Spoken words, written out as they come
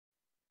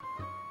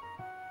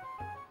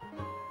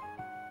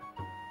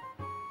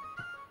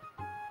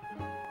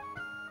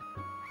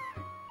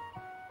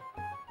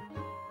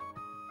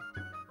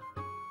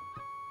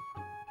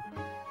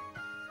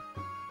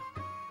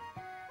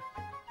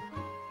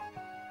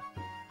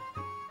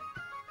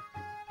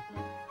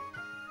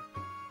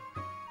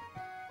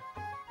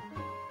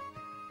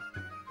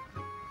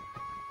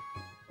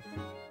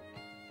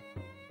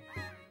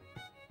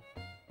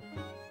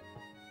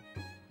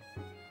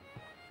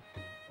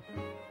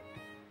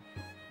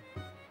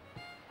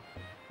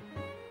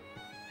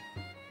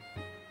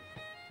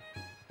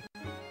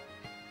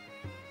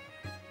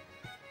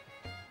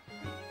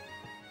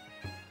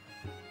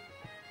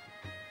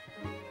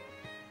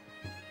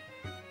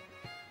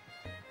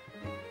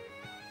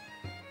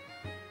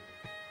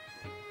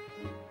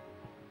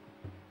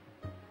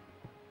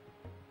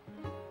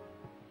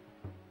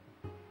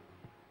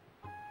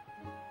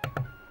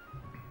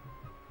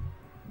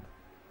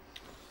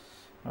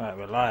Right,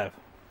 we're live.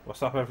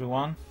 What's up,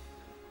 everyone?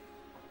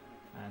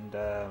 And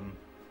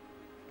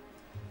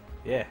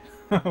yeah,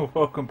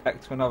 welcome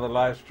back to another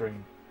live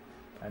stream.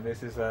 And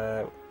this is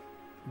the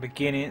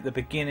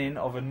beginning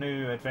of a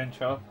new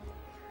adventure.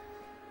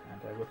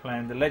 And we're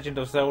playing The Legend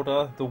of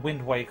Zelda: The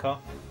Wind Waker.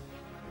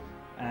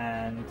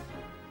 And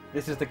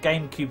this is the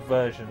Gamecube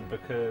version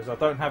because I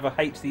don't have a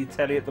HD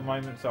telly at the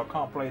moment, so I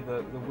can't play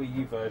the Wii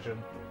U version.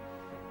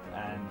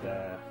 And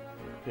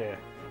yeah.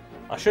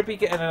 I should be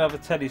getting another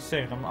telly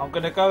soon. I'm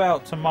going to go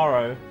out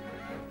tomorrow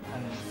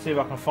and see if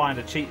I can find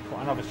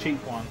another cheap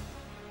one.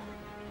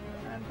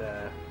 And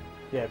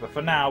yeah, but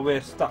for now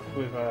we're stuck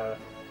with the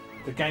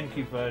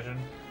Gamecube version.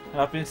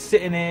 And I've been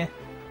sitting here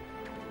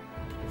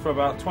for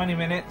about 20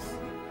 minutes.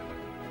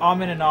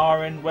 I'm in an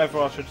R-ing whether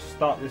I should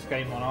start this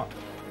game or not.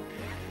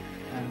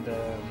 And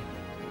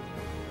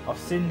I've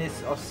seen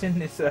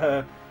this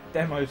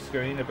demo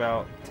screen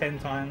about 10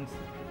 times.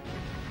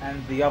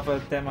 And the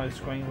other demo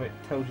screen which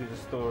tells you the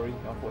story,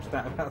 I've watched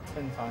that about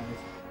 10 times.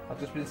 I've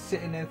just been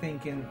sitting there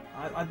thinking,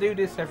 I do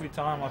this every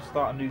time I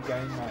start a new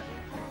game. Like,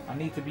 I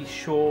need to be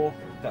sure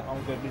that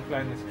I'm going to be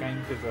playing this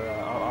game because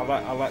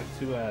I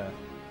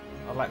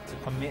like to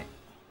commit.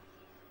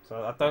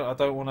 So I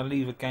don't want to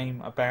leave a game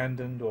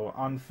abandoned or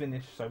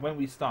unfinished. So when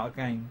we start a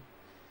game,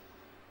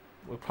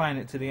 we're playing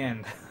it to the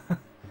end.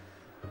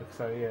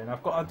 So yeah, and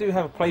I do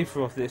have a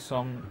playthrough of this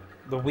on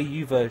the Wii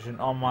U version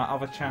on my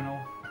other channel.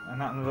 And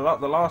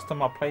the last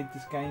time I played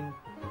this game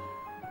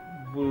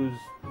was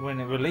when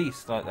it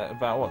released, like that,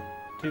 about what,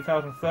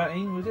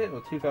 2013 was it,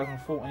 or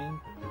 2014?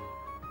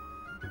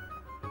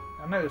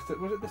 I know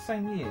was it the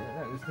same year?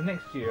 No, it was the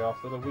next year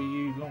after the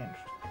Wii U launched.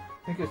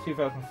 I think it was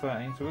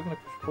 2013. So we're going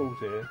to push pause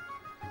here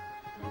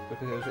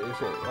because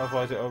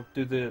otherwise it'll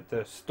do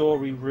the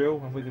story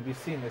reel, and we're going to be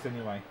seeing this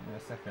anyway in a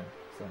second.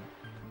 So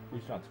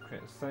we'd like to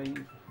create a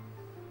save.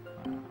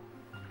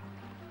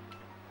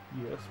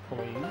 Yes,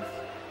 please.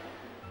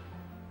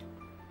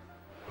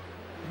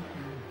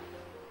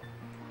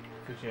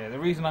 Yeah, the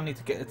reason I need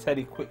to get the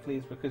telly quickly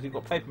is because you've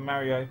got Paper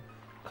Mario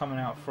coming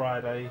out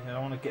Friday, and I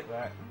want to get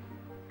that.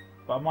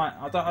 But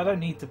I don't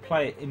need to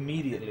play it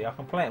immediately. I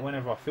can play it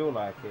whenever I feel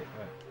like it.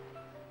 But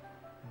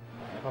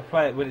if I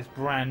play it when it's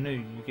brand new,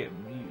 you get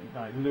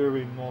like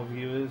luring more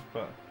viewers.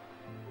 But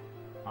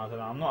I don't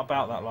know. I'm not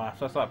about that life.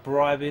 So it's like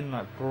bribing.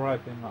 Like,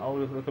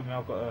 oh look at me,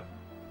 I've got a.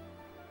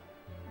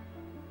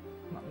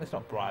 No, it's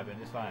not bribing.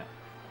 It's like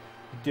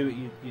you do it.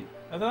 You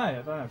I don't know. I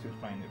don't know how to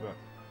explain it, but.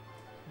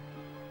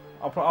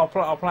 I'll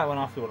play it when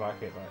I feel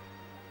like it, right?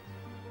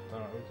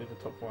 Alright, we'll do the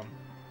top one.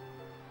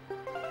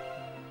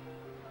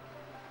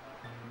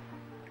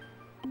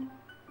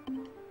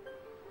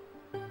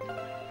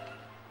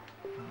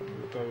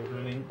 We'll go with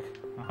Link.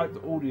 I hope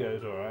the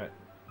audio's alright.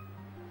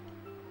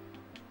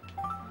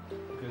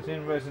 Because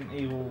in Resident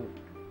Evil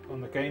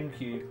on the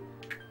Gamecube,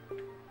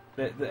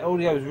 the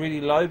audio was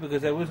really low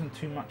because there wasn't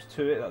too much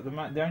to it.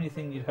 Like the only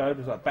thing you heard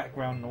was like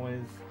background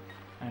noise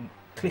and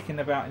clicking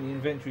about in the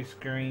inventory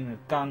screen and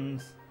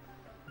guns.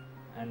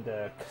 And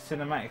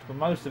cinematics, but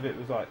most of it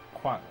was like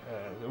quite.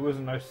 There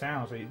wasn't no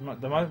sound, so you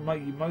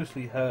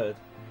mostly heard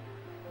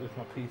with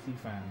my PC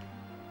fan.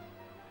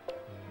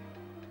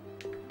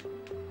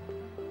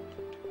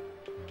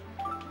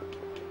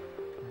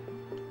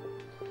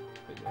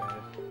 But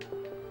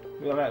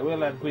yeah,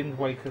 we'll add Wind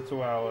Waker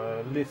to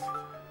our list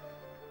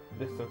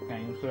of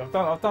games. So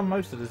I've done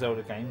most of the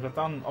Zelda games. I've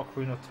done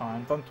Ocarina of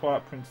Time, done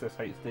Twilight Princess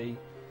HD,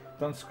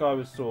 done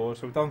Skyward Sword.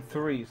 So we've done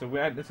 3. So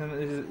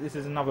this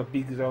is another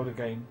big Zelda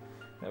game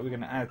that we're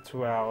going to add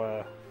to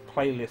our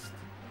playlist.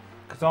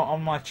 Because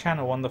on my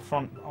channel, on the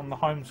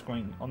home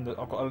screen, I've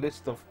got a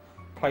list of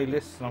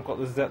playlists, and I've got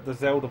the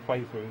Zelda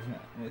playthroughs.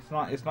 And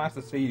it's nice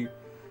to see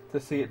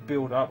it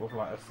build up with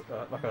like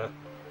a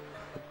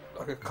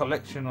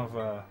collection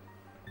of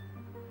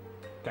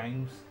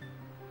games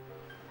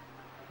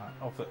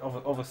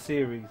of a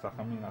series, like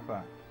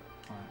that.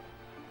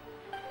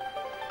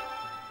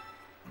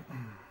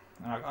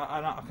 Right.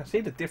 I can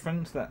see the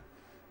difference that.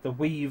 The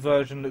Wii U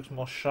version looks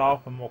more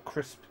sharp and more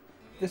crisp.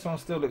 This one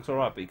still looks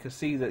alright, but you can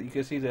see the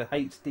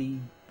HD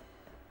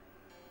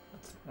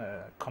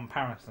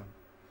comparison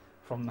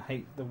from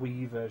the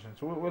Wii U version.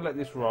 So we'll let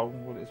this roll.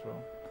 We'll let this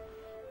roll.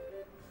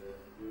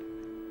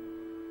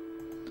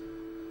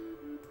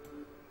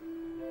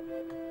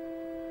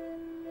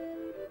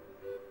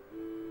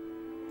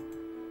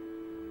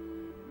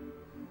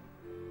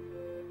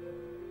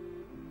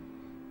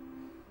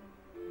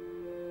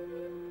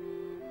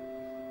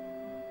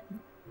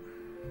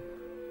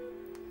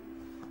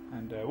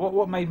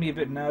 What made me a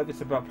bit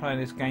nervous about playing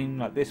this game,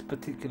 like this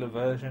particular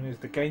version, is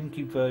the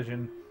GameCube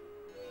version.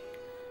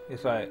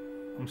 It's like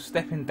I'm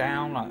stepping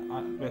down, like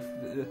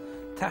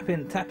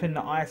tapping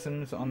the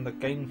items on the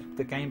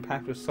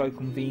gamepad was so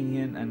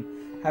convenient, and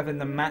having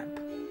the map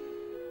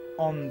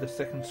on the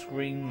second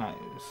screen, like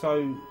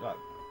so like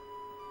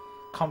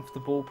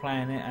comfortable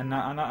playing it. And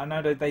I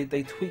know that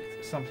they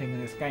tweaked something in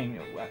this game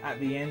at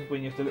the end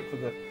when you have to look for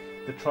the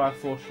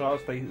Triforce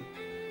shards. They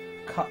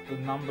cut the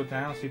number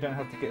down so you don't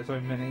have to get so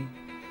many.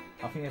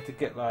 I think you have to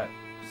get like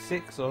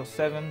 6 or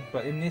 7,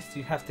 but in this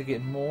you have to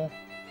get more.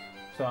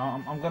 So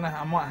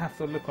I might have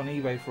to look on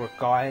eBay for a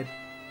guide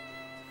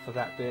for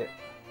that bit.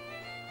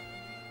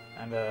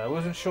 And I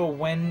wasn't sure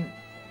when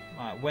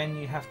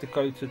you have to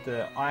go to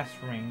the ice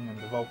ring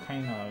and the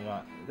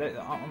volcano.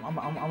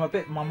 I'm a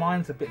bit, my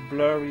mind's a bit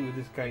blurry with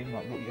this game,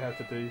 like what you have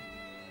to do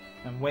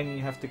and when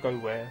you have to go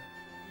where.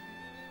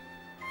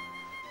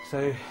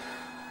 So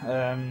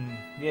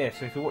yeah,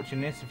 so if you're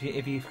watching this,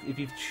 if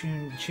you've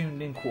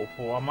tuned in quarter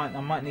 4,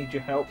 I might need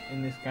your help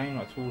in this game,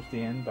 like towards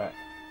the end. But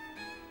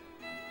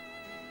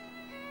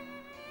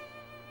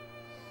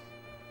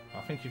I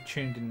think you've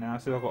tuned in now,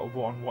 so I've got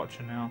one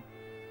watcher now.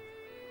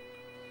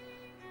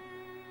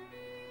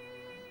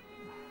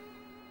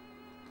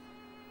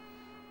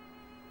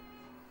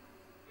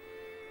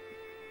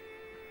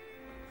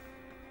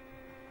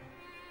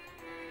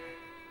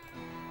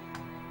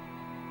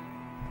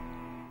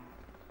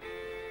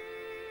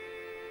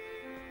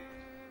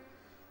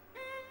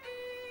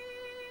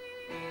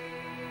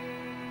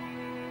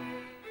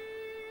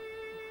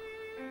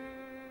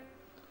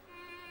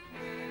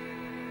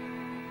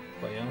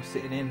 But yeah, I'm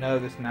sitting in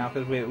nervous now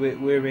because we're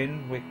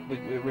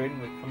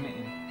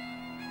committing.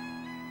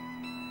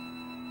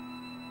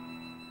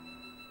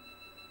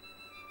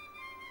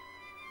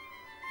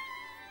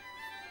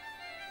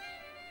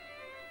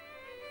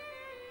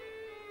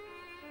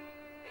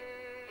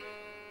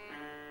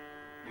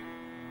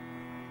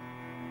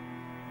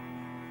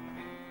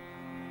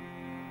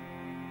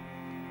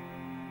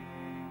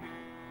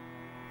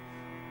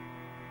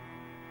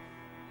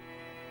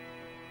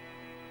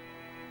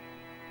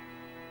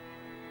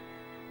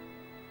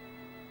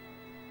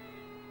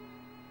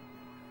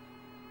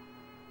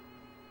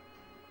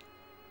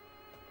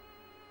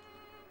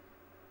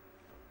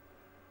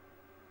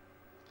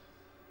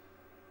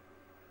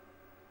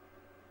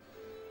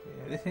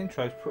 This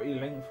intro is pretty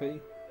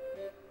lengthy.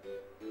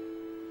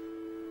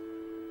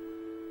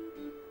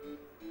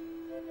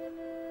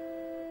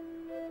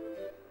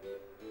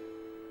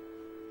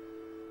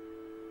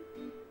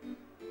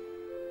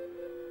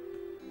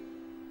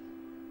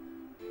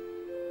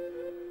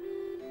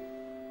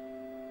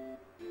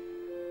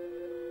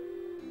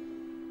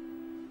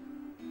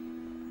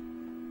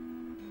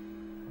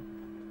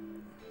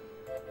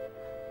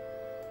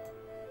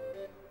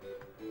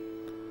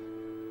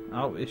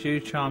 Oh, it's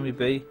you, Charmy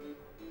B.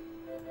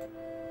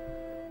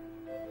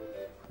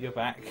 You're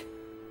back.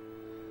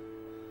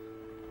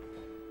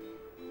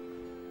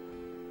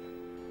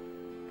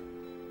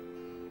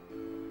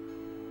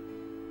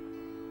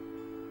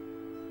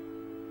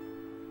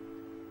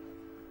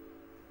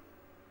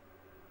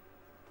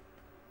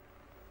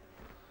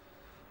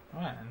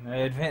 Right,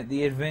 and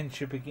the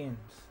adventure begins.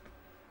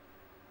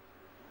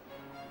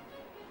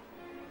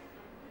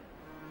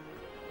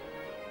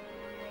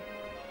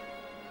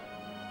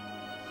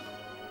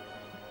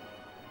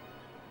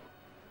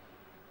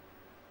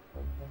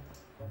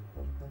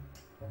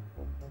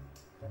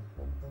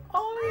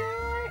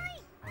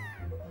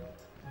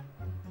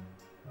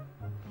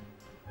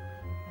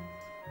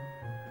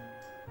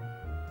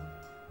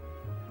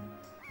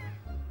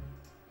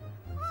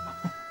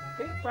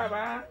 Big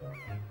brother.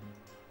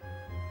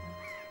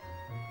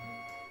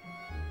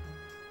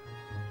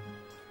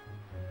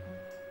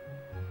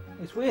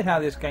 It's weird how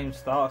this game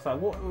starts. Like,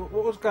 what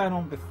was going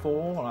on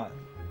before? Like,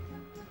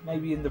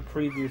 maybe in the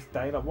previous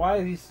day. Like, why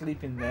is he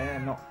sleeping there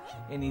and not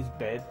in his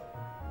bed?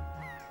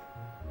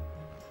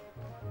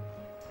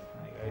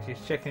 There you go.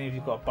 She's checking if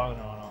you've got a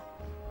boner or not.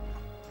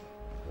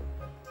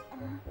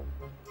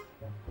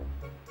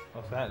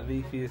 What's that?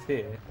 Leafy is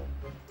here.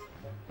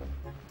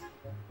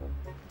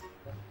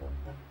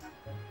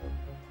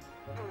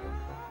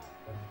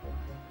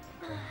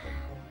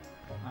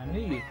 I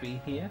knew you'd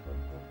be here.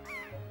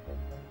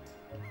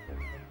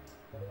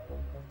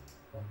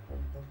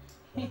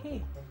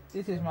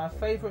 This is my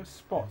favourite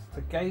spot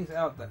to gaze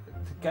out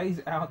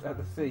at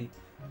the sea.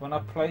 When I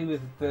play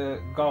with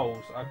the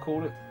gulls, I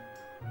call it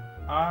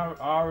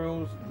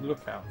Ariel's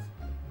Lookout.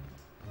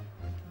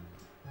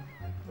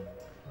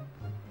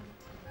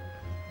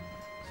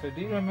 So,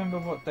 do you remember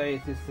what day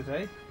it is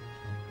today?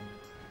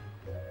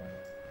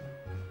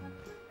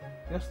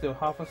 You're still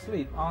half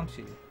asleep, aren't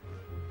you?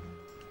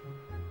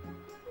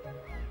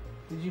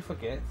 Did you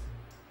forget?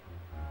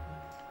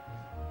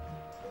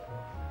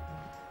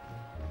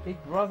 Big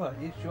brother,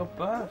 it's your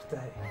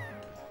birthday.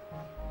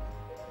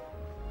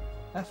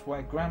 That's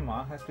why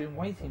Grandma has been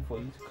waiting for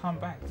you to come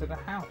back to the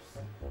house.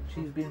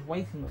 She's been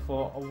waiting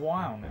for a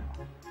while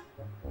now.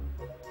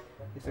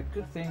 It's a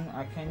good thing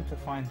I came to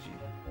find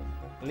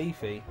you.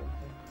 Leafy.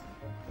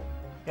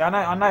 Yeah,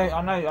 I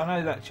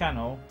know that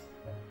channel.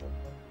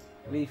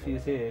 Leafy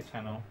is here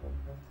channel.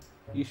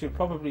 You should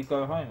probably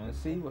go home and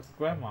see what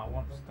Grandma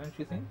wants, don't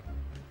you think?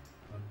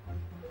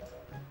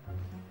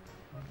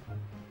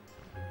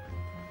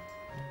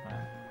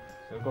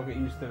 So I've got to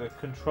get used to the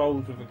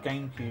controls of a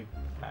Gamecube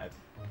pad.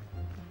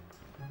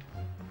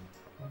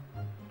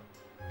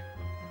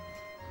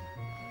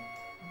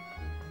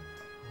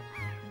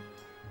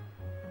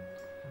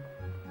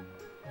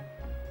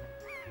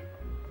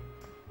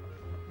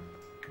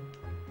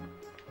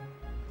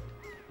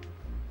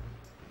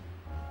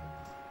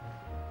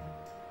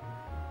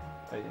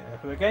 But yeah,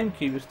 for the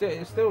Gamecube,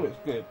 it still looks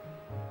good.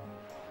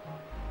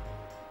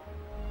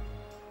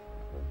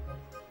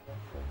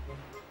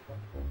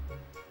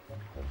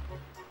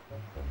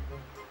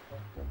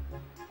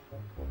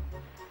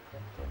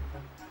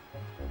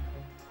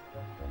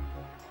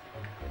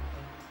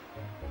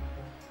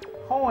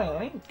 Hi,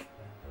 Link!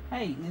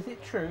 Hey, is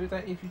it true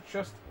that if you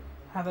just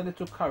have a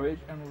little courage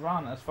and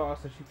run as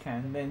fast as you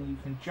can, then you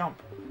can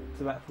jump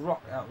to that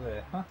rock out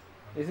there, huh?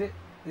 Is it?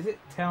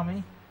 Tell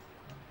me.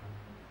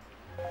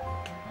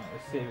 Right,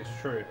 let's see if it's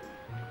true.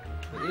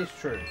 It is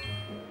true.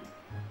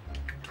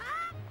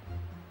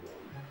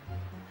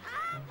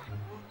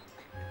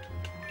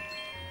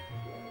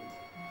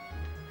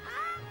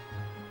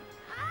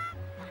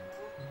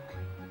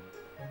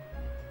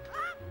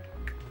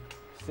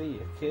 See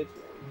ya, kid.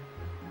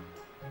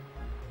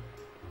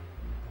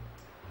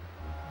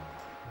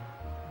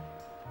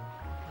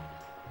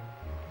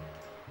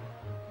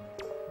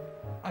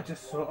 I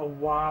just saw a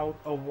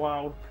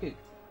wild pig.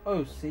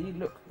 Oh, see,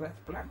 look, that's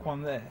black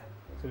one there.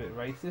 It's a bit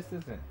racist,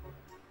 isn't it?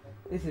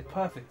 This is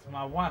perfect.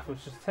 My wife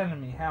was just telling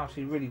me how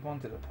she really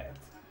wanted a pet.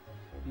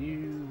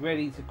 You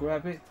ready to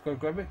grab it? Go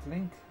grab it,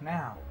 Link?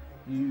 Now.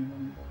 You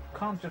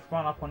can't just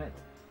run up on it.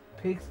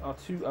 Pigs are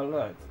too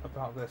alert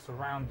about their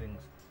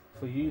surroundings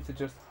for you to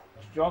just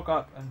jog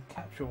up and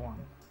capture one.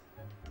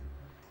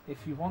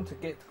 If you want to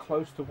get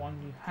close to one,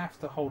 you have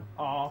to hold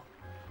R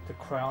to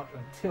crouch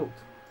and tilt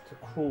to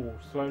crawl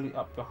slowly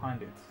up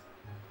behind it.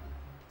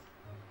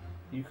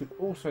 You could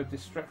also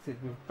distract it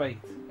with bait,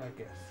 I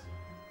guess.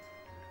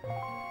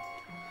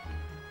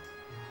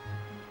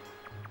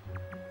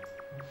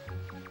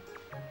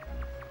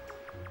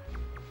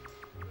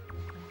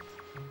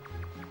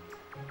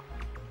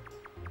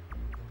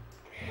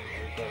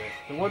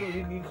 So what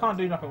you can't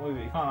do nothing with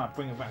it. You can't like,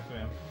 bring it back to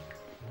him.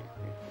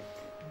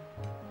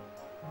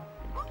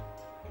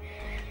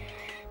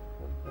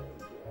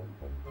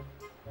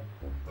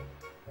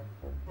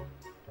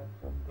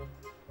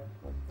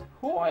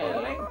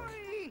 Hoi, Link!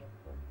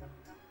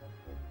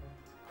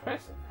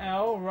 Press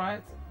L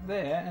right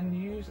there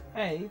and use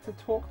A to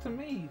talk to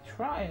me.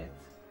 Try it.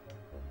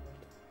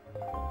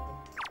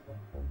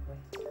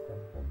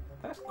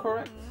 That's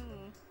correct.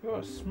 You're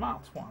a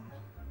smart one.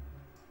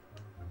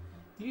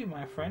 You,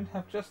 my friend,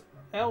 have just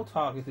L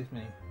targeted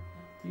me.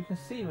 You can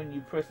see when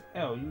you press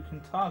L, you can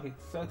target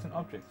certain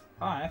objects.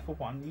 I, for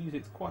one, use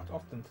it quite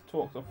often to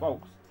talk to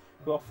folks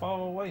who are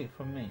far away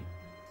from me.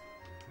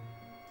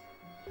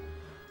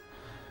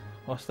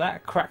 What's that? A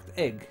cracked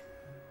egg?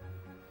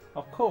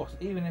 Of course,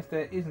 even if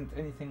there isn't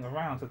anything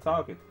around to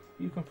target,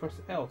 you can press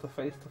L to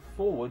face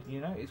forward,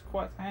 you know, it's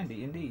quite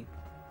handy indeed.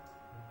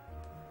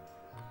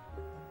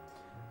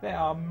 There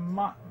are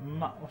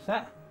what's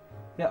that?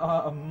 There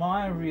are a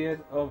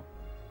myriad of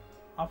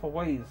other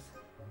ways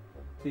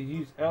to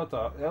use L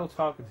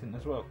targeting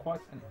as well. Quite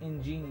an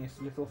ingenious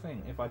little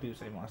thing, if I do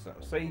say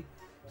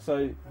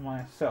so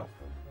myself.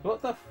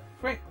 What the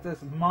frick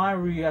does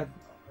myriad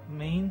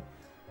mean?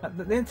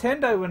 The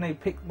Nintendo,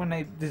 when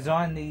they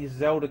design these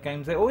Zelda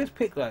games, they always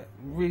pick like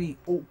really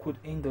awkward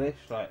English,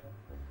 like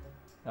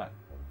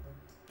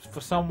for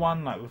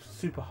someone like with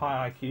super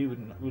high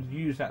IQ would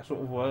use that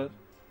sort of word.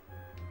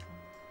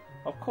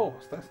 Of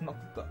course, that's not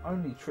the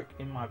only trick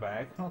in my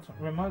bag, not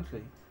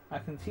remotely. I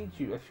can teach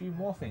you a few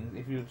more things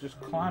if you'll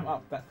just climb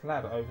up that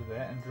ladder over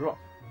there and drop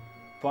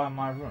by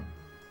my room.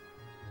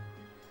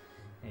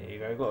 Here you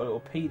go, got a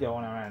little pedo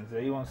on our hands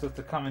there. He wants us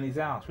to come in his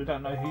house. We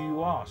don't know who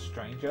you are,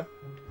 stranger.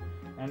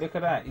 And look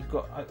at that, he's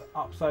got an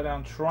upside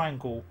down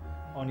triangle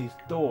on his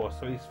door,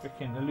 so he's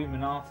freaking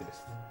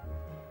Illuminatist.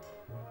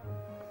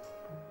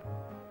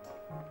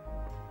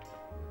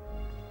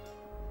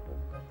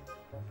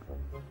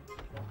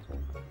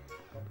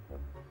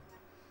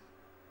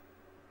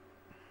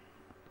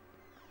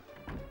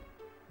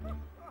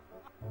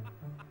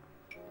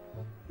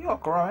 You're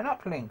growing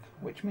up, Link,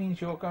 which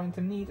means you're going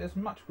to need as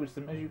much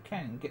wisdom as you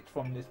can get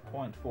from this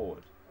point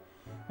forward.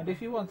 And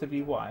if you want to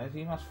be wise,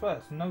 you must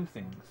first know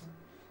things.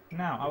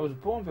 Now, I was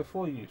born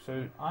before you,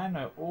 so I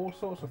know all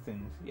sorts of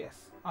things.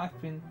 Yes,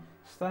 I've been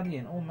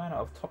studying all manner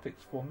of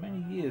topics for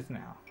many years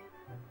now.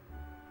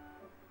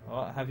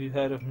 Well, have you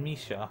heard of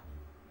Misha?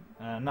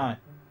 No.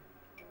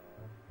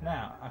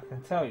 Now, I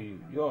can tell you,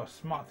 you're a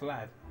smart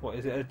lad. What,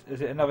 is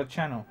it another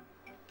channel?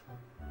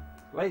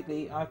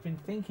 Lately, I've been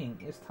thinking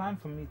it's time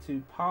for me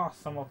to pass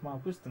some of my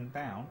wisdom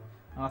down,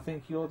 and I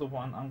think you're the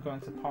one I'm going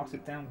to pass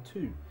it down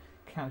to.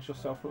 Count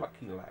yourself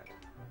lucky, lad.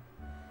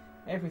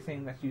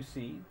 Everything that you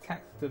see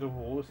tacked to the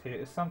walls here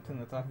is something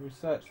that I've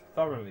researched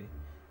thoroughly.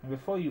 And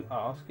before you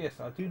ask, yes,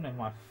 I do know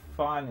my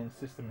filing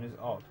system is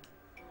odd.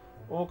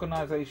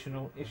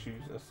 Organizational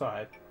issues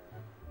aside,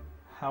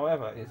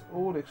 however, it's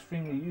all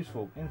extremely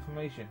useful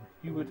information.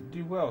 You would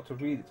do well to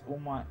read it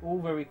all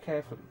very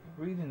carefully.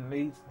 Reading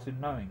leads to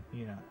knowing,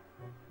 you know.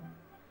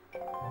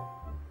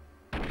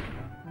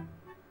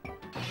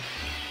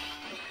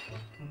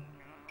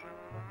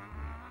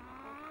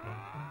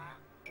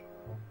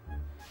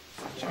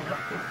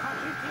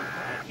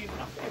 You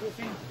knocked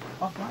everything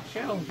off my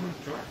shelves, you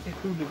drafted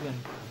hooligan.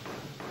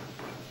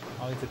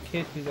 Oh, he's a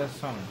kid who does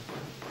songs.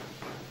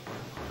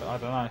 I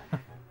don't know.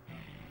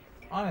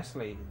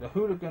 Honestly, the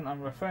hooligan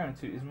I'm referring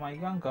to is my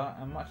younger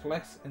and much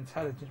less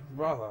intelligent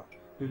brother,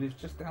 who lives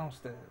just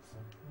downstairs.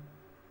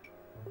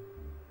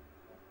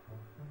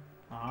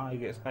 Ah, he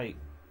gets hate.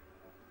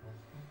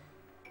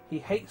 He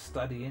hates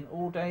studying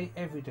all day,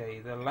 every day.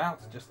 The lout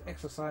just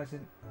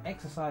exercises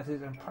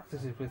and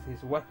practices with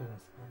his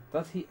weapons.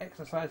 Does he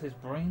exercise his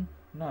brain?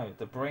 No,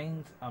 the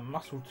brain's a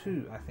muscle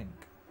too, I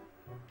think.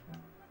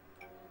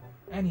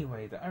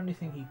 Anyway, the only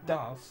thing he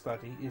does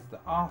study is the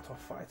art of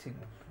fighting.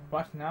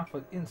 Right now,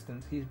 for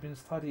instance, he's been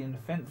studying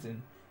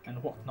fencing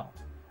and whatnot,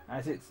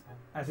 as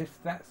if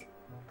that's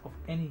of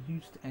any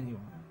use to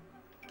anyone.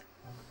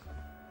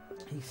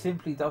 He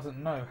simply doesn't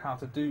know how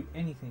to do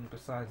anything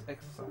besides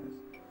exercise.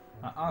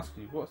 I ask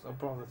you, what's a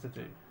brother to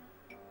do?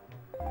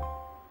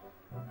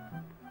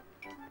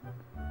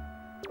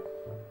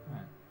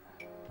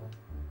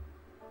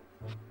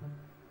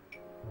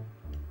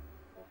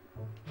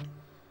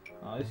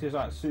 Oh, this is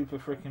like super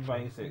freaking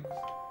basics.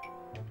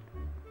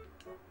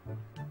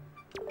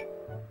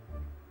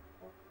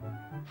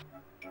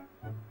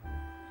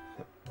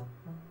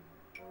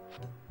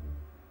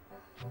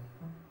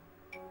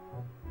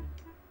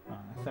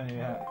 It's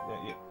only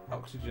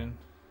oxygen.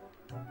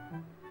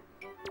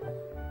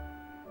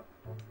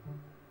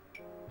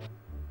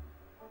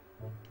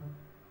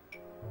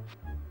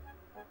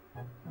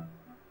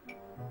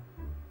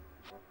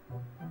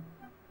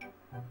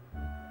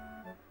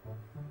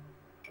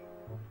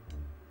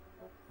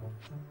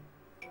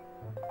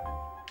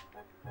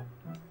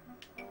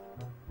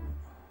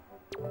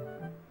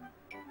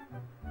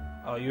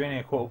 Oh, you're in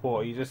here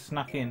quarter. You just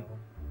snuck in.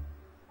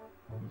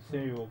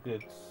 Material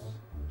goods.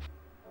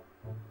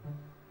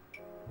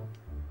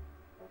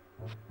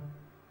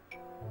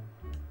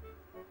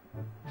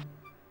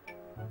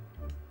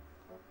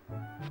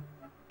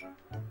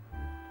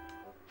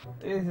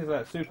 This is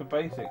like super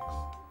basics.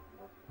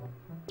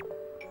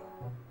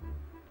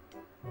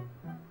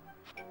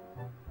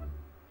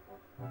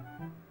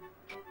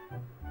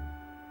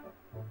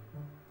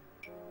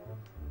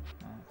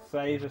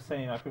 Save, just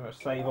saying I pretty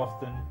much save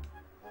often.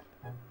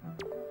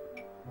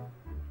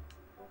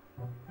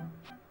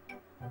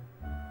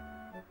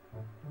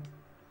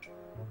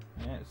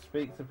 Yeah,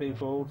 speak to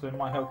people, so it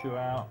might help you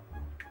out.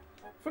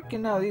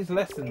 Freaking hell, these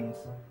lessons.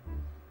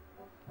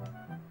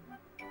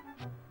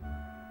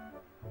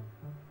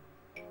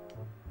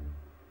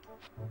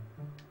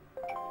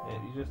 Yeah,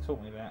 you just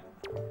taught me that.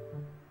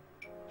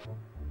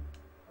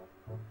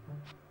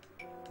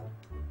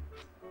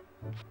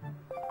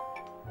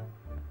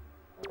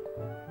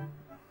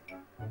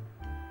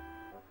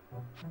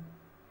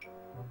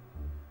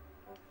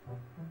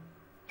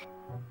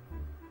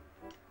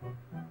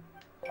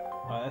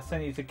 Right, let's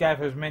send you to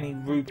gather as many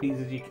rupees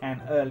as you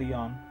can early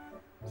on,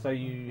 so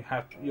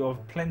you're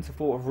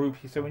plentiful of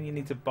rupees. So when you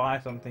need to buy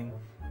something,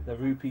 the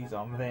rupees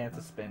are there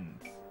to spend.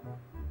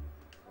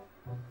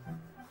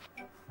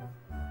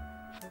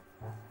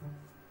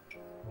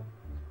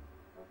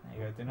 There you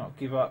go. Do not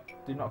give up.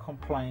 Do not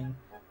complain.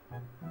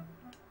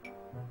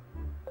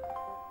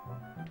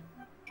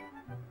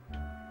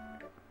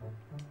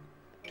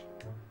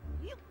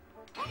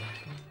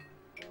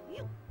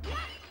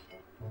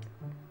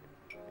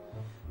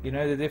 You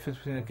know the difference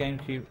between the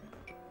Gamecube.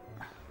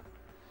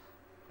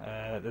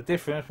 The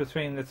difference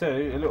between the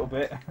two, a little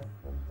bit.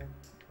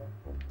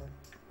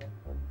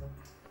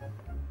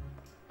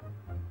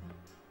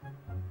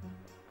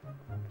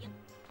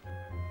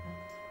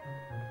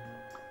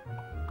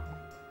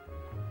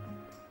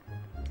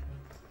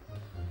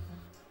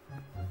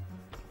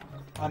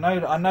 I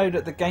know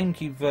that the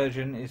Gamecube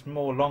version is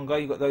more longer.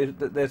 You got those.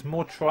 There's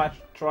more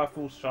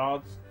trifle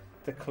shards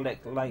to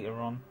collect later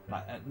on,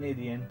 like near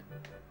the end.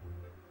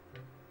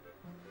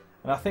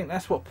 And I think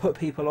that's what put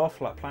people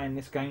off, like playing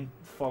this game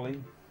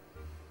fully.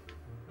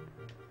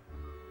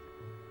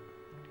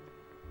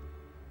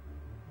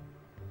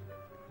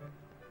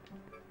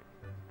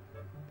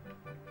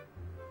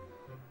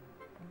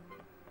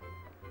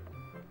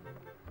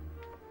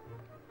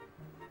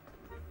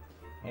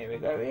 Here we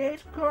go,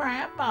 it's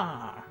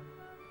Grandma!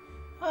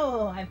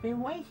 Oh, I've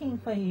been waiting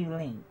for you,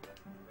 Link.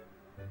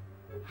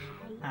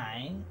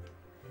 Hi.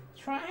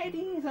 Try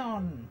these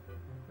on.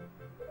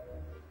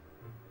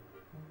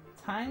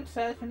 Time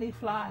certainly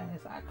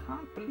flies. I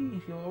can't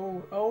believe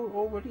you're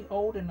already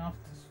old enough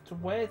to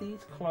wear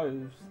these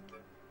clothes.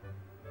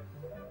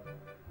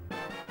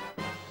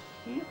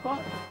 You've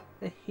got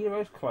the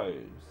hero's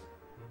clothes.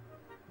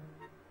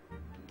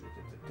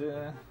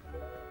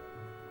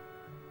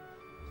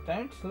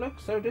 Don't look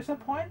so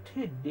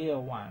disappointed, dear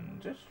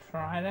one. Just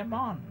try them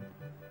on.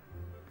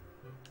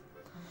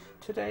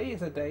 Today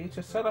is a day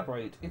to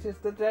celebrate. It is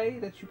the day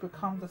that you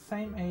become the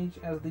same age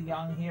as the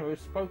young hero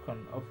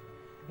spoken of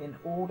in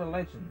all the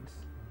legends.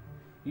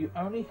 You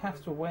only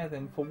have to wear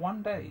them for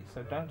one day,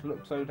 so don't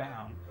look so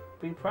down.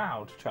 Be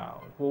proud,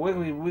 child. Well,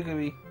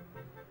 wiggly.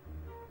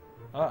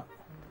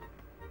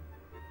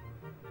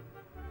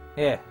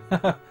 Yeah,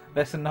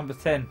 lesson number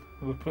 10.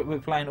 We're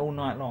playing all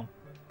night long.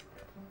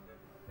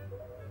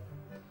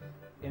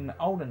 In the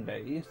olden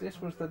days,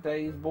 this was the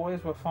days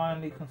boys were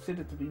finally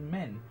considered to be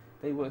men.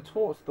 They were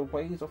taught the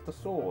ways of the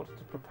sword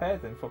to prepare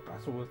them for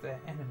battle with their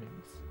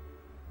enemies.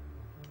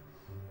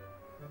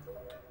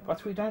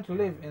 But we don't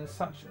live in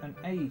such an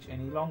age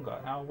any longer.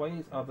 Our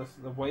ways are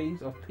the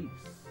ways of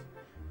peace.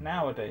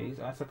 Nowadays,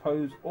 I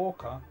suppose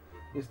Orca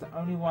is the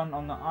only one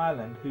on the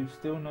island who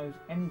still knows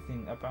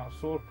anything about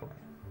swordplay.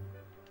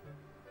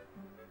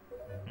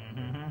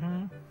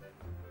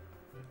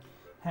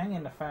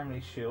 Hanging the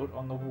family shield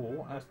on the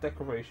wall as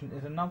decoration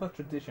is another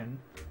tradition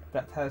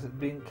that has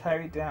been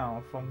carried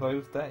down from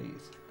those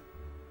days.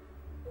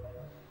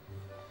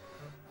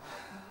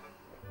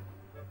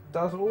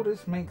 Does all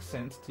this make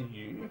sense to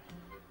you?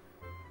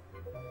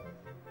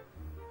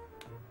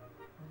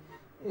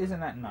 Isn't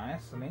that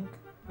nice, Link?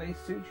 They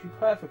suit you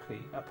perfectly,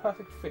 a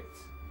perfect fit.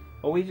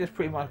 Or we just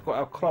pretty much got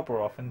our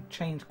clobber off and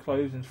changed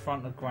clothes in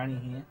front of Granny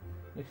here.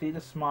 You see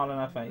the smile on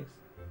her face?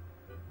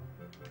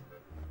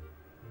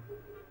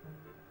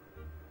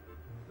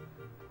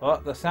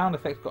 What? The sound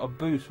effect's got a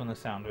boost from the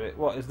sound of it.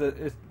 What is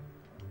the...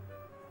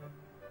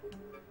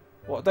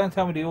 What? Don't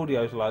tell me the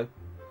audio's low.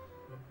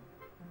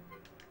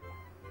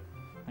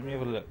 Let me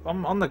have a look.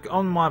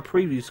 On my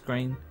preview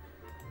screen,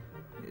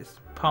 it's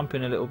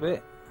pumping a little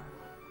bit.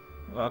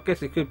 Well, I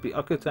guess it could be.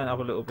 I could turn it up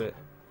a little bit,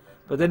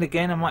 but then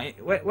again, I might.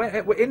 In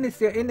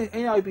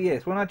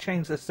OBS, when I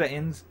change the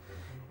settings,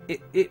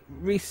 it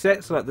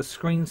resets like the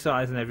screen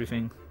size and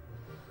everything.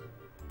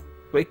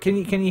 But can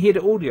you hear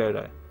the audio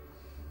though?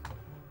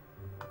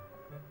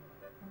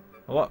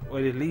 What?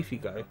 Where did Leafy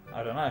go?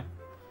 I don't know.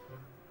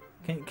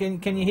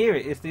 Can you hear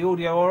it? Is the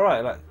audio all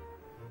right? Like.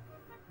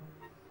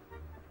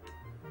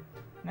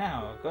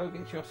 Now, go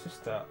get your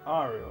sister,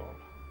 Ariel.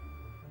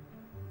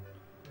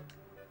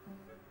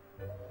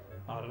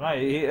 I don't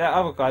know, that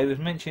other guy was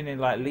mentioning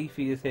like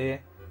Leafy is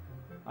here.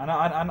 I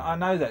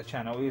know that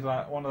channel. He's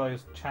like one of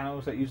those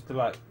channels that used to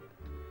like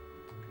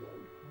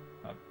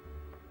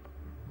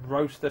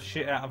roast the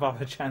shit out of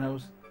other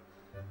channels.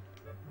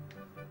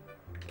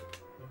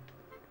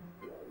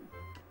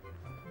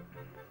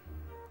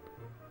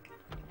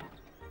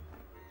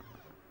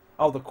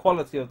 Oh, the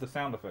quality of the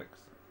sound effects.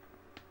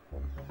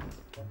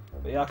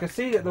 But yeah, I can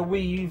see that the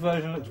Wii U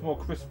version looks more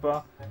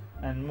crisper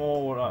and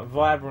more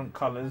vibrant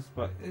colours,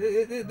 but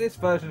this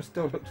version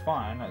still looks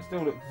fine. It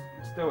still looks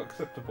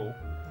acceptable.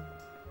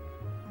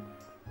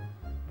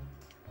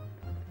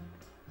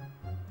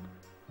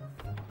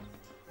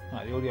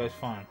 Right, the audio is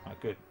fine.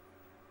 Right, good.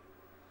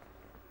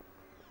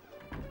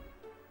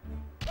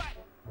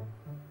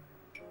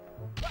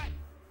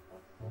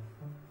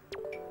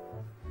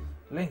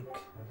 Link,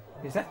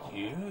 is that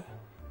you?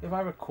 If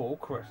I recall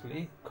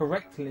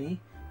correctly,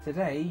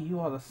 today you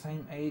are the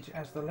same age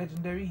as the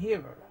legendary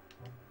hero.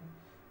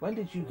 When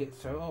did you get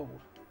so old?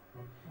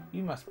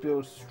 You must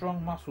build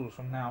strong muscles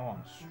from now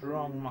on.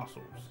 Strong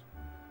muscles.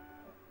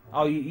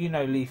 Oh, you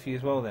know Leafy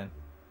as well then.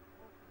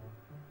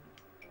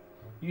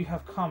 You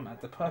have come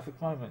at the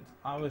perfect moment.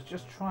 I was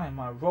just trying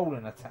my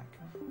rolling attack.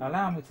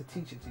 Allow me to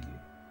teach it to you.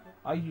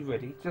 Are you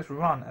ready? Just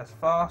run as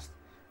fast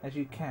as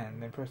you can,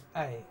 then press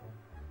A.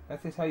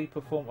 That is how you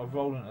perform a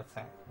rolling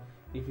attack.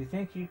 If you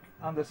think you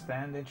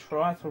understand, then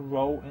try to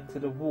roll into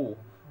the wall.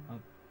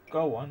 And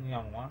go on,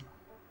 young one.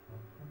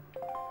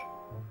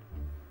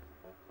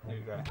 There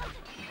you go.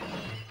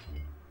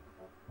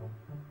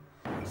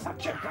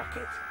 Such a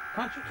bucket!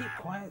 Can't you keep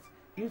quiet?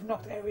 You've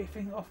knocked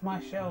everything off my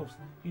shelves,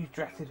 you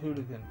dratted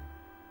hooligan.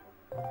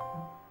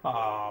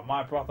 Ah,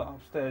 my brother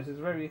upstairs is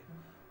very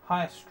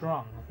high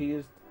strung.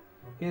 His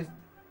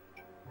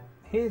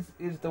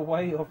is the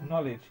way of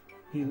knowledge.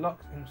 He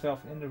locks himself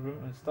in the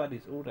room and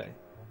studies all day.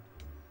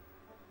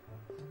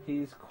 He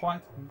is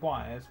quite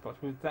wise,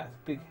 but with that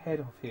big head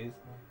of his,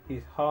 he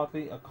is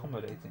hardly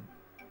accommodating.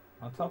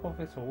 On top of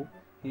it all,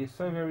 he is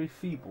so very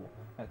feeble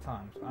at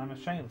times. I am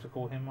ashamed to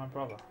call him my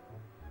brother.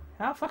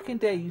 How fucking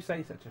dare you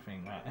say such a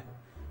thing, right?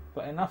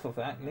 But enough of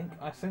that, Link.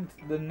 I sense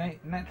the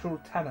natural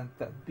talent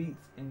that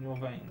beats in your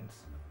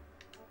veins.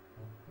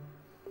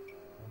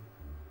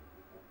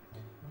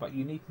 But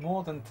you need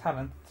more than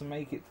talent to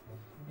make it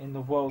in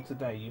the world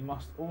today. You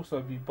must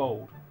also be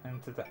bold,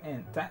 and to the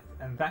end,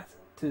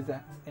 to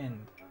that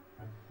end,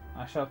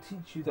 I shall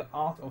teach you the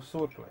art of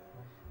swordplay.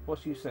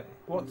 What do you say?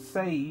 What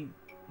say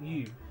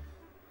you?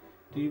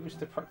 Do you wish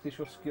to practice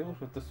your skills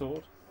with the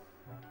sword?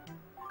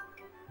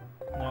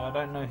 No, I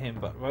don't know him,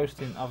 but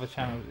roasting other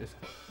channels is.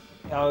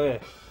 Oh yeah.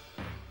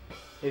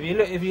 If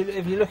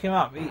you look him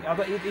up,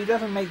 he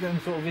doesn't make them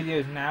sort of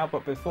videos now,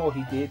 but before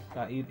he did,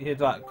 like he'd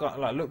like got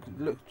like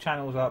look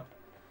channels up,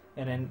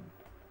 and then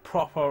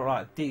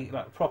proper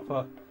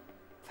proper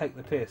take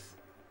the piss.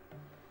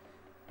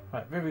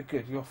 Right, very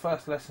good. Your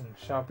first lesson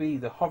shall be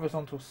the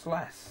horizontal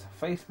slash.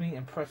 Face me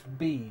and press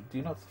B.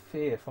 Do not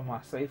fear for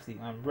my safety.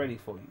 I'm ready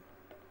for you.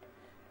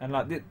 And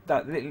like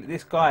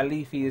this guy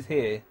Leafy is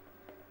here.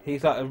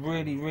 He's like a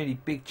really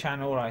big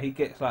channel. Like he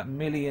gets like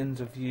millions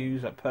of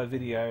views like per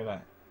video.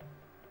 Like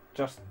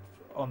just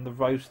on the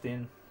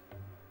roasting.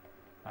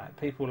 Like,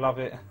 people love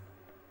it.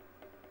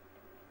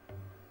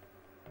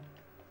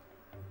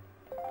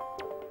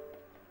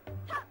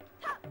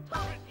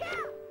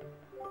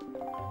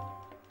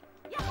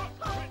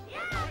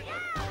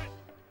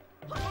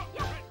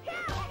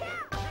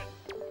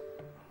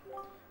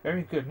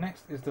 Very good.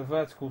 Next is the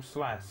vertical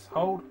slice.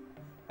 Hold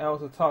L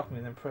to target me,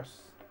 then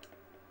press.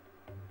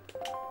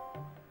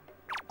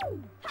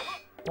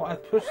 What? I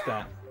pushed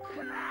that.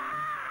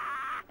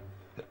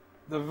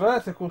 The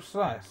vertical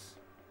slice.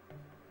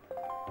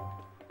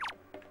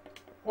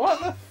 What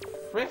the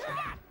frick?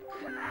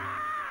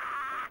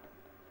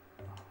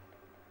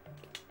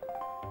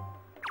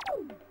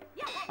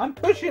 I'm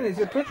pushing it.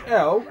 So push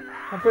L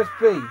and press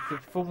B to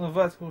perform the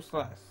vertical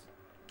slice.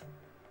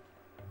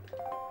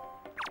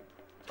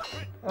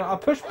 I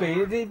pushed B.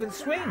 It didn't even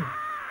swing.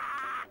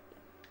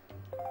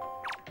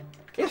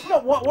 It's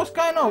not. What's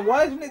going on?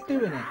 Why isn't it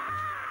doing it?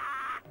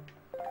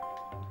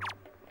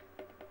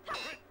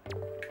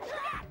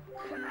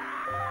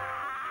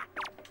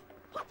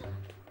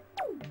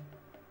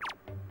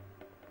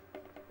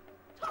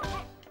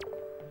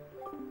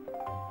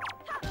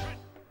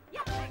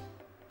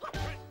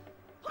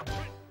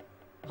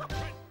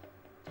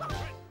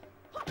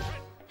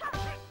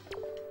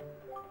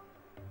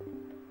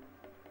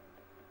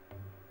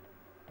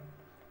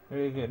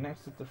 Very good.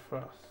 Next is the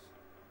thrust.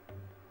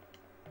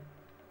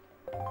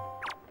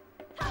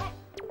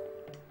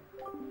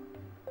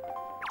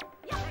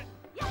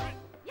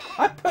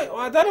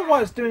 I don't know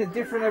why it's doing it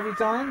different every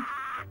time.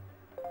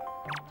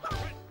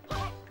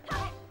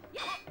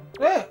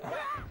 Yeah.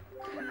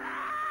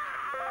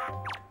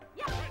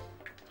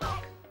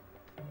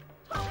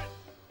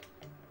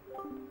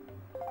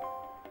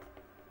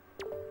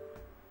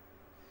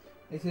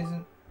 It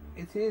isn't.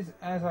 It is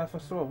as I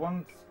foresaw.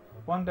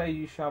 One day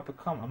you shall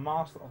become a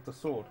master of the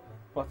sword,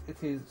 but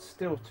it is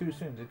still too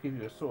soon to give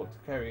you a sword to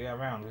carry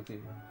around with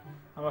you.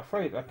 I'm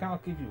afraid I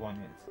cannot give you one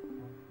yet.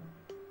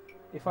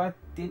 If I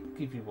did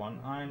give you one,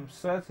 I am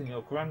certain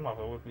your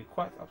grandmother would be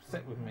quite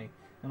upset with me,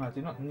 and I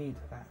do not need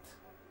that.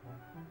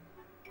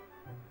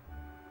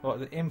 What,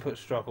 the input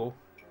struggle?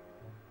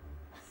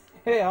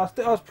 Yeah,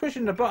 I was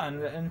pushing the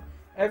button, and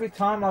every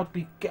time I'd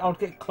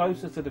get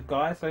closer to the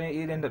guy, so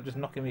he'd end up just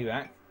knocking me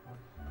back.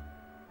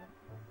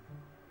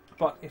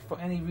 But if for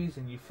any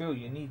reason you feel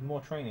you need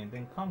more training,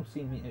 then come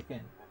see me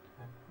again.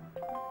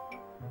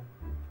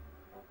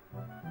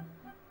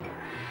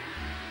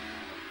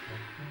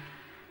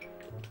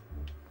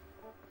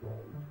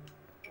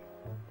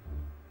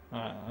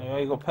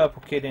 Alright, you got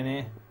Purple Kid in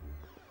here.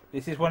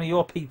 This is one of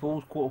your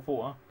people's, Quarter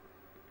Porter.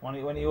 One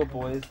of your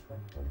boys.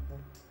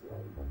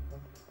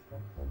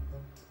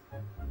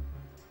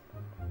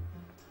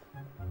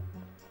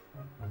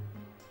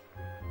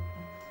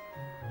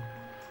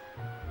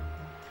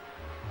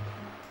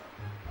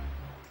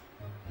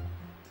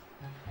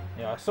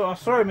 Yeah, I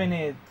saw him in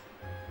here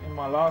in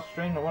my last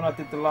stream. When I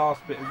did the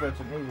last bit of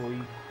Resident Evil,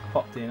 he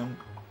popped in.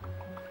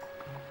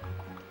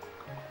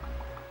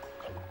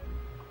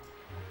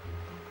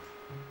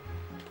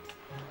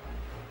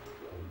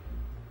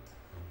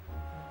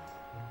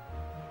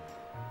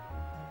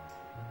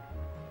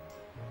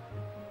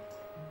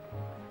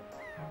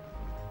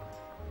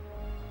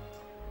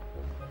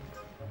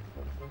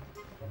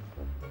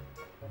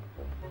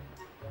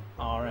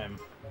 RM.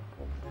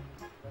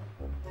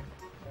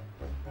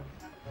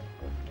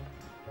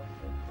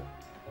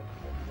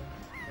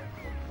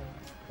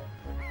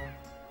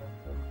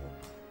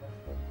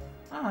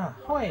 Ah,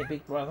 hi,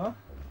 big brother.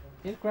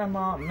 Did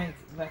Grandma make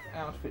that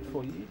outfit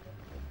for you?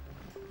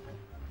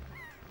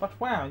 But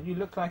wow, you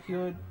look like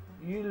you'd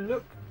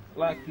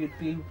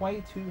be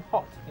way too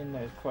hot in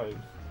those clothes.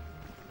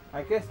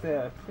 I guess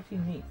they're pretty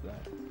neat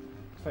though.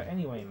 So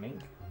anyway, Mink,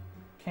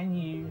 can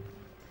you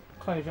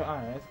close your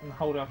eyes and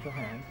hold out your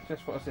hand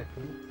just for a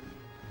second?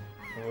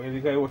 Oh, here we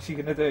go. What's she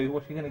gonna do?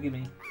 What's she gonna give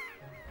me?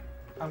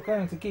 I'm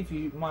going to give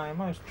you my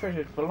most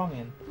treasured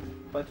belonging,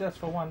 but just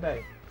for one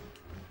day.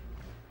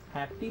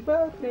 Happy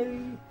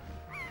birthday!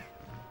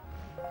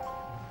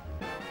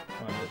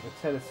 Right, the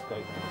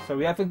telescope. So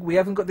we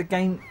haven't got the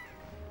game.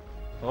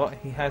 What?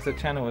 He has a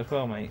channel as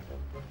well, mate.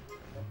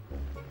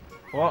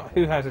 What?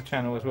 Who has a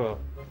channel as well?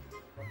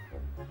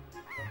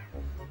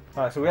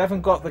 Alright, so we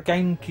haven't got the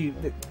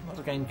Gamecube, not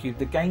the Gamecube,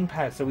 the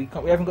gamepad. So we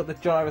haven't got the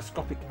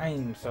gyroscopic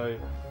aim. So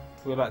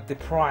we're like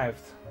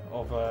deprived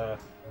of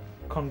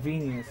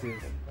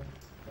conveniences.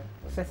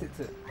 Set it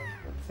to.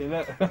 See,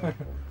 look.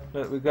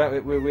 Look, we're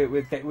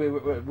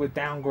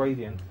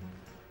downgrading.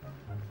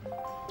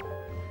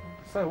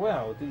 So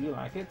well, do you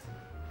like it?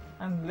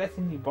 And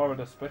letting you borrow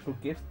the special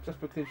gift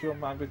just because you're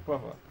my big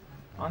brother.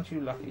 Aren't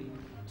you lucky?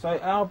 So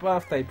our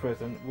birthday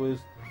present was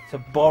to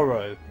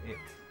borrow it.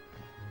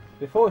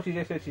 Before she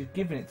just said she's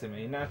giving it to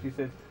me, now she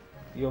says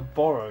you'll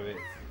borrow it.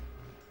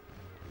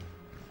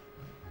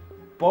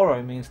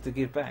 Borrow means to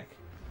give back.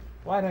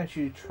 Why don't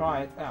you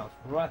try it out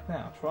right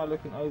now? Try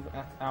looking over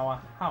at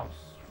our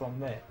house from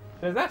there.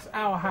 So that's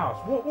our house.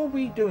 What were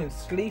we doing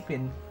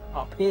sleeping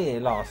up here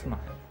last night?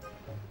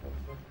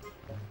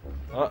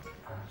 Oh,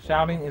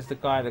 shouting is the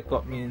guy that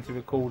got me into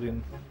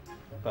recording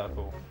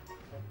Purple.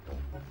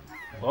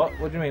 What?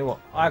 What do you mean? What?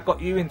 I got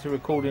you into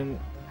recording...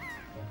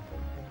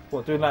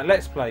 What, doing like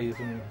Let's Plays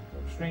and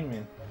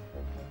streaming?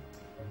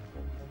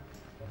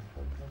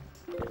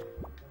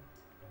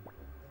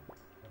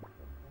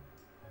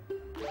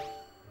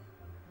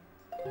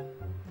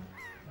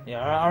 Yeah,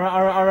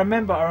 I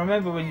remember. I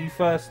remember when you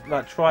first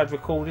like tried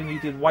recording. You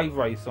did Wave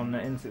Race on the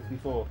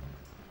N64.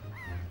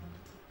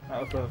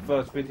 That was the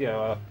first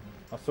video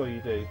I saw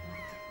you do.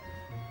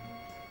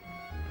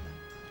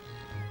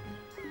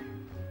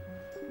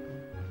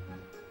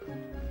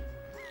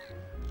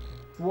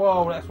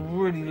 Whoa, that's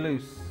really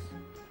loose.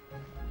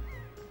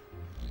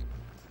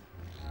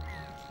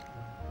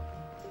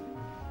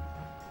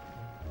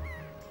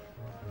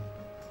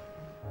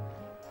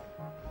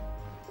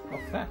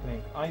 What's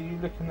happening? Are you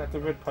looking at the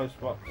red post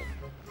box?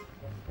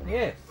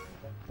 Yes.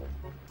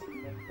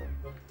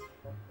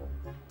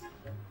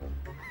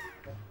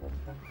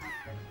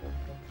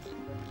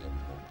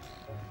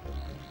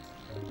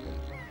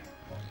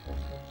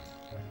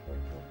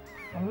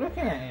 I'm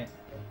looking at it.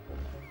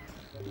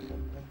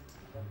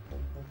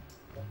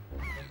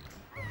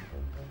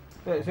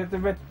 But it's at the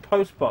red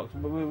post box,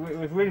 but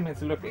we're really meant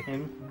to look at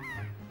him.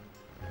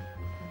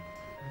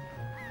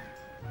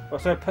 Oh,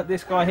 so put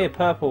this guy here,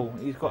 Purple,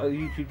 he's got a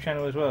YouTube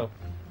channel as well.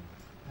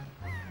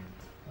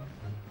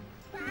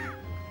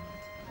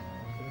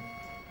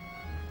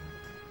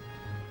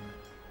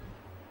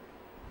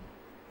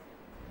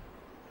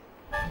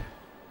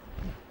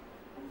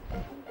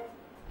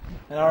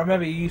 And I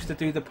remember you used to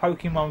do the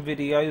Pokemon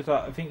videos.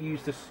 Like, I think you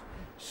used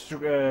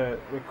to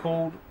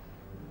record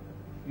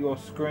your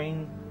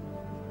screen.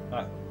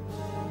 Like,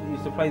 you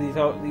used to play these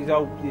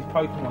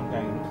Pokemon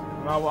games.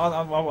 And I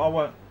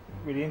wasn't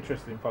really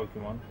interested in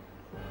Pokemon.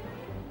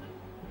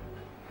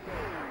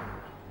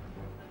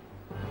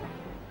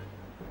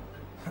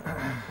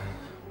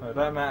 It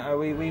don't matter.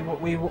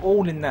 We were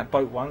all in that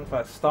boat once,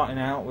 like starting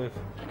out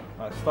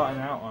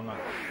on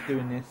like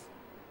doing this.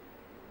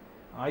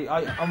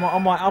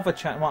 On my other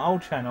channel, my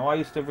old channel, I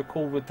used to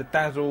record with the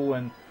Dazzle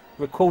and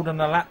record on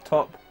the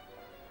laptop,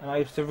 and I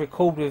used to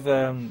record with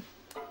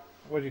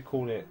what do you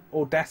call it?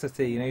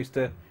 Audacity, and I used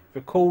to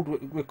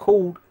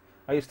record.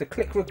 I used to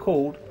click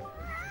record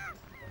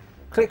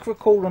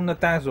on the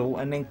Dazzle,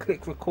 and then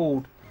click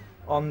record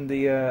on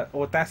the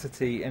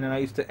Audacity, and then I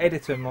used to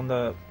edit them on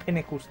the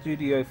Pinnacle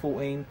Studio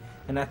 14,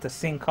 and I had to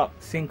sync up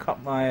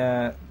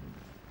my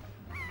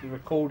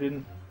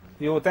recording,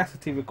 the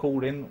Audacity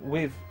recording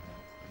with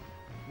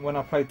when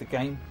I played the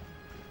game.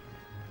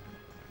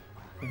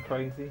 Fucking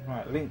crazy.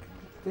 Right, Link.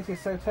 This is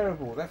so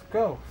terrible. That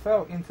girl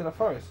fell into the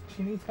forest.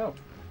 She needs help.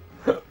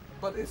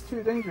 But it's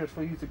too dangerous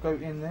for you to go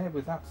in there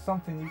without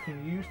something you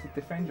can use to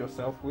defend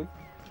yourself with.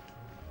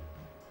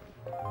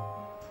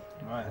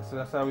 Right, so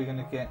that's how we're going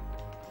to get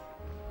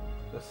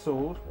the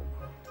sword.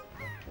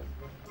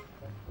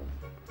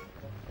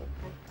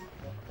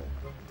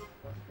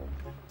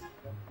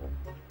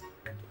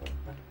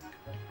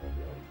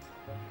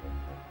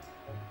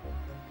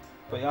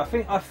 But yeah,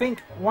 I think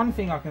one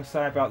thing I can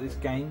say about this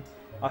game,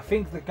 I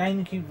think the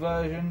Gamecube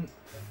version,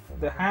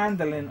 the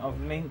handling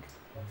of Link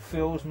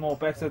feels more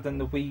better than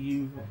the Wii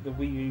U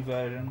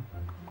version.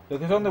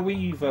 Because on the Wii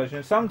U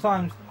version,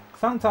 sometimes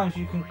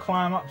you can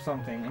climb up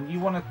something and you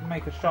want to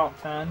make a sharp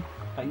turn,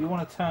 like you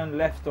want to turn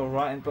left or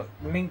right, but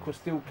Link will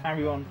still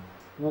carry on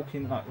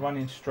walking, like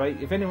running straight.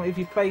 If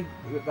you played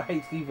the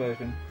HD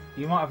version,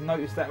 you might have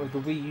noticed that with the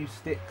Wii U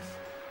sticks.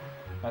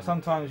 Like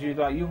sometimes you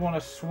want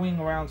to swing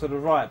around to the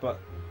right, but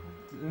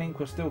Link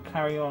will still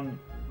carry on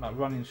like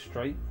running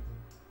straight.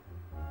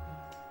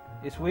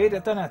 It's weird. I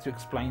don't know how to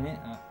explain it.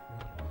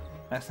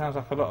 That sounds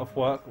like a lot of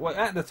work. Well,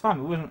 at the time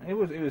it wasn't.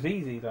 It was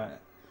easy. Like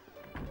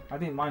I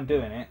didn't mind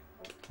doing it.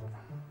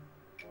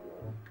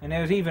 And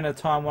there was even a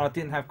time when I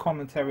didn't have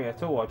commentary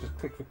at all. I just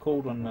clicked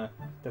record on the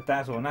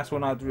Dazzle, and that's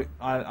when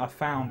I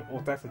found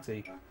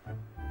Audacity.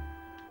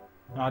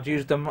 And I'd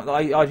use the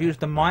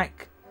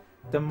mic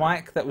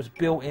that was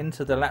built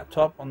into the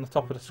laptop on the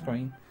top of the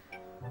screen.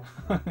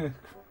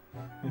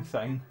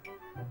 Insane.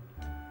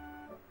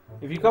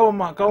 If you go on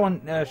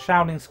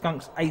Shaolin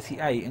Skunks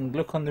 88 and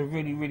look on the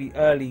really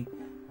early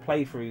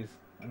playthroughs,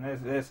 and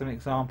there's some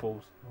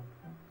examples.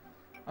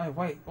 Oh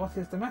wait, what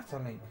is the matter,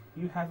 Link?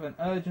 You have an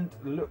urgent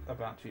look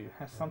about you.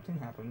 Has something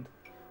happened?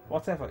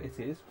 Whatever it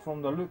is,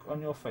 from the look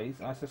on your face,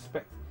 I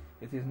suspect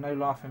it is no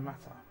laughing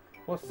matter.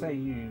 What say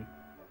you,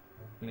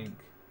 Link?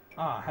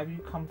 Ah, have you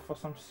come for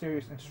some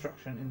serious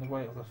instruction in the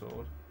way of the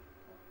sword?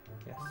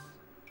 Yes.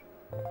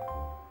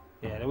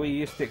 Yeah, the Wii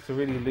U sticks are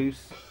really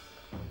loose.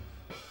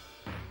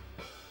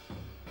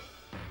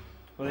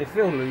 Well, they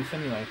feel loose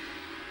anyway.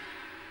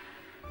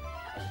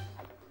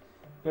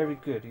 Very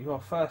good. Your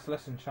first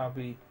lesson shall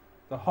be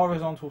the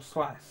horizontal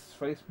slice.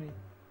 Face me.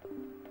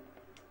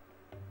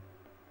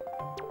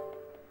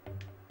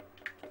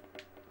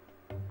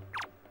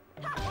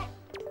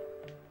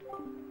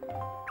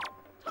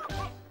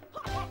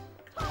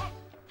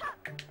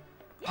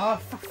 Oh,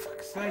 for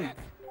fuck's sake.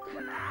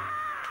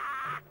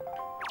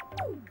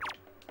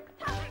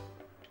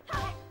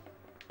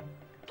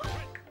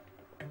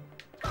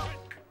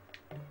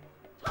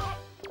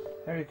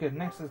 Very good.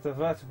 Next is the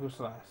vertical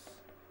slice.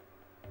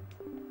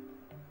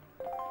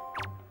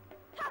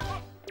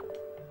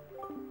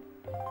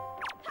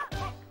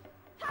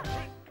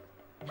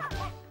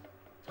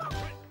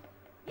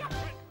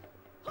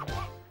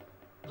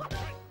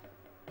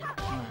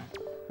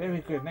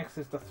 Very good. Next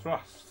is the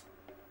thrust.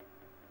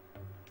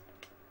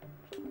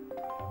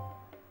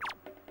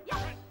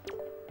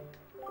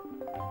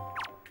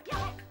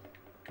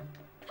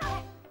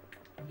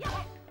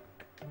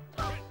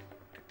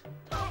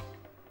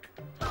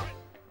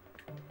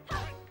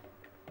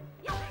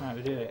 Right,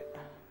 we did it.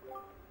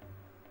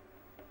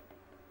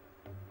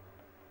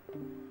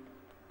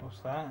 What's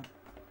that?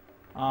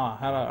 Ah,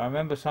 hello. I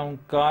remember some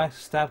guy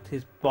stabbed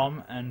his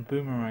bomb and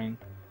boomerang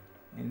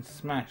in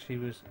Smash. He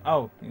was...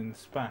 Oh, in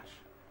Smash.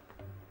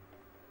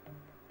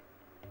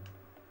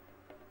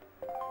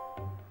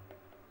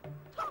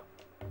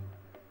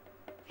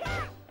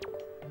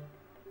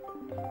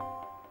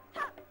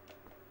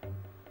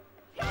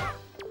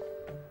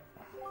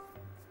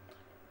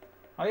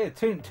 Oh yeah,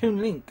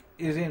 Toon Link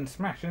is in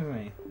Smash,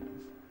 isn't he?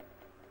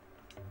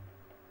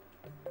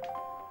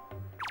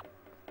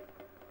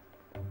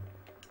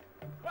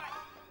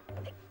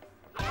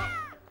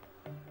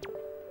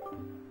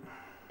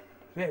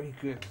 Very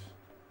good.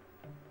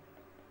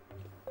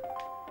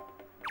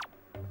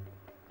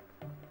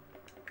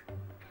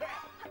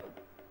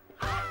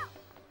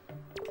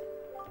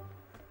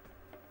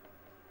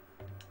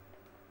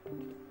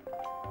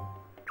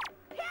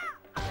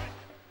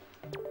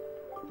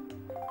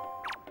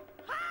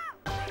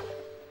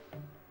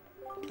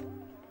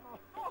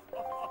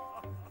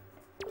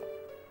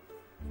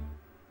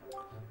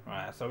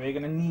 Right, so we're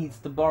going to need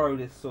to borrow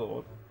this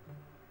sword.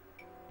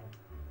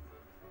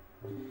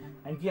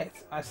 And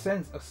yet I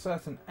sense a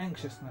certain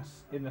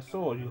anxiousness in the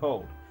sword you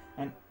hold,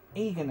 an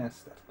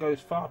eagerness that goes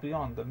far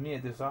beyond the mere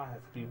desire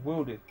to be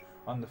wielded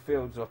on the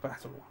fields of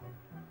battle.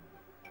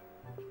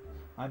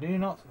 I do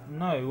not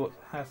know what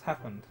has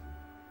happened,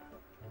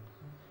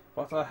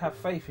 but I have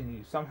faith in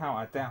you. Somehow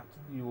I doubt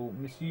you will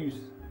misuse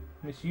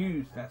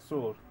that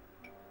sword.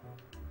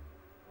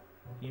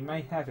 You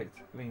may have it,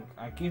 Link.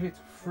 I give it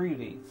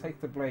freely. Take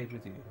the blade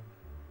with you.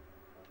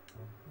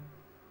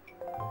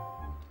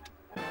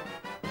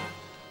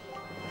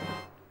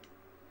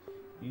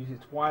 Use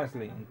it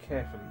wisely and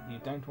carefully. You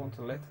don't want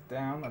to let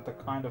down the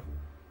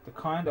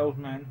kind old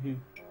man who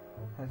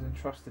has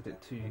entrusted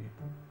it to you.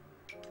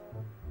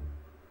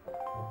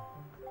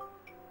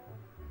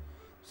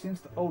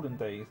 Since the olden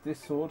days, this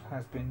sword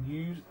has been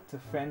used to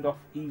fend off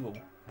evil.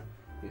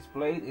 Its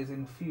blade is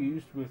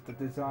infused with the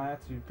desire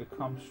to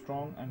become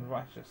strong and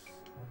righteous.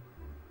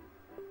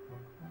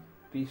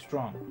 Be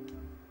strong.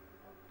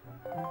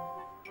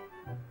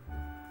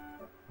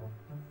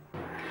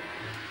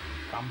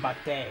 Come back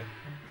there.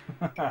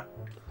 Right,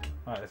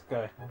 let's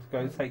go. Let's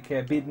go take care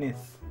of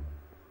business.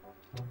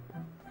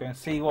 Let's go and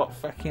see what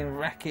fucking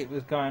racket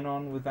was going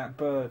on with that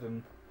bird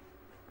and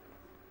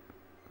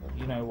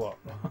you know what.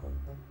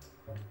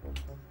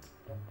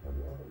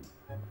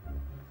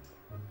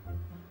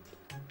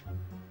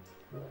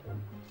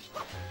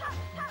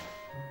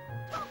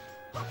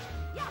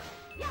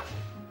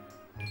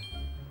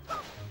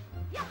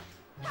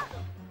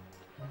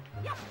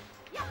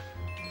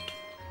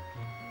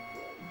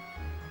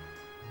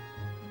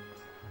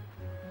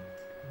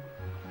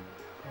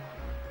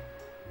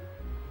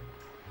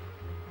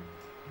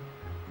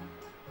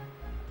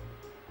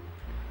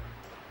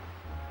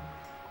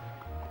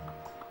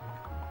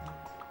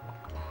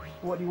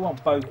 What do you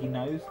want, bogey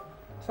nose?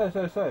 So,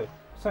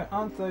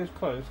 aren't those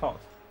clothes hot?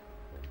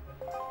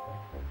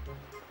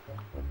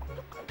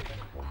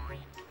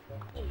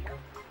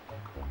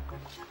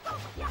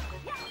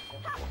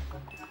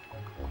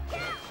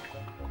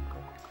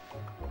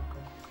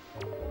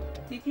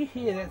 Did you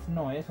hear that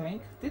noise,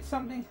 Link? Did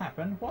something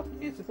happen? What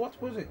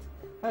was it?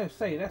 Oh,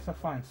 say, that's a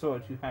fine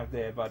sword you have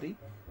there, buddy.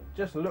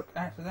 Just look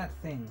at that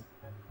thing.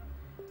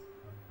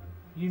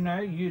 You know,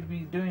 you'd be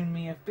doing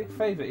me a big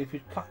favour if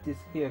you'd cut this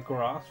here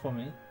grass for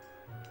me.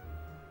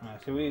 Right,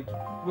 so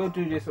we'll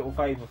do this little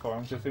favour for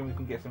him, just so we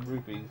can get some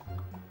rupees.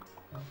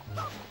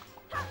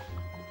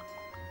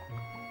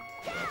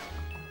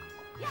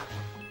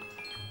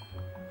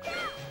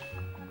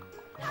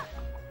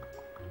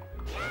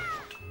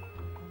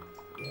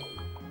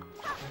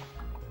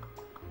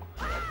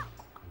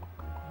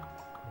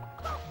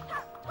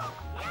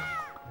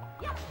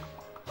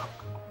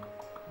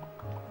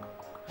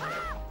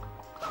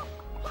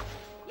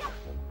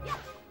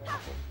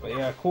 But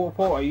yeah, Quarter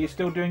Porter, are you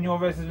still doing your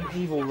Resident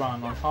Evil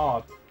run on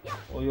hard?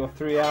 Or your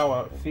 3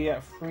 hour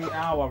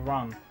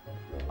run?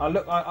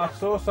 I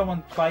saw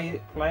someone play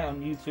it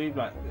on YouTube.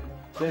 Like,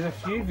 there's a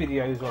few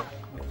videos of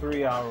the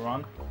 3 hour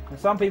run, and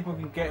some people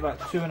can get like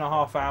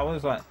 2.5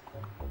 hours, like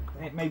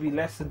it may be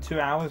less than 2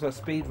 hours of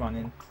speed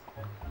running.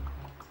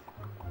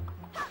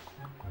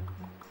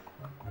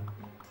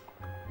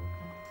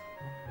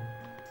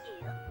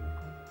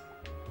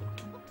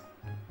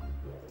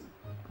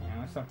 Yeah,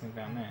 there's something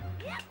down there.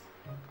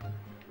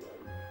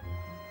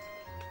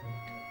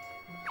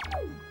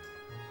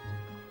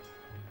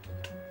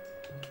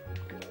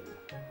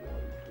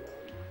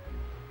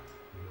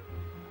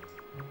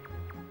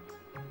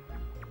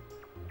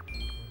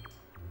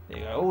 There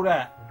you go,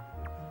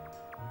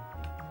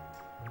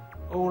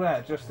 all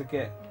that just to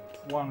get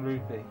 1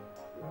 rupee.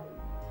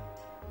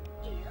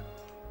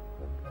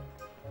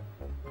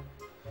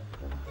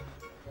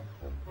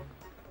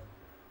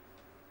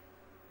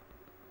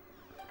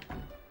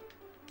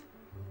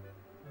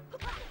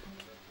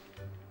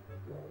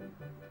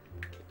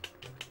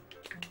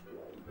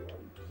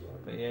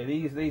 yeah,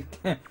 these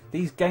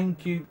these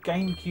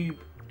GameCube,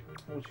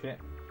 oh shit,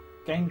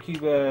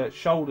 GameCube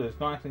shoulders,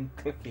 nice and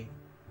clicky.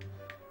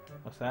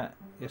 What's that?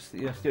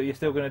 You're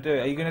still gonna do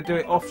it? Are you gonna do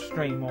it off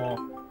stream or?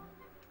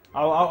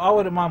 I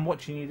wouldn't mind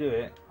watching you do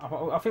it.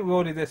 I think we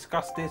already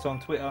discussed this on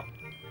Twitter.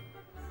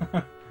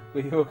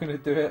 But you're gonna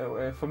do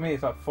it. For me,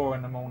 it's like 4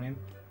 in the morning.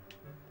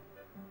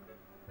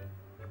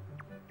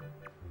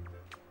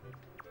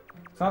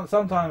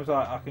 Sometimes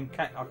I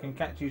can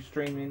catch you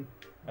streaming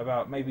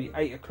about maybe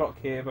 8 o'clock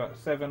here, about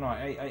 7 or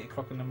 8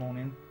 o'clock in the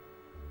morning.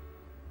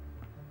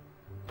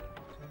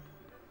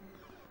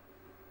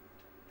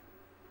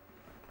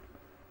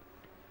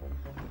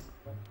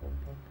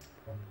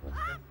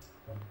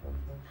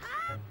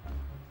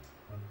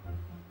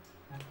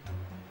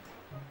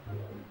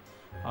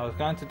 I was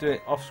going to do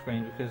it off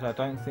screen because I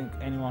don't think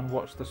anyone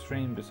watched the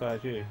stream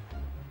besides you.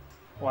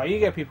 Well, you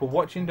get people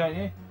watching, don't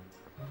you?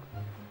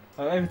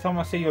 Like, every time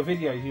I see your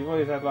videos, you've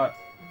always had like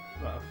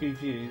a few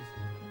views.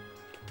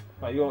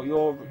 Like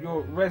your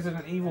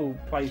Resident Evil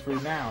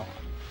playthrough now,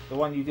 the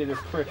one you did as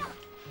Chris,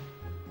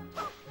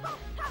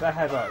 that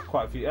had like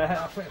quite a few.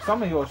 I think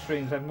some of your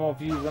streams had more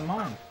views than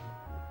mine.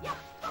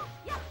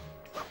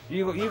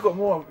 You got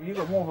more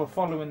of a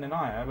following than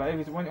I have.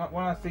 Like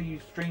when I see you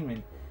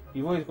streaming,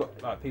 you've always got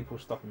like people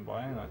stopping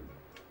by. Like.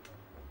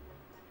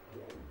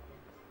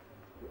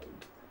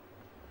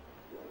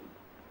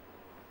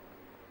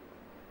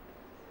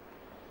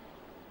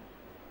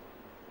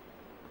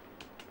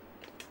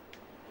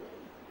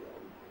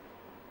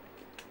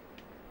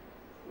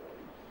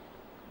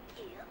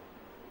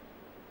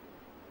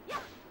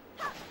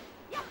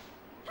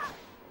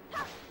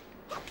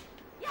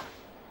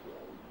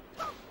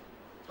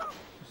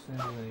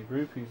 Any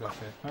rupees up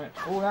here. Right,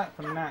 all that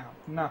for now,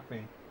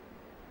 nothing.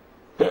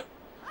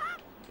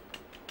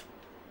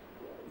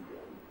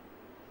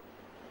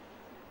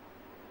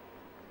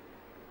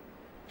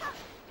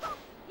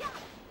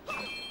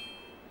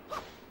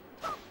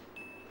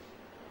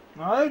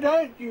 No,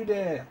 don't you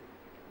dare!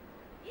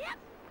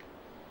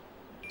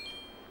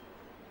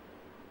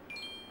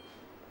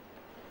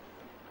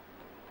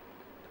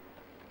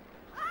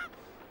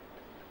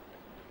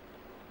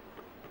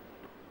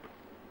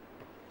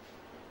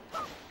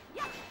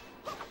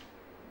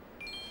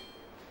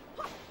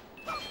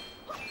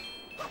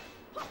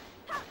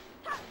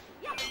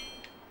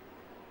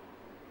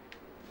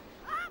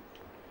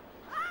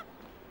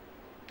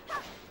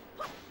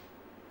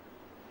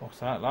 What's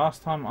that?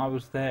 Last time I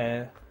was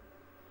there,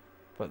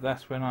 but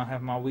that's when I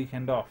have my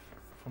weekend off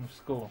from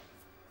school.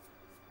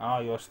 Ah,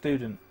 you're a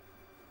student.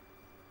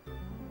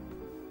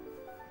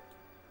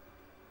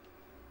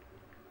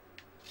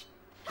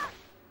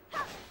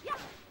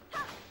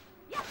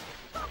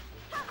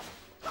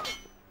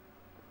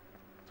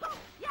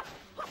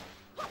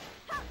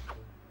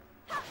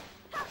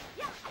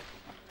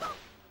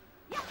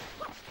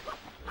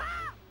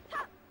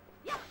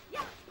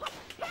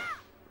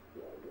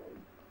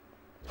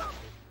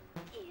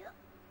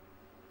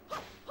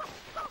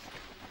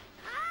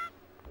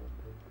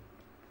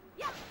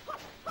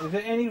 Is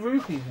there any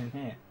rupees in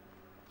here?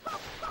 Look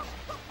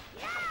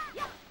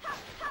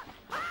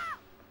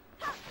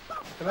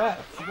at that!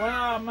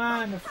 Wow,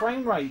 man, the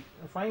frame rate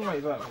is like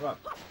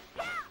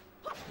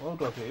well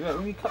dodgy. Look,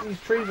 when you cut these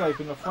trees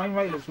open, the frame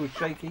rate looks all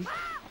shaky.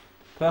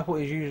 Purple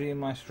is usually in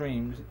my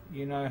streams.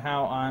 You know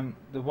how I'm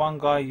the one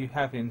guy you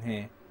have in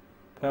here.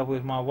 Purple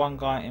is my one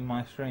guy in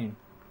my stream.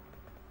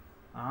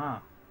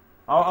 Ah,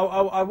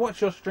 I'll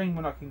watch your stream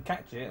when I can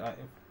catch it. Like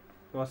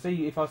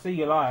if I see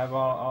you live,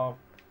 I'll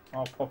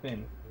pop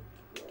in.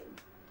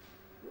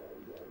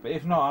 But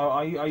if not,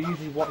 I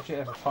usually watch it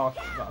as a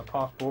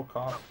past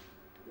broadcast.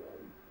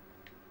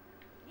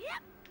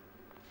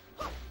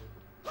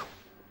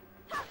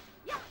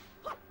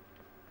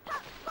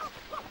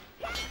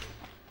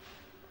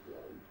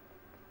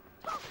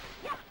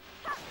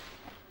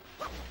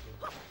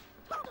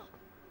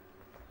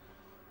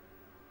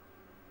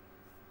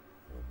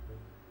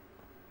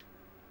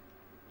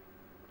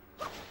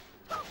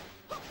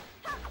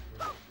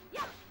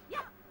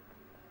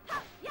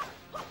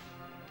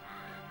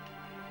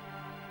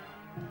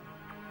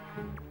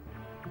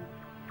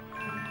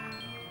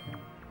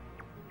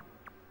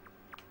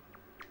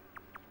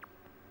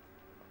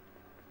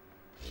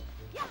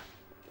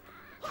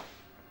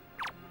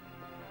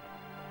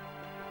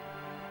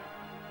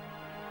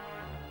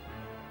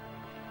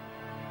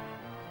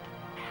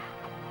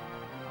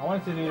 I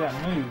wanted to do that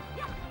move.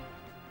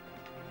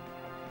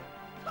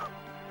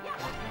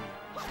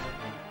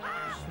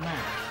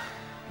 Smash.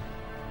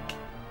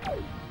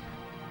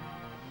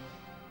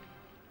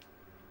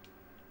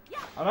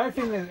 I don't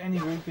think there's any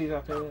rupees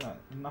up here, like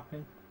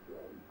nothing.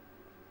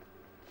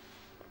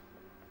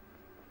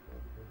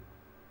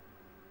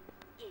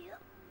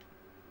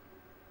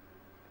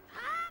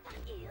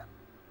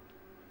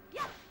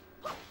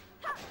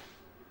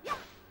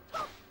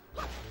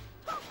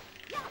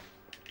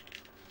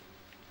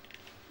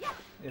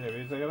 Yeah, there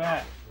is, look at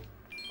that.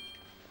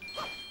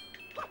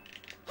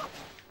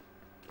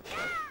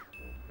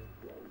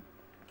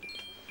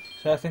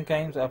 Certain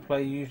games I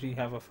play usually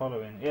have a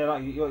following. Yeah,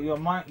 like your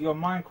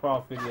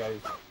Minecraft videos.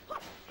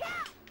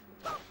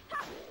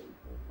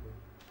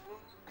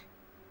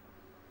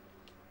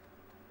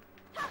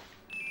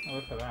 Oh,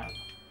 look at that.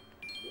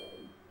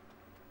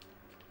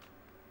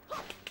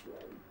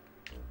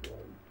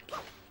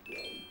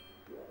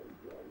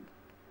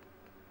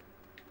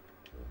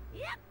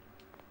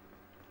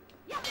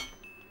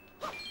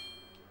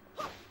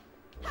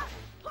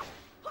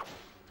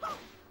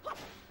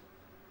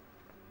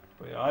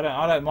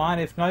 I don't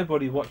mind if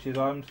nobody watches.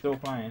 I'm still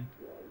playing.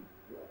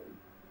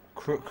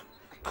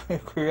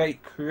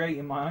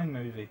 Creating my own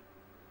movie.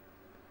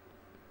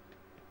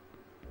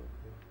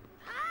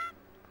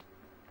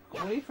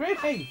 Got all these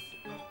redheads.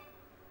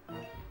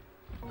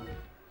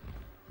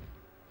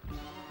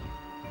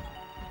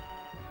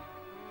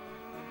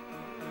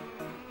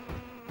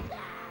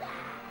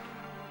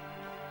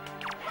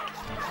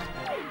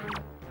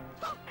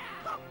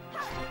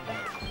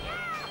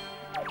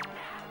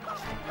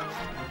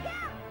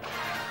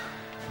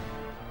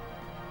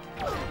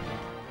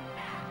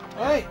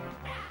 Hey!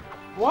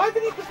 Why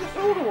did he put the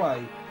sword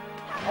away?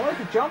 I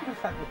wanted to jump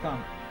attack the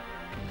cunt.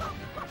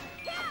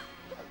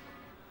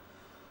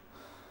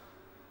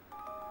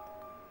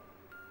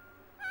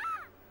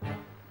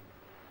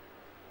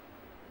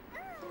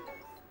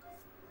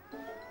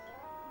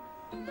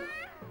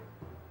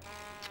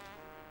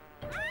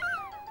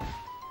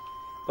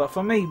 But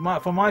for me,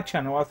 for my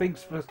channel, I think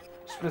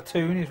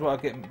Splatoon is what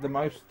I get the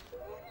most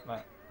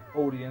like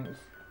audience.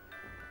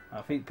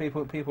 I think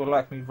people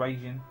like me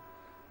raging.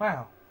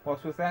 Wow,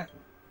 what's with that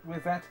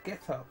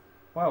get up?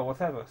 Well,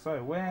 whatever.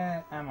 So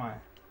where am I?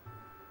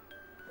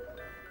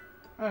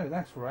 Oh,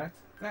 that's right.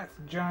 That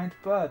giant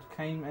bird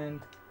came and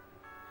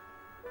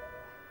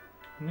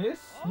Miss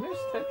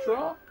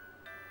Tetra.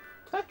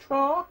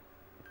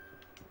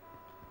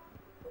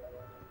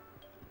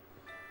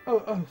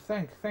 Oh,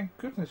 thank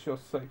goodness you're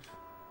safe.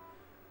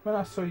 When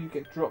I saw you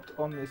get dropped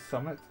on this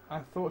summit,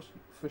 I thought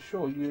for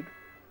sure you'd...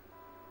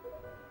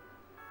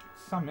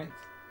 Summit?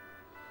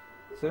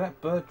 So that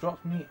bird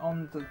dropped me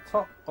on the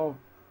top of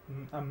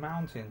a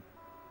mountain.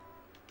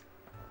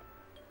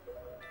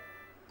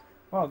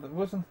 Well,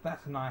 wasn't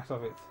that nice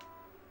of it?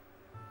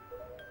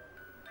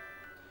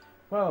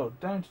 Well,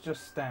 don't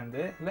just stand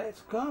there.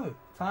 Let's go.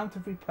 Time to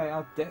repay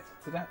our debt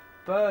to that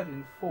bird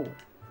in full.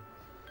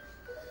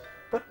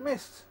 But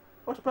miss,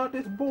 what about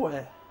this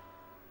boy?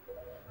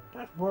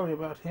 Don't worry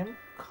about him.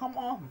 Come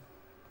on.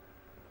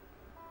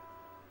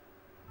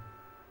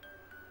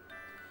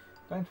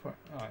 Don't worry.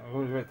 Oh, I've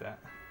already read that.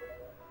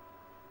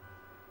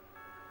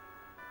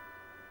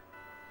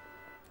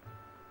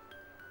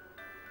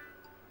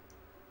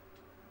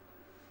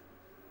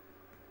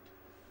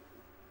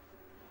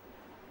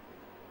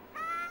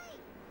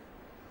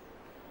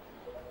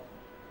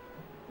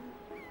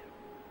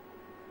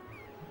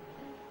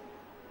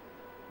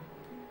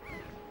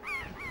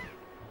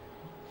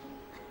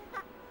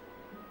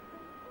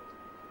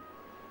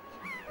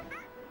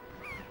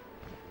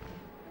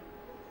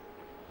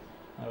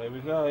 There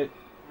we go.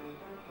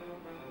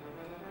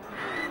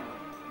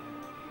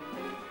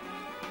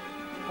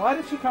 Why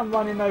did she come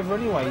running over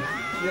anyway?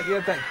 You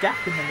had that gap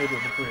in the middle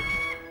of the bridge.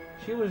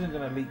 She wasn't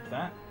going to leap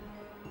that.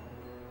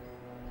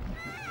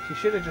 She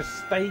should have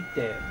just stayed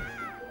there.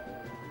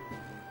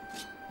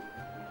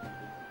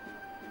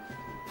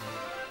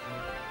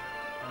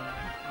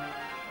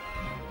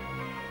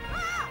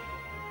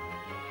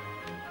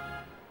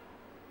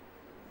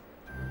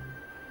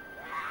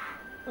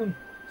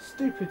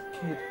 Stupid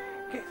kid.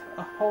 Get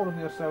a hold of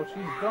yourself,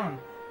 she's gone.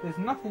 There's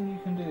nothing you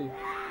can do.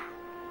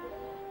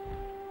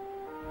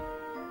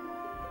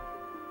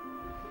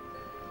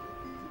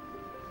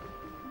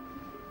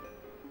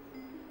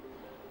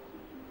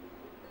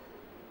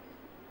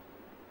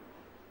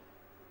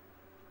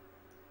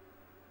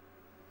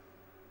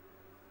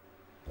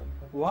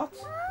 What?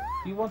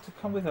 You want to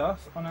come with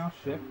us on our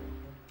ship?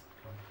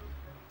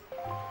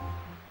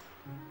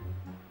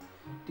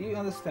 Do you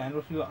understand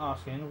what you are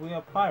asking? We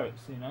are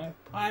pirates, you know.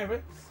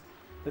 Pirates?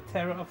 The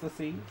terror of the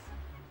seas?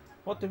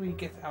 What do we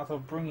get out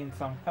of bringing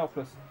some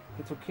helpless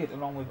little kid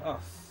along with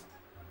us?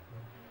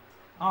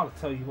 I'll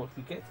tell you what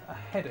we get, a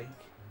headache.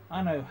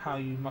 I know how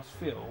you must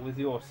feel with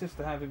your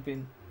sister having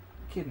been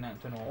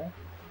kidnapped and all,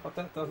 but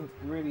that doesn't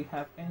really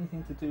have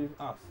anything to do with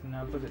us,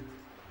 now does it?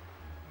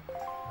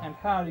 And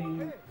how do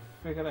you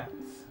figure that?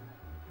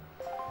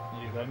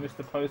 Here you go,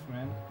 Mr.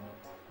 Postman.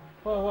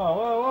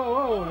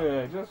 Whoa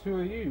there, just who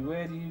are you?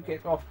 Where do you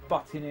get off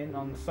butting in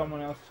on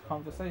someone else's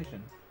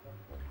conversation?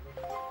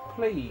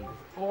 Please,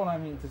 all I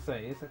mean to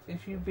say is that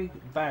if you big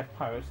bad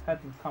pirates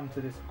hadn't come to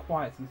this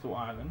quiet little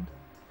island,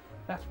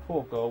 that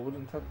poor girl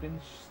wouldn't have been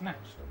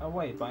snatched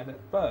away by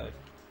that bird.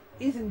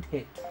 Isn't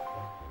it?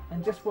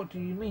 And just what do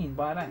you mean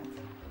by that?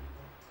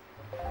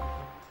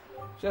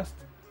 Just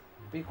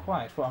be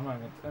quiet for a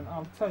moment and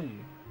I'll tell you.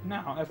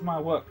 Now, as my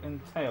work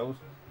entails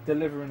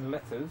delivering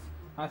letters,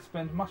 I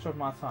spend much of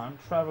my time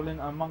travelling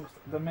amongst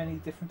the many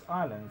different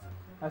islands.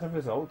 As a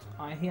result,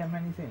 I hear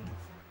many things.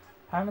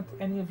 Haven't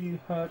any of you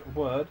heard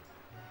word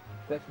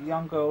that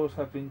young girls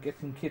have been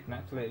getting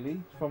kidnapped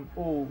lately from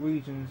all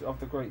regions of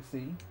the Great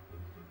Sea.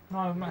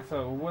 No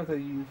matter whether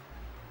you've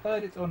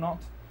heard it or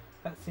not,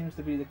 that seems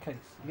to be the case.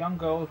 Young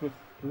girls with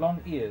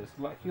long ears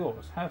like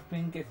yours have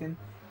been getting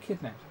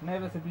kidnapped,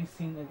 never to be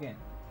seen again.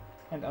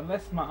 And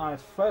unless my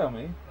eyes fail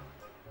me,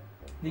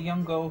 the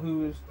young girl who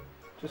was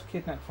just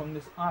kidnapped from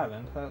this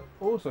island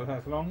also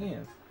has long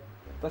ears.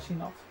 Does she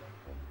not?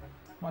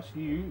 Much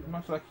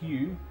like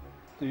you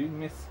do,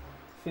 Miss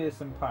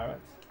Fearsome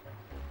Pirate.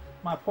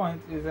 My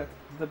point is that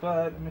the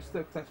bird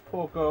mistook that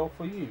poor girl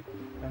for you,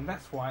 and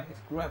that's why it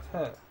grabbed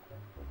her.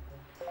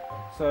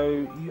 So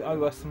you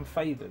owe us some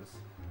favours.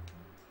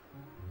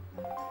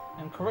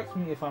 And correct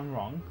me if I'm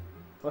wrong,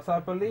 but I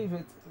believe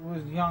it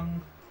was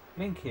young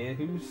Link here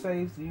who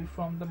saved you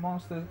from the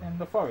monsters in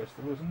the forest,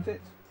 wasn't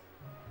it?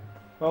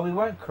 Well, we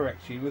won't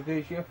correct you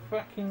because you're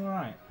fucking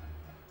right.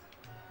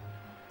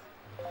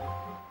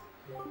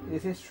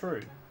 Is this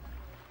true?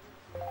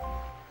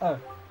 Oh,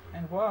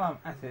 and while I'm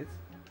at it,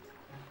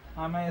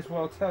 I may as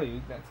well tell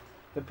you that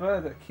the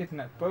bird that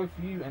kidnapped both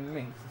you and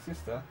Link's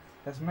sister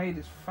has made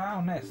its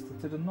foul nest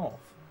to the north,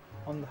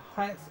 on the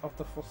heights of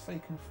the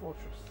Forsaken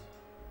Fortress.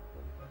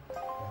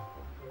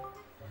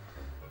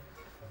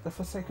 The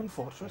Forsaken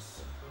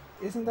Fortress?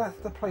 Isn't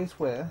that the place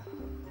where?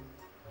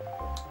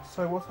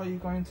 So what are you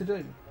going to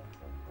do?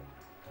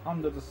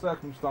 Under the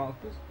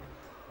circumstances,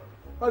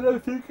 I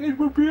don't think it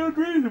would be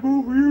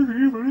unreasonable for you to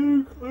give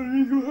Link a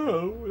little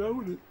help,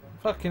 would it?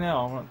 Fucking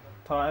hell, I'm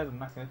tired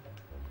and knackered.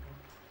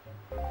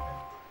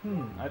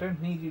 I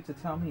don't need you to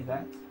tell me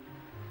that.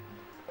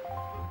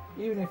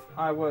 Even if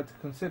I were to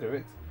consider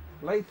it,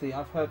 lately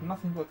I've heard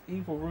nothing but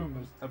evil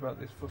rumours about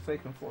this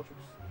Forsaken Fortress.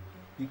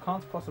 You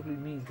can't possibly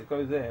mean to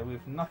go there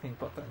with nothing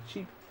but that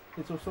cheap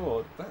little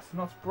sword. That's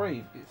not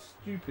brave, it's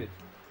stupid.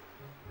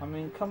 I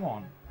mean, come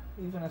on.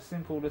 Even a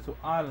simple little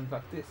island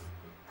like this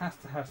has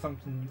to have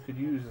something you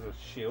could use as a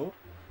shield.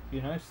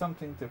 You know,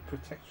 something to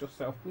protect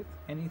yourself with.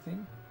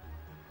 Anything.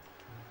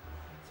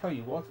 Tell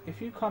you what,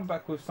 if you come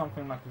back with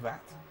something like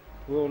that,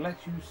 we'll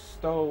let you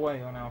stow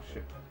away on our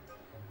ship.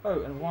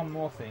 Oh, and one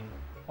more thing.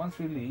 Once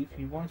we leave,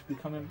 you won't be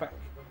coming back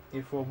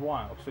here for a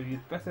while, so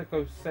you'd better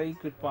go say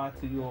goodbye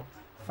to your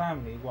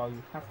family while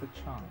you have the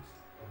chance.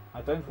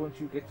 I don't want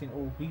you getting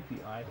all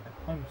weepy-eyed and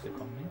homesick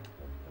on me.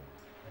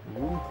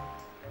 Ooh.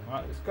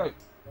 Right, let's go.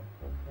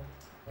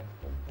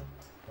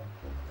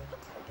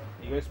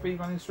 You go speed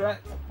running strat.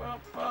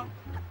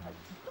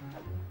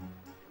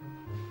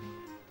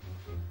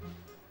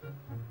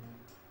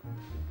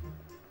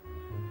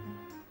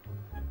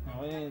 No,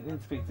 I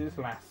didn't speak to this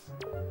lass.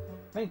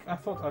 Link, I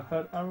thought I'd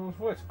heard Ariel's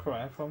voice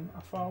cry from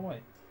far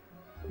away.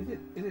 Is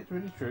it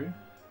really true?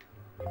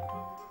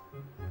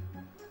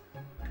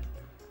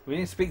 We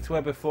didn't speak to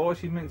her before.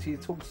 She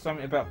talked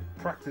something about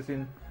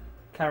practicing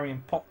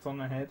carrying pots on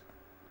her head.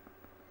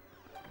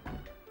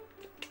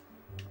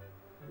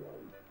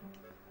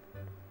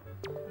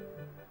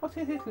 What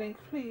is it, Link?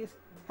 Please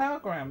tell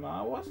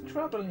Grandma. What's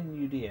troubling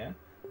you, dear?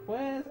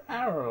 Where's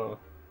Ariel?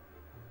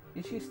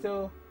 Is she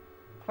still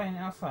playing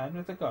outside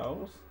with the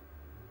girls?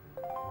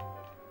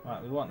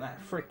 Right, we want that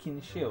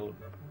freaking shield,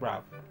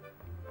 bruv.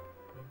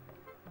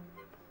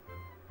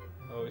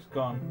 Oh, it's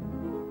gone.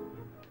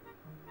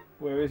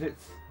 Where is it?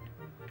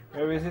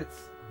 Where is it?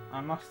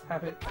 I must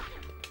have it.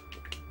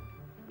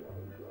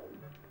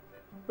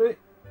 Wait.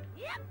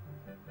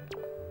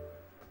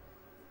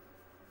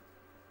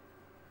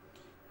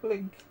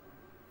 Link.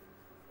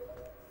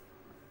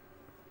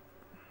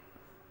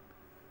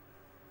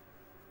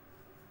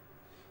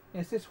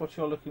 Is this what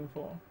you're looking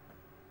for?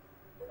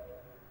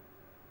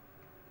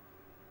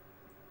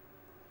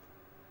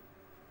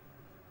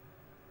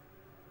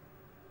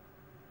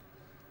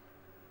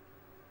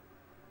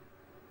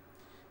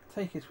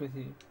 Take it with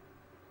you.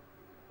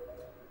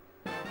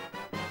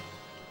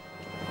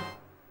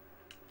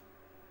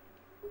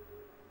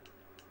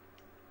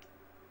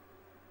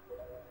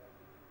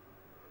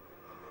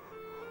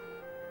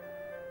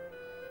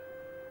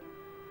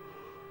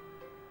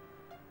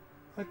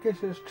 I guess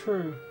it's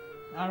true.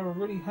 Ariel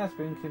really has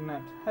been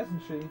kidnapped,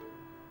 hasn't she?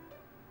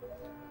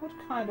 What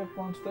kind of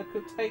monster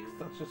could take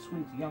such a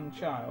sweet young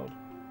child?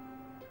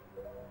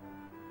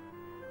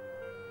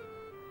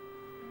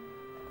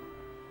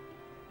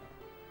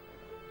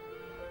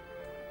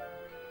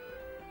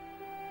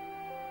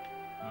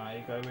 There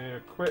you go, we're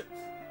equipped.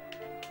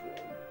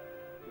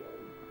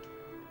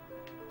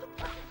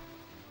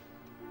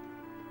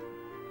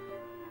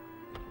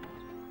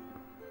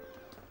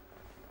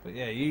 But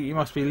yeah, you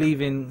must be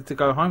leaving to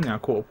go home now,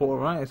 quarter,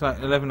 right? It's like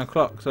 11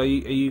 o'clock, so are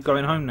you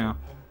going home now?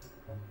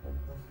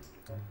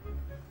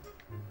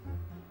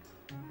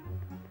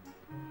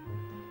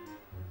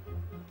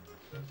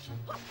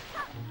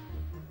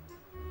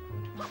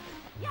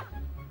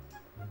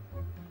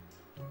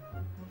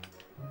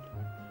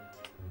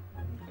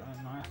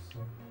 Nice.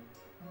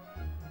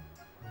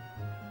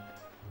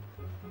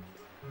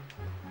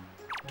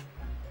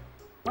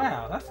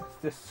 Wow, that's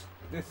this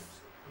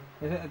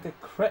is it a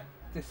decrepit?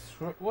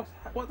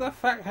 What the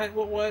fuck?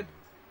 What word?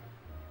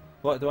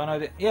 What do I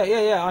know?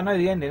 Yeah. I know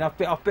the ending.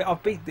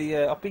 I've beat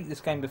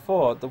this game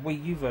before, the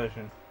Wii U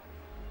version.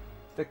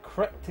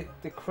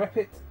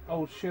 Decrepit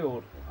old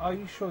shield. Are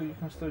you sure you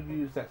can still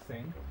use that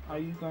thing? Are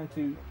you going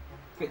to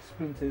get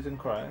splinters and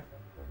cry?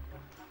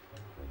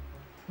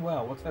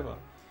 Well, whatever.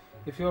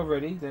 If you're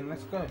ready, then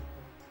let's go.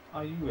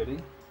 Are you ready?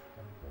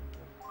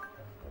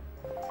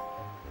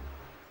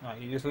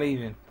 Right, you're just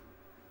leaving.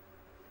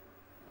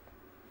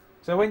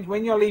 So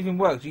when you're leaving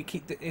work, do you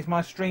keep is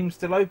my stream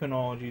still open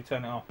or do you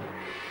turn it off?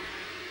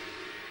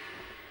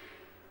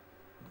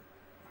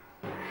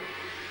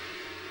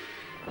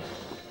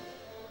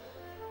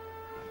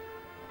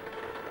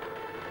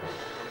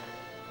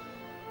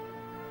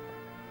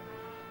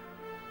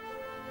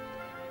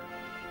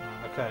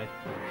 Okay.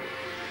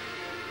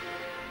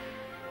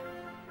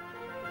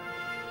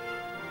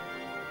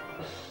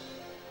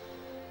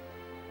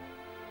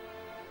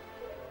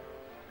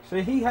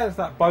 So he has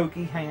that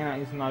bogey hanging out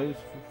his nose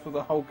for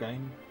the whole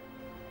game.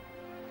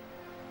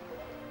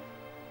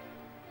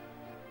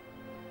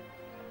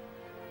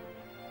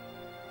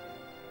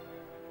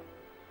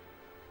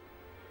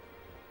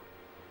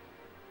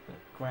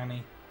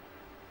 Granny.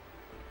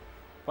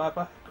 Bye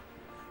bye.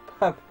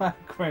 Bye bye,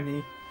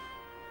 Granny.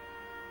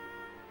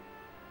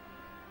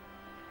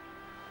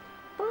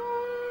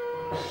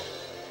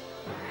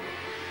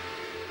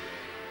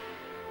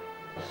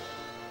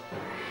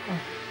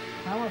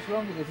 How much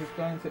longer is this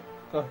going to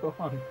go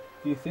on?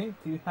 Do you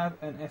think? Do you have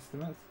an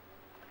estimate?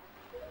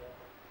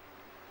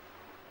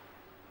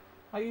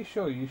 Are you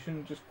sure you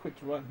shouldn't just quit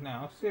right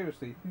now?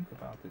 Seriously, think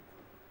about it.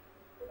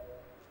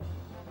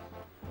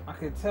 I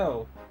can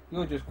tell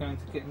you're just going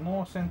to get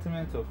more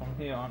sentimental from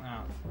here on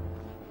out.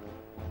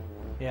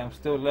 Yeah, I'm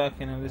still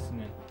lurking and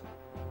listening.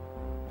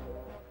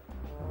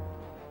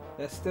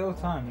 There's still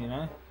time, you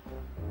know.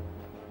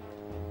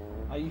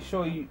 Are you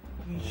sure you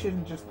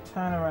shouldn't just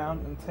turn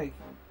around and take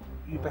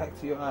you back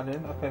to your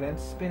island? Okay, then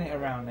spin it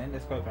around then.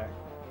 Let's go back.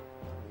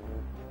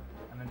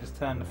 And then just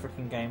turn the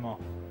freaking game off.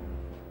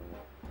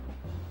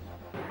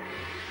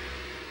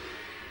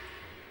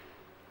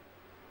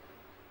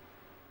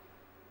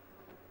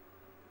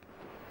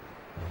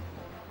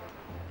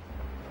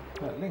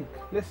 Right, Link,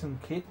 listen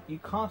kid, you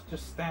can't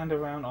just stand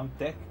around on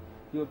deck.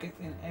 You'll get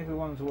in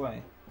everyone's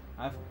way.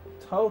 I've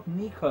told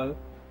Nico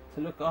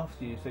to look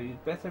after you, so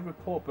you'd better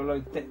report below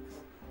decks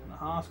and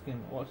ask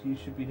him what you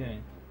should be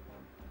doing.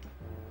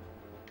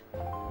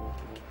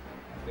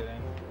 Okay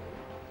then.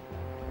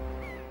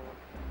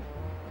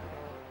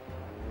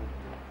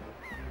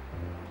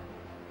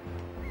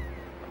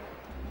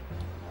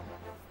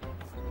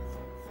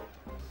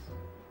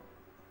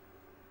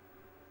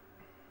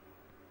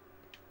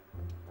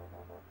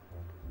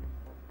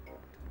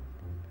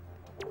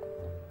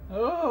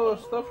 Oh,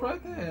 stop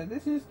right there.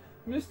 This is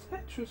Miss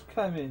Tetris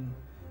coming.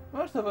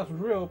 Most of us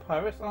real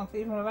pirates aren't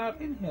even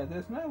allowed in here.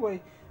 There's no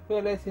way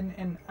we're letting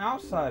an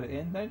outsider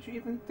in. Don't you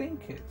even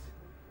think it?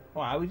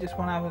 Why, we just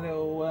want to have a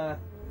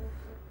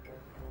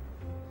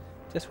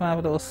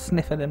little,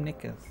 sniff of them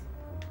knickers.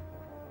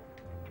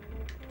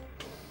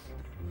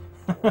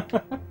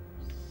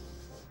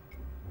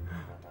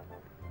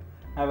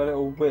 Have a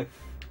little whiff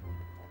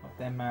of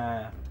them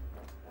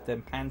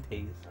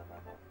panties.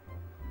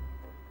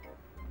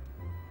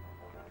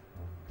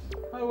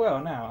 Oh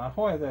well, now,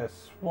 ahoy there,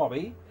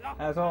 Swabby.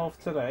 As of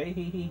today,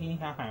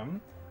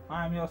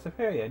 I am your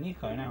superior,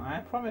 Nico. Now,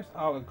 I promise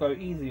I'll go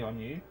easy on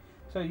you,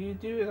 so you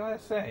do as I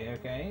say,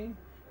 okay?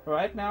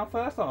 Right, now,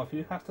 first off,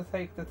 you have to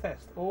take the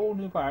test. All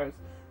new pirates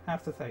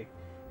have to take.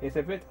 It's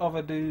a bit of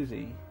a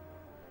doozy,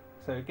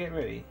 so get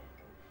ready.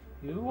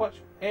 You watch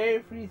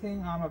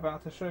everything I'm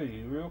about to show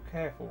you, real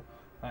careful,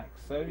 like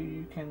so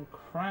you can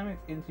cram it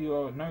into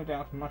your no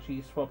doubt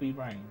mushy, swabby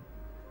brain.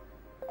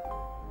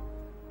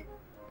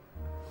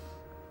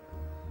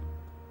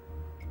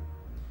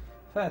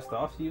 First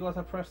off, you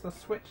gotta press the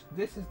switch.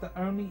 This is the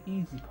only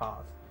easy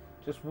part.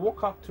 Just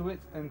walk up to it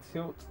and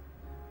tilt,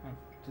 and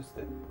just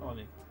on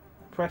it.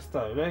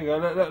 Presto! There you go.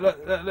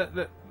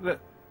 Look.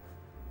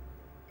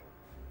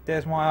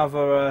 There's my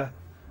other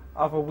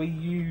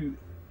Wii U,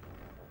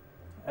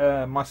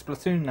 my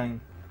Splatoon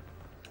name.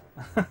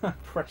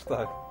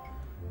 Presto.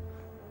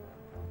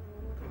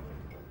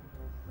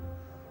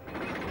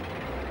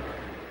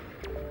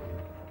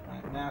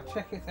 Right, now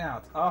check it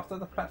out. After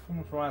the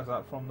platforms rise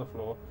up from the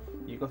floor,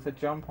 you got to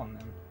jump on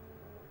them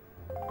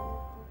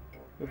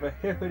with a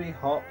hippity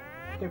hop,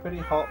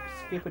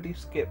 skippity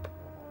skip,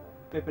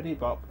 bippity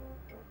bop.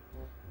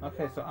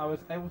 Okay, so I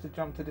was able to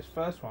jump to this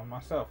first one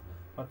myself,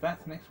 but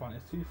that next one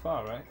is too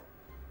far, right?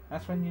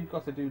 That's when you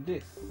got to do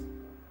this.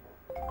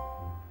 Right,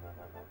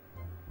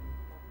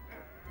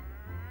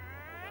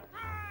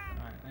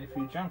 and if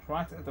you jump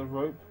right at the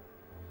rope,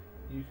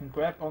 you can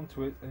grab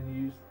onto it and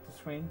use the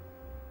swing.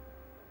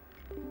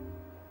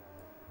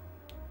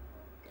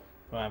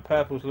 Right, and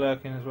purple's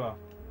lurking as well.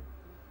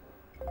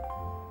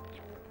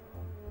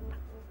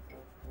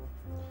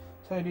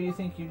 So do you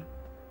think you...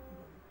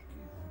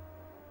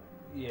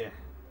 Yeah.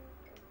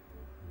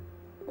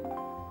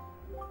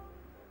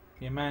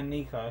 Your man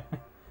Nico.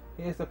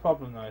 Here's the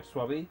problem though,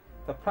 Swabby.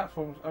 The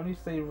platforms only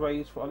stay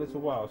raised for a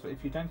little while, so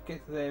if you don't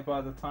get there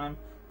by the time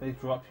they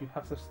drop, you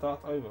have to start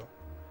over.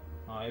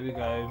 Alright, here we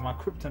go. My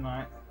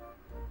kryptonite.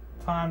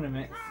 Time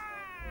limits.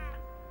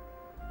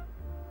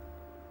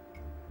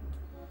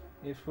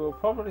 It will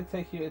probably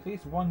take you at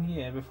least 1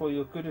 year before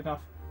you're good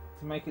enough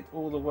to make it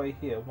all the way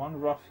here. One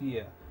rough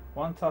year.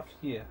 One tough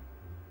year.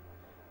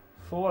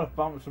 Full of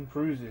bumps and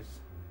bruises.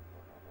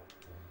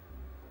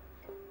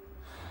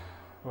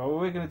 Well,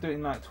 we're going to do it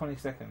in like 20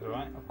 seconds,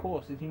 alright? Of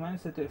course, if you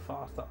manage to do it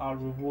faster, I'll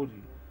reward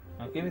you.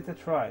 Now give it a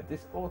try.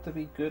 This ought to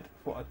be good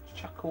for a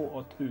chuckle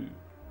or two.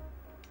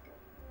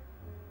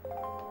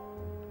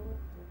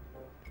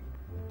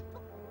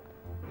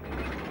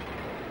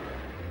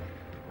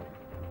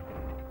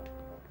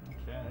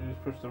 Okay, I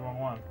just pushed the wrong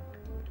one.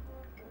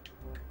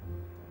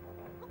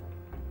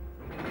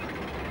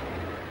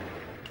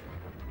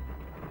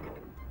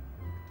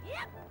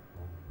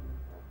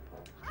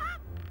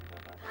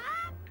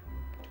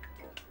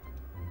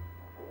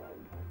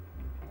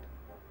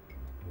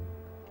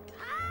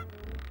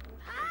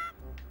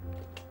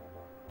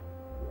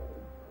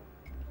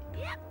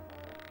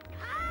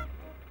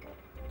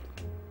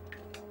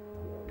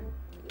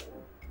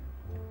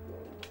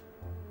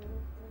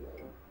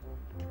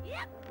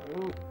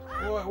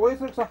 Oh,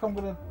 always looks like I'm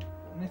gonna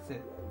miss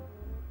it.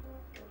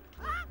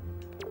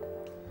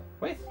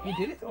 Wait, you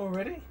did it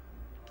already?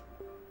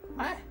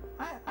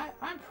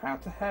 I'm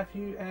proud to have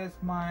you as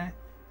my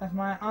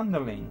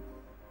underling.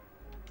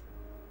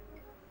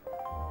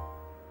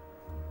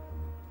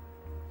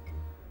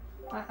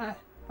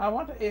 I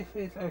wonder if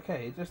it's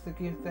okay just to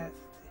give that.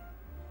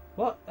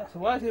 What? So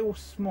why is it all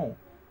small?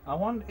 I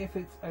wonder if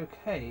it's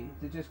okay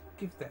to just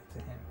give that to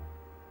him.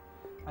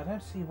 I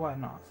don't see why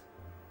not.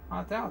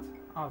 I doubt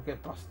I'll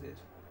get busted.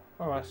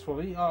 Alright,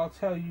 Swabby, I'll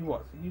tell you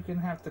what. You can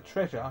have the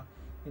treasure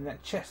in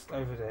that chest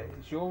over there.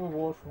 It's your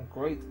reward from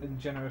great and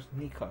generous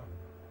Nico.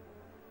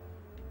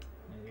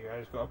 There you go,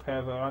 it's got a pair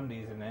of her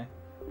undies in there.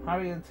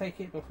 Hurry and take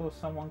it before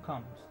someone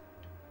comes.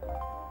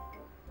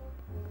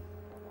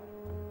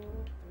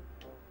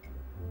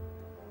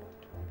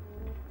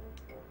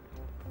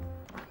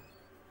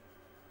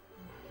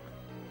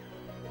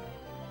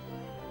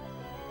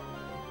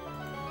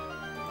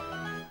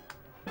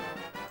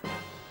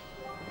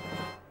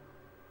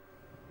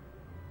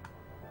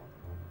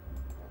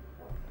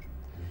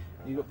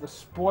 You've got the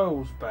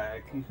spoils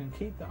bag. You can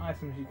keep the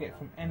items you get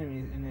from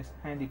enemies in this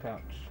handy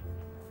pouch.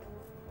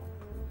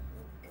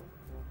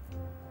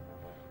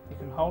 You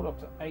can hold up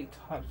to 8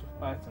 types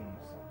of items.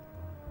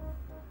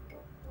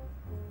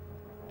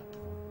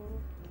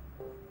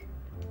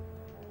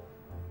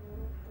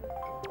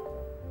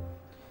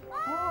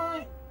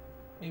 Alright!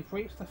 You've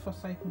reached the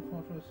Forsaken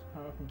Fortress.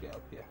 How I can get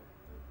up here?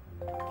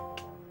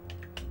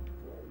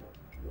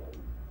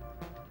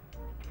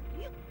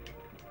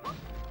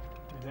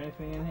 Is there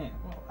anything in here?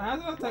 Well, how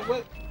did I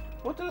take?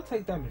 What did I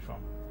take damage from?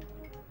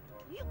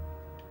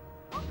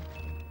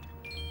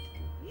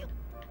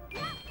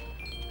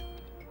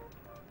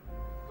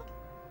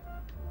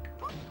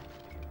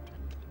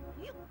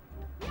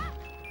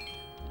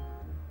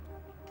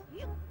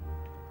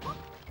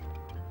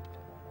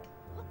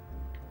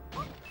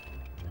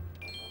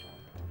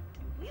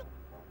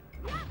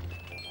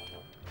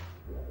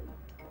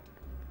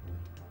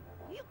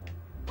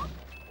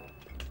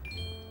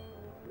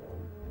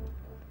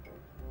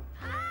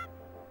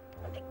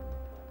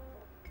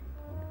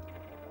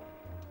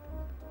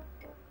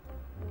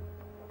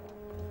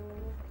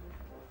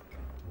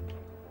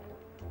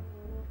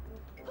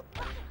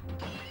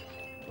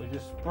 We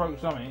just broke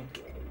something.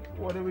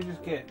 What did we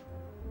just get?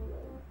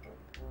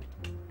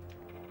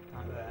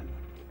 Like that.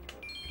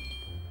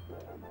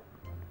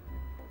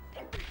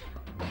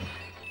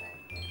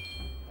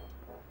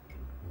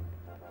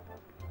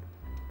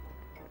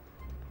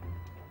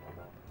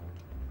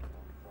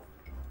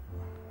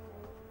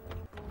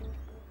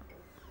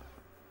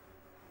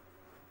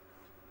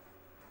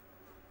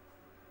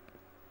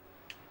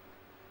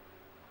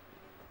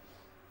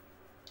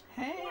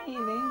 Hey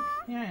Link,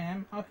 here I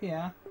am, up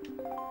here.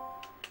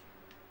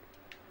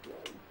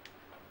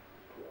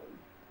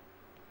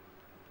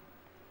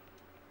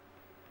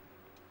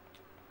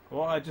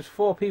 Well, just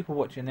 4 people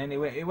watching. Then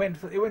it went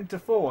to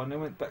 4, and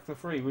then went back to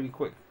 3 really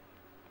quick.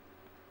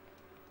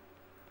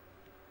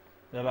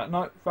 They're like,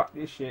 no, fuck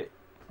this shit.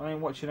 I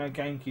ain't watching no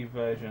Gamecube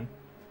version.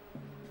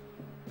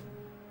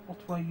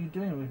 What were you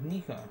doing with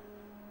Nico?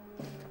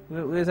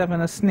 We're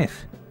having a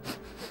sniff.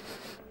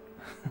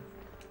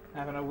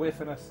 Having a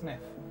whiff and a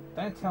sniff.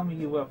 Don't tell me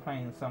you were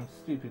playing some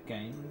stupid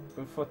game,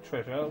 but for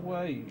treasure,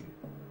 were you?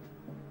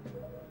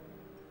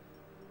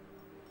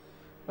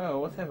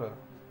 Well, whatever.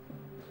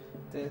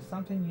 There's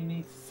something you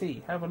need to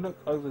see. Have a look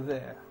over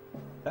there.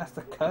 That's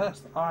the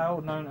cursed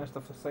isle known as the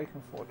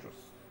Forsaken Fortress.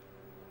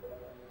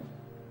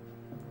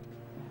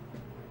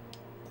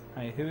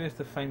 Hey, who is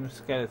the famous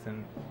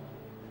skeleton?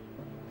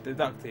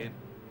 Deducted.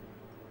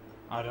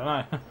 I don't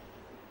know.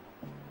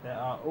 There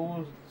are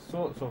all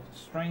sorts of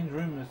strange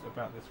rumours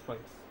about this place.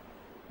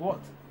 What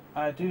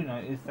I do know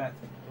is that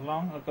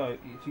long ago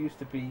it used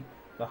to be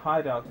the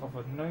hideout of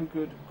a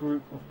no-good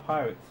group of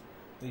pirates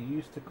we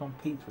used to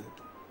compete with.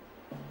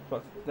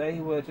 But they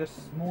were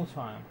just small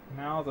time.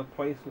 Now the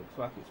place looks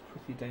like it's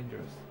pretty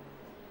dangerous.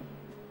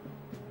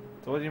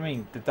 So what do you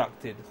mean,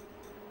 deducted?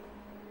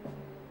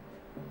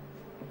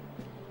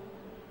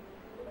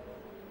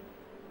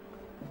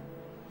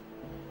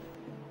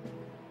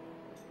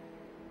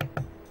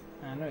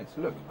 I know it's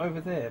look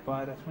over there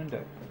by that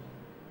window.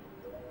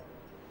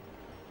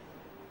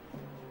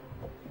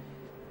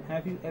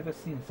 Have you ever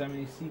seen so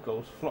many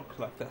seagulls flock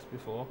like that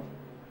before?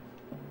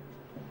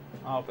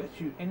 I'll bet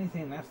you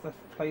anything that's the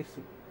place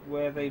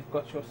where they've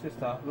got your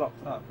sister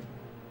locked up.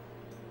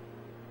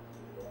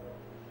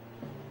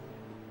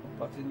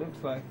 But it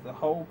looks like the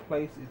whole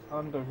place is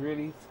under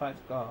really tight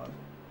guard.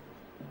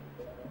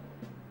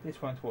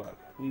 This won't work.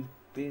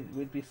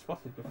 We'd be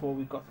spotted before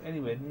we got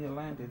anywhere near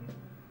landing.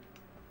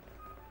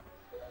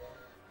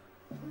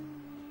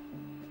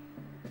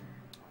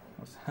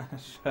 What's that?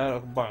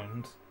 Sherlock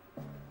Bones.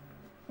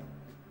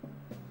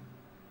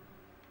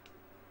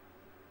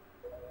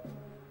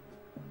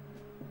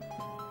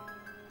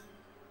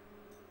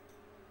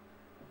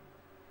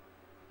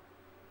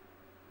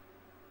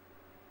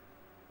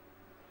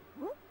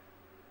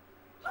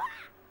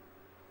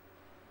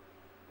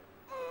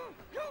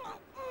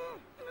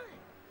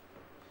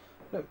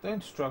 Look,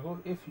 don't struggle.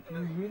 If you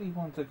really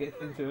want to get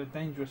into a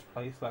dangerous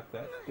place like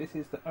that, this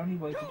is the only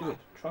way to do it.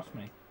 Trust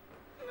me.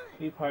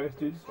 We pirates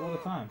do this all the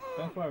time.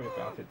 Don't worry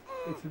about it.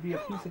 It'll be a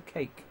piece of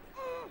cake.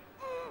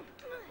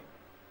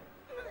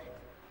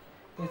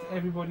 Is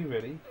everybody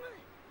ready?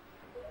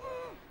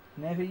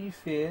 Never you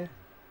fear,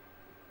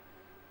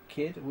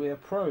 kid. We're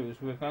pros.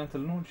 We're going to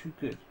launch you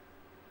good.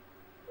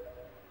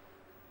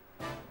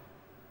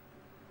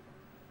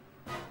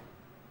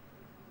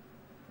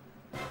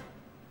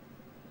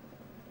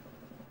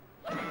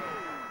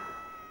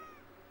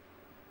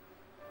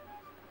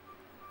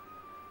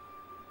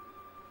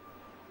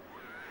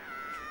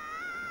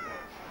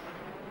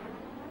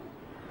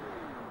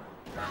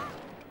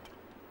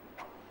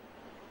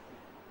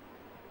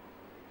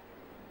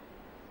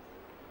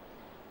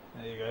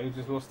 There you go, you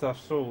just lost our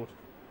sword.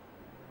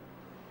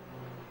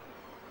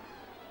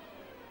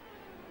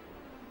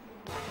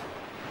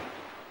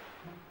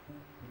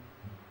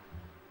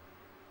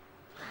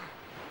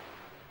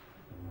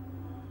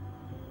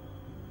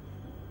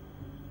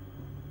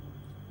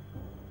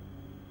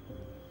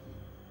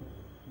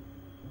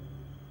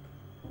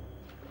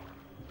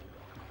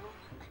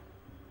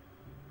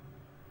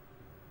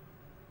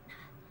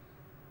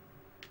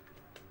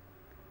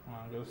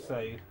 I'm going to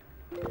save.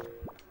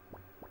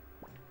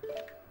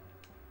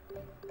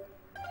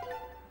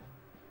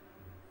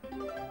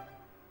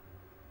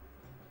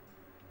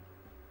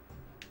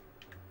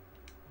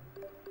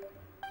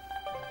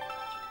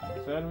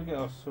 So how do we get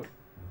our sword?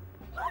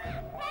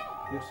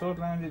 Your sword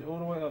landed all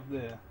the way up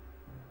there.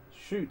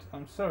 Shoot,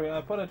 I'm sorry, I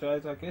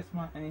apologise. I guess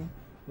my aim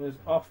was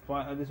off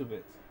by a little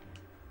bit.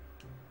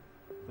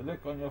 The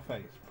look on your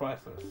face,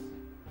 priceless.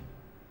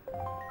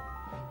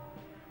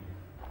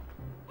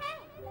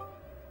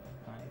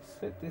 I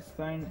slipped this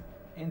stone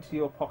into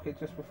your pocket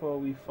just before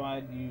we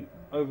fired you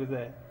over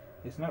there.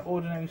 It's no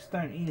ordinary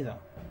stone either.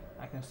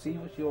 I can see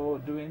what you're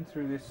doing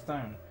through this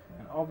stone,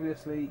 and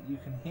obviously you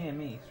can hear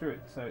me through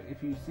it, so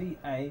if you see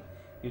A,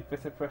 you'd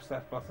better press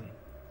that button.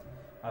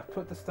 I've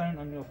put the stone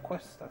on your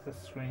quest status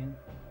screen.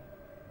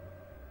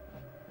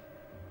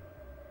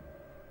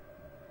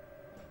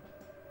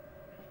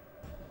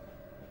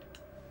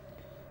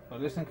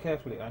 But listen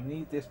carefully, I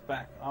need this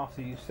back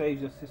after you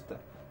saved your sister,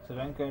 so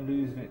don't go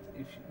losing it,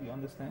 if you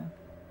understand?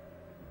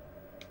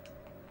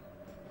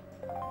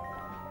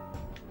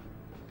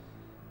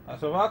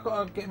 So I've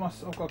got to get my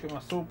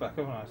sword back,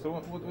 haven't I? So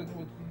what did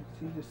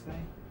you just say?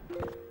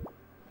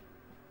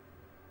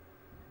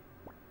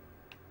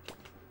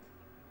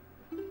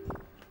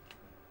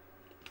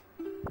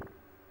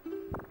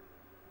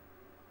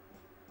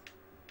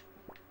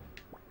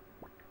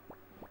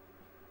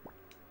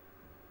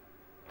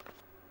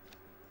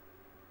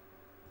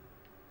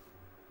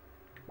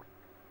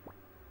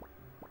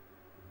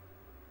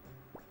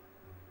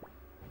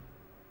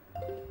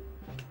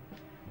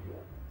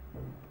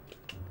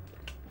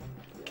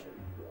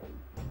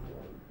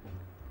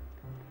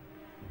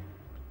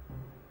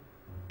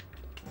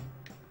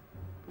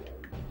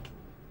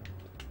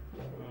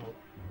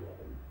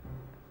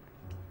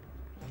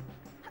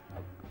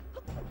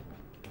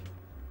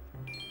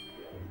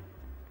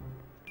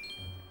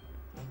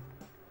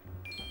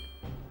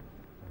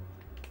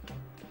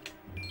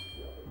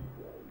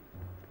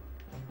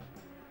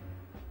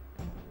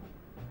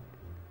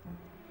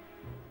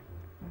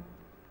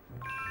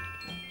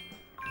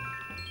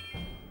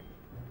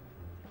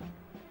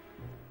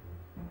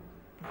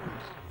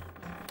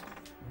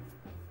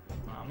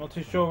 I'm not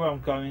too sure where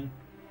I'm going.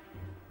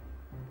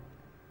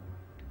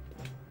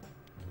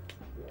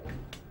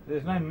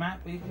 There's no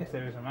map. Yes,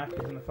 there is a map.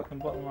 It's in the fucking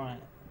bottom right.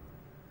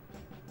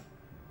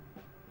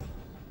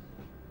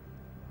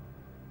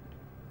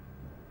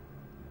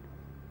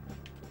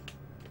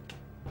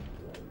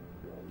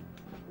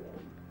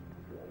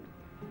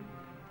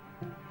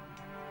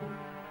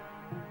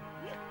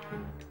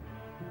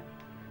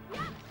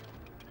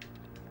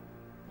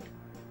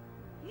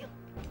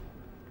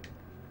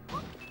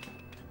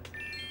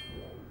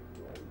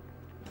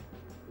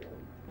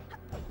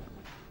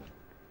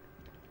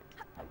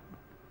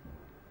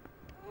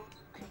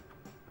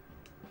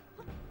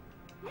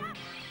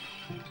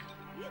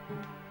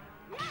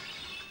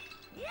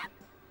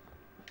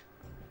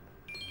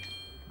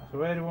 So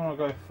where do we want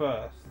to go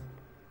first?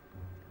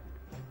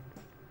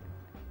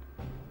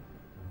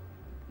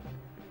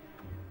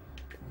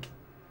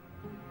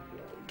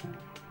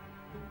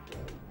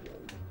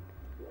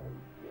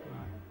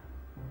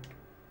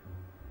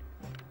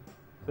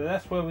 So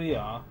that's where we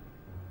are.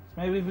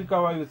 So maybe if we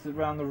go over to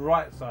around the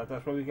right side,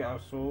 that's where we get our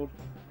sword.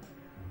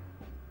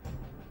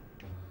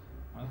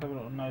 Let's have a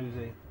little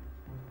nosy.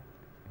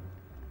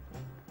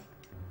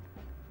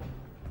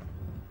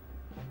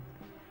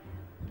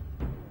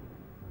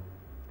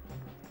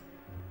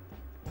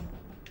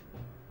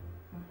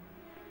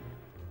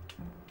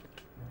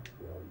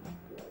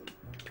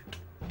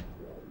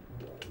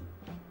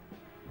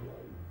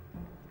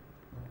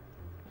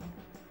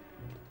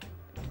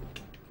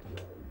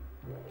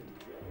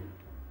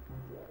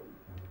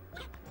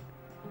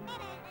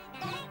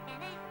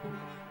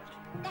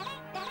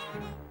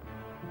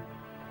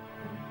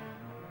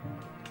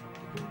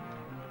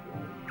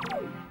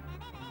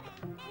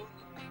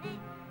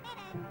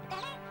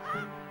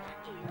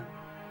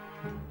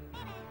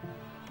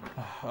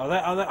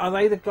 Are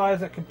they the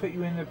guys that can put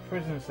you in the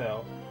prison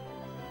cell?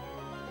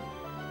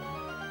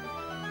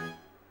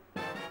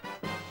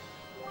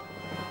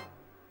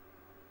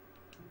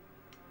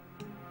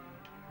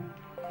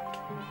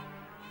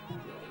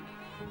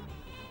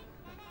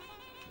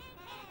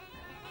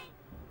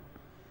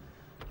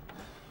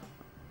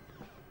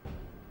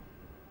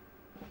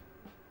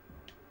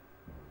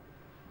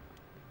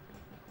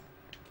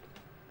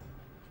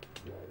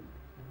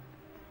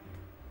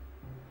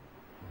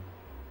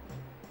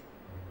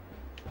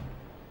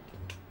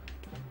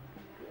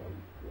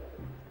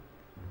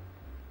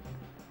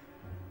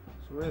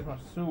 So where's my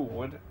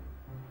sword?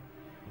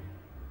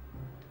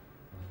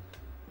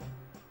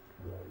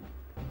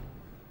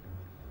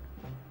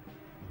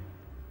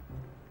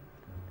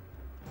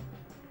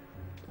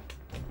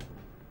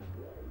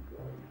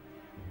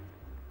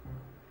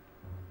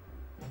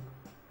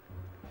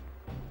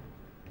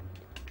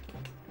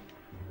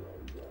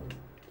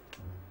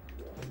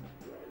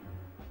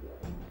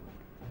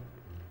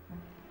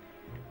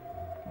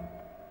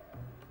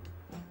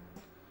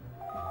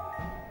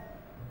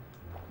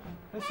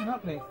 Listen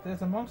up, Lee.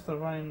 There's a monster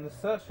running the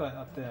searchlight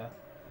up there.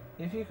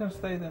 If you can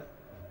slay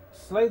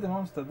the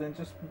monster, then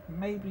just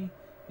maybe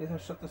it'll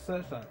shut the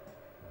searchlight.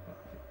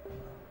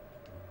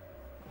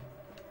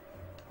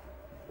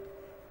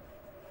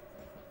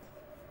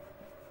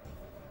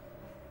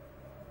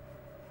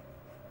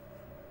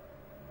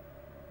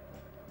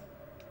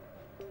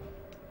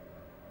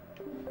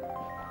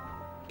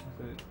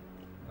 So,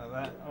 like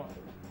that. Oh.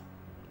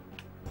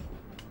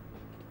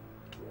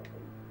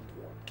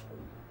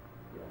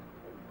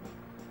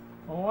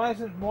 Well, why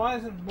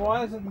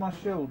isn't my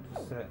shield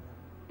set?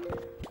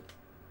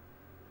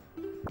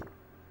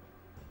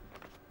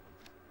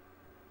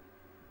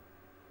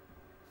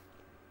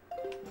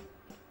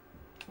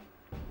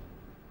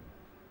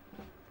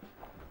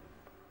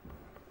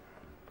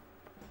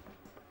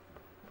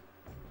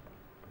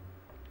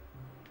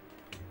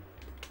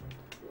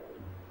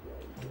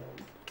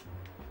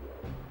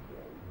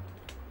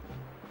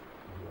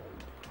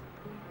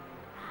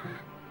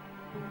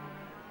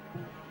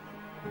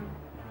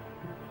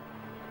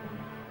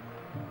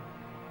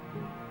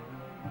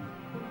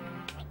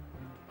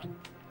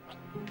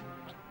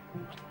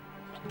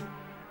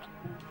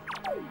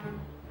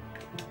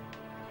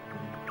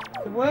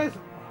 Where's...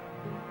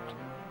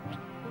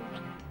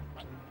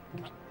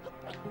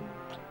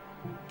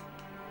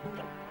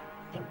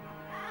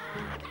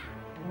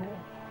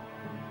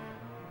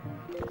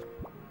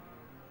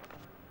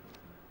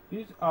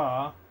 These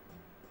are...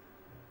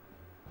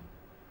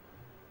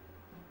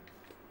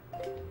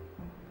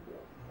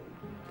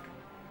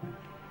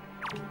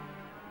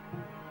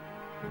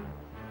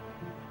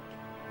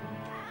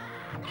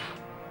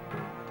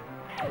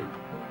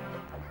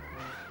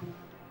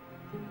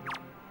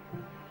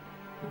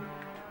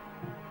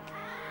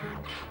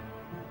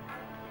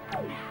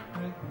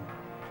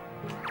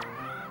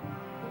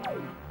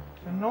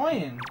 It's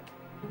annoying.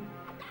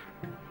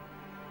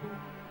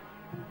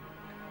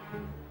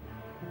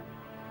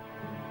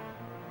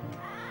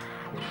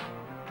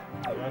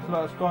 It's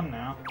like it's gone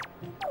now.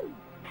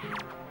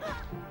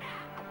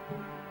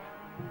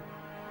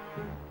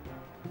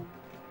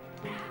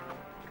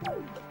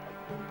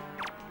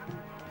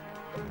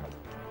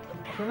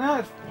 So now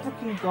it's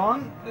freaking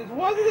gone.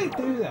 Why did they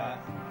do that?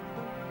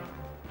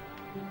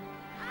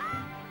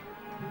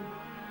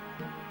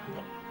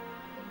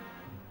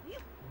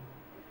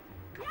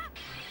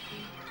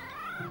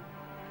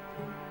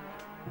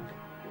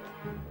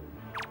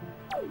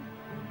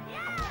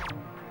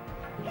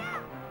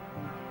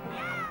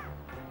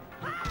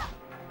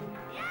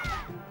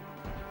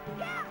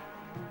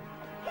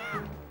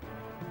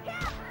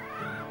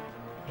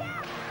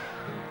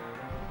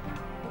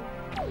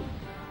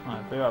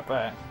 Alright, be right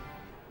back.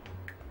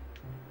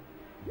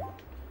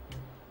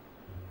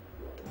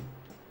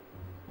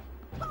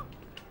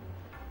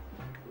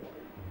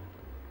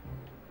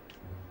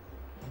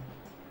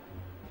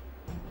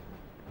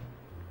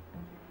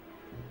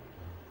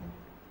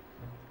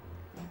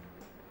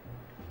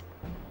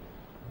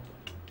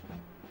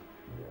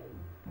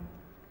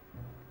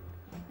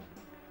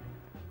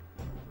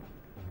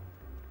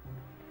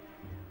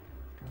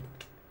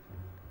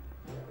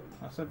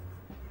 said,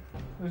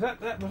 was that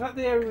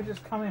the area we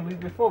just come in?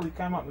 Before we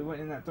came up, we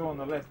went in that door on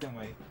the left, didn't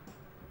we?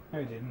 No,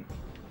 we didn't.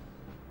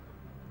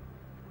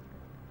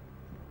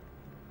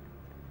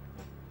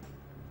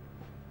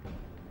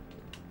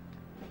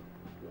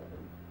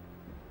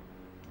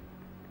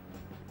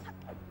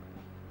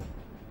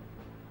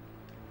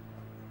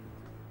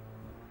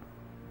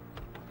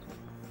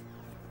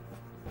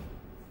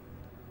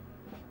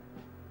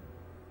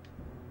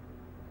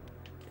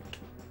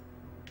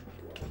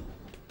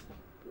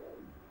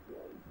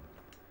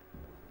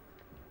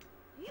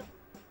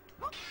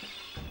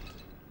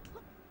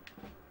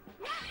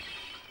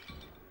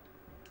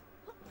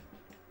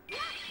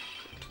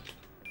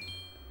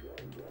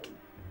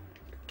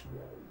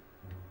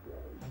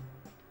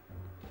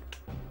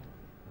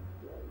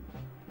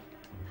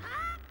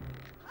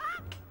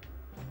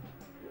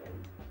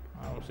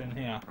 What's in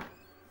here?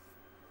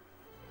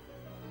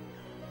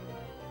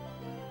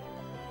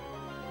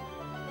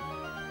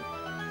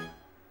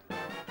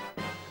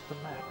 The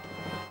map.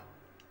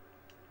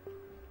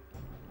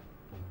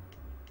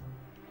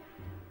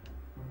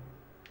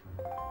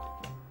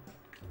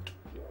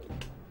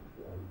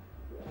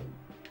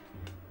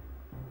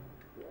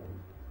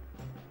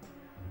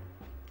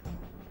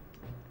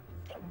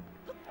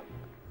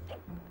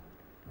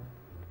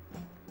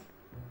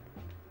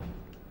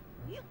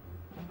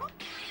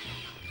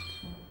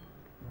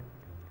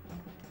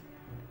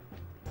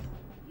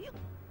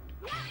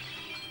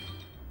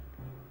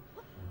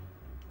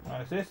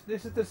 So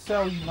this is the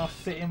cell you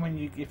must sit in when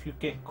if you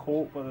get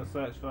caught by the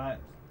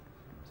searchlights.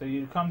 So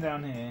you come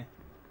down here.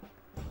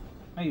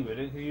 No, you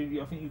wouldn't.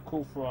 I think you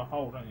call for a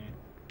hole, don't you?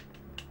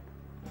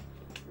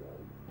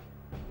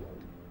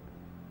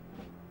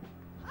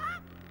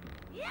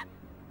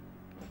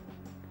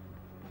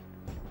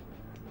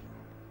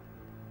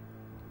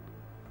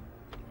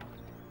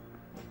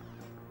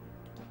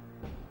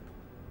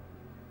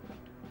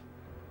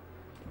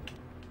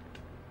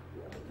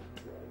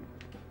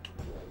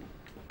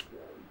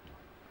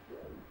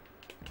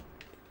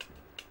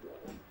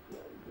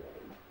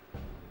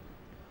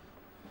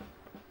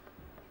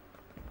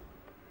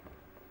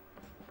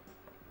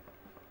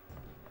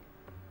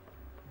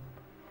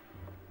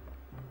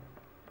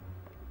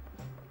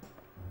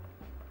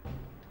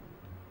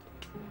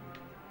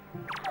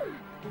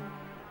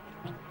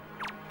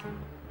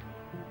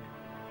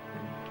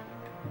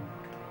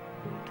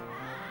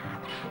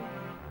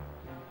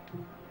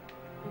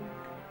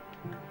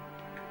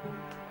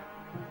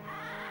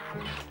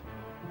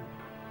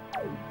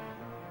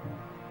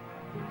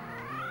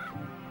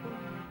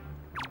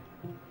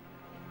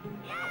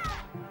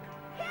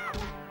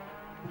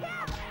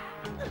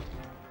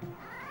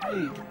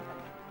 Hey.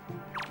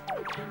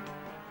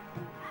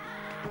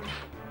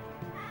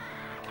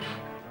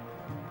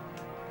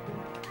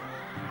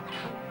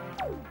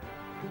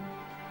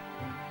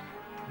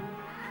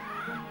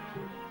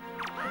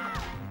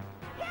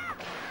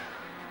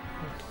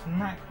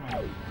 Smack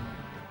me.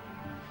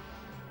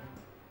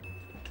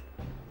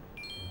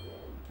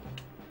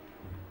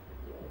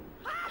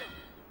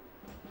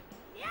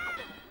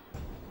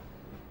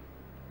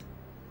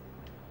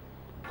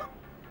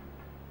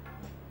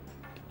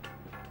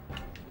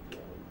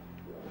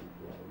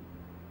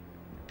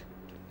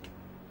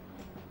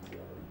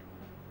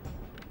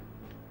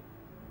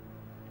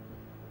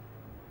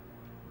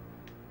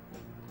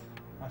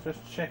 I was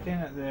just checking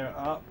that they're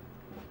up.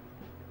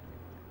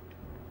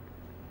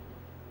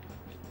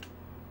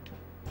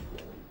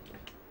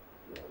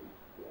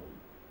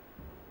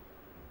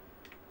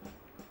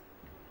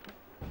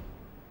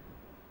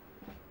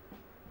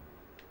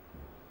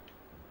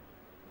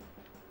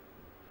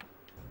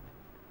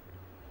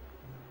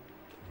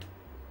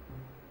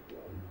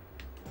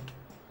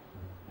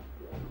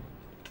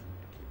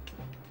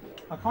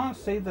 I can't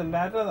see the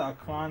ladder that I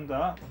climbed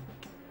up.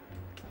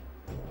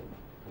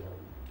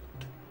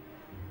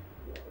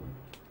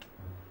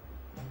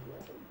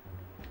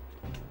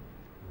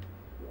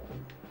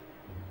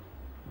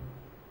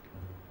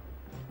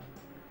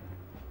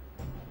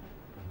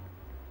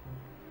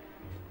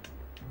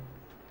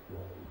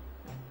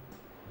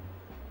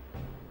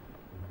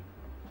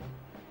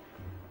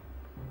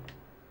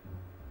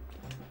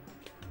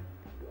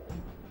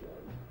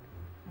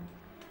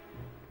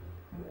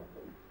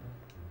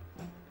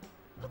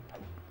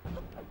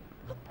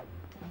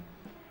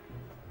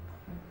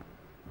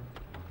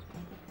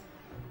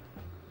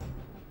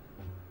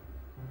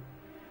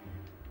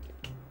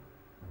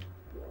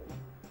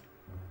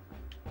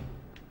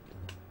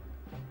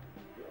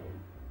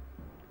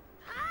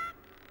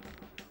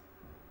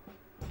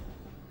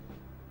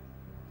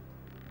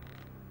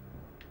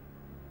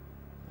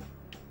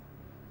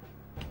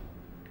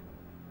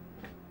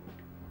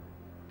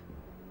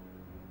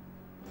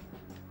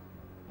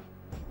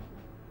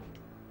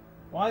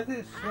 Why does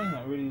it swing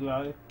like really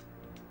low?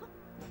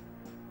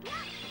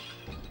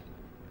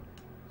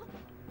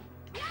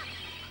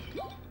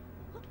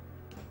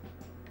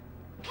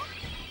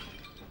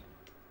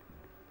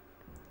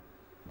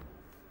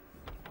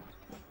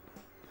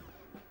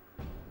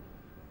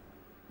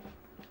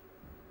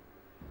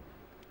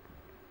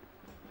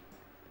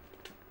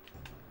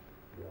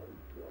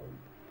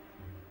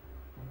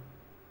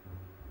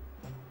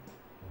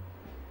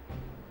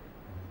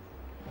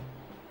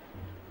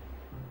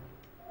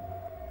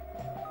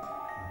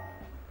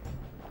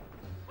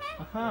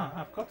 Aha,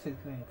 I've got it,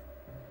 Link.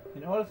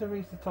 In order to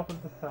reach the top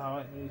of the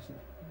tower, you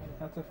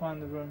have to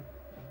find the room.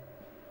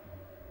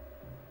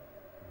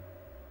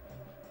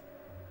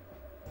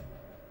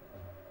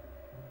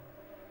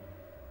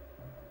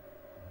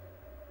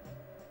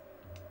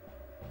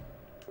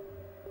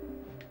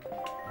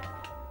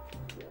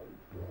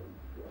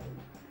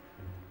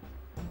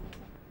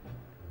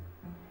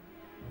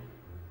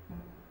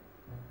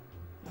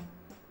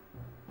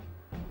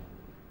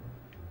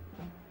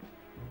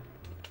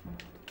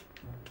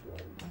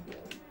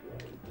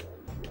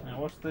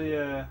 What's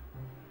the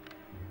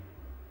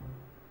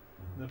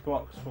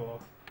box for?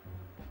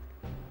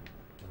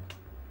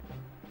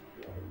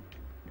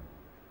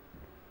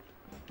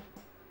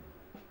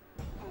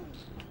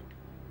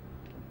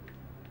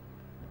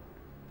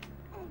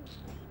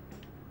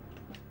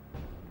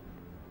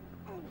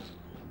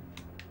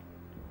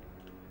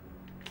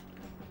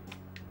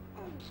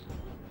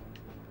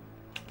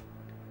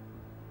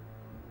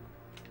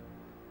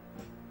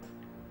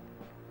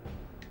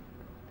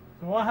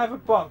 So why have a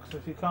box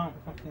if you can't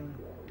fucking...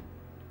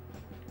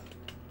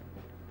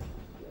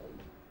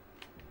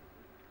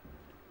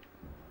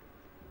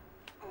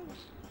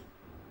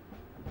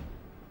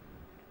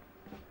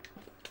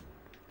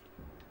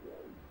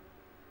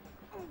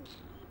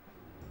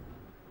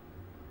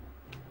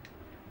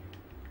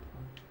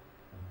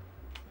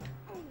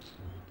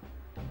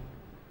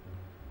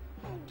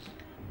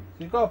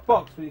 So you've got a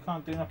box but you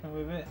can't do nothing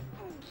with it.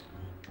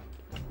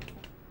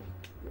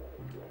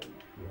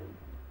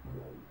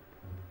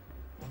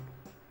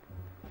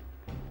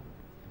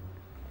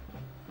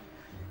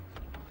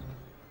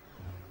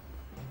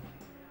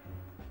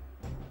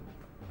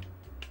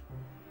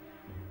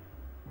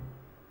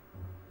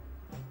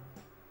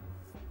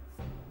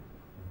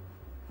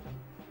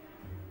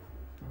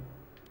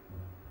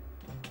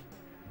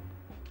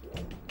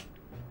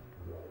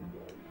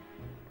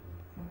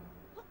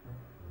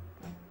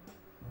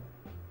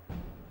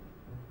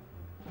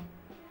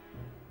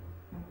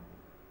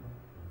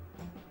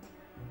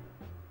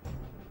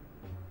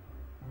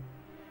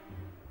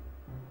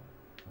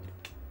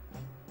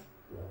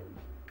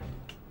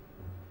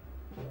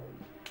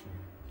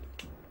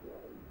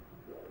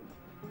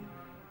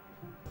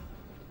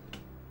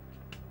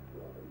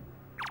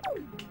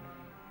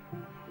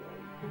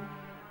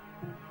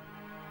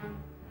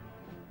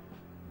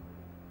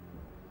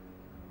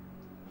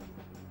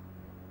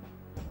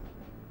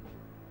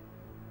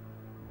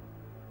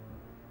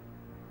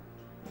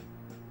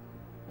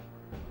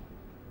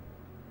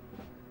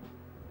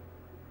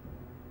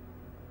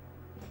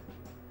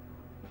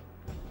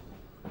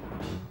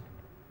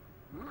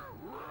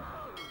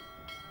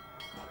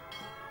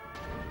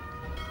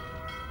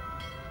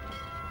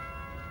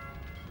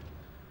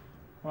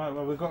 Right,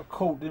 well we got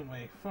caught, didn't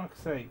we? Fuck's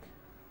sake.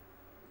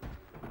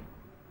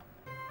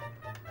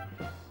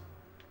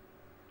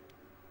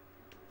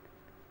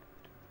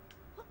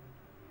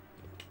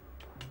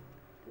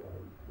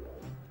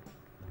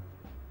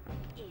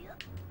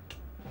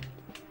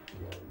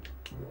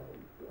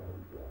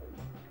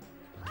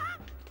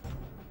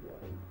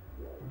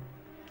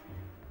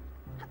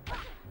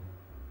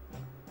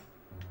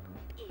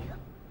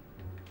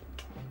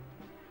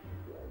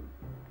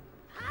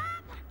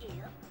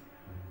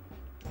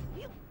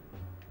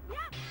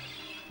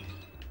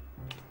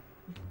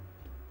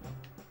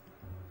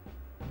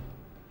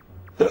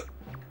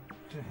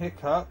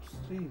 Hiccups,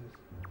 Jesus.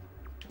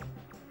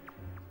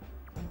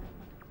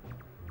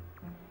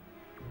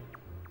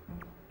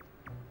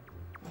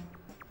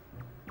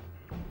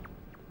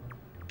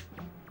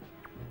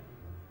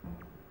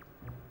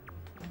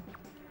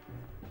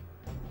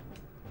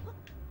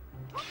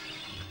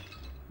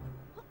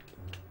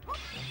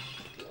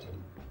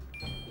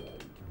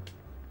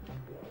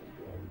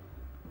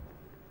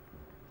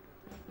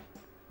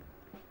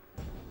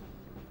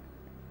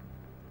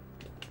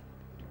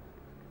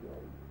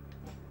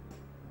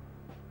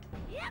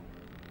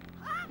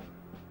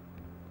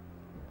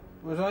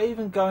 Was I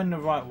even going the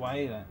right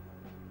way then?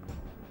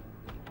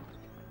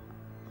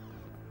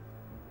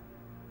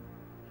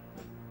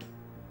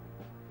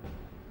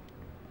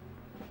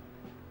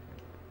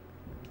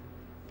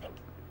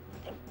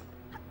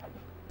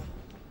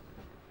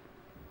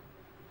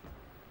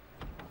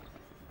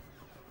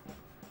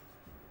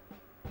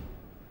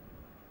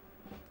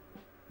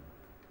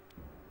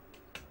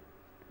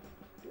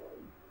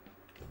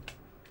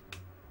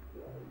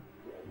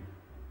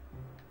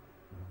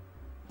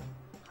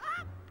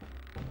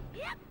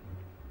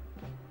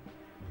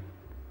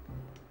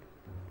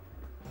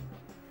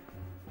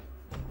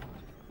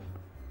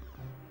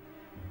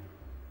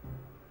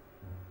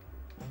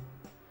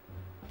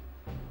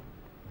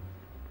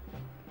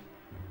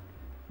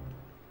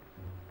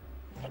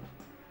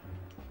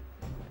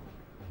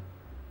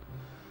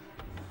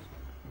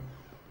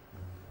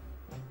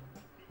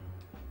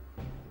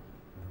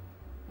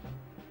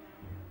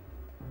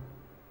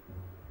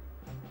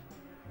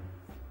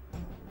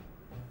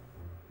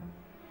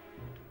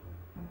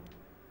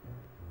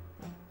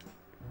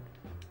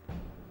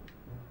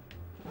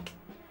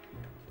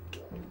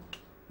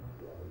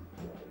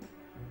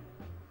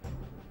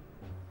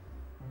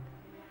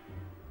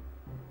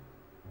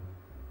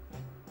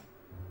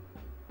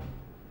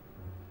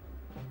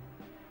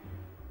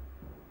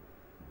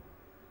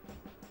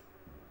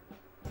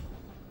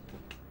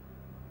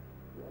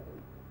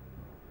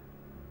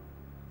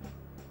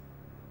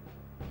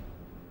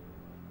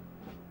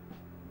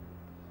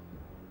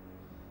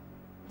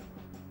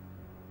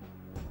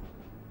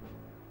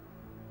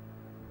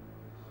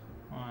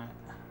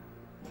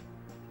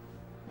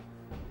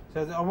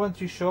 So I wasn't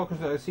too sure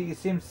because I see you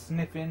see him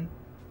sniffing.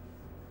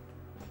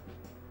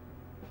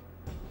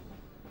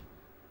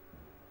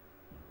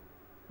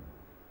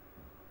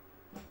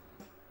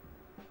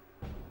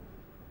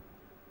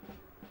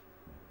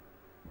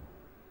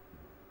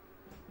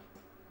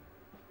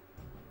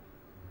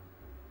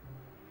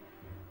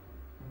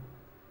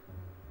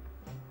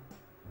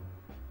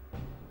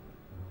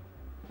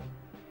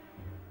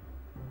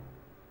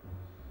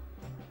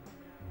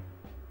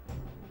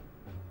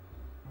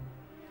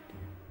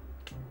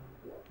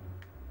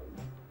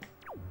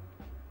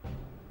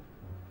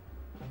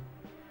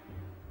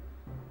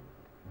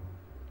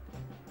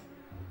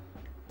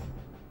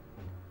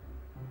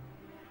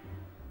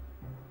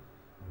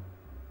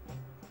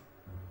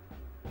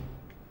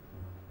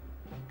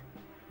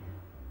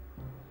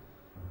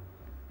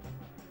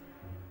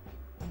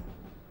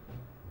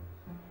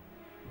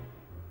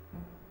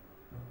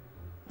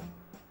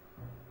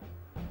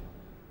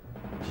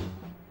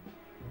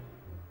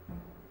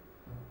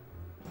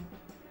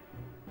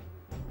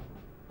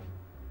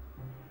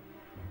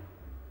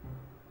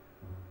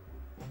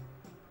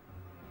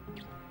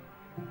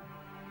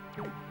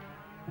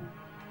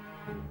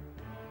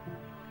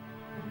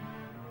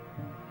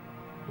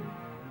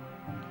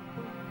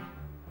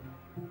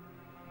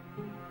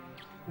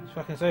 It's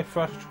fucking so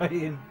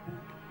frustrating.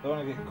 Don't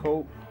want to get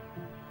caught.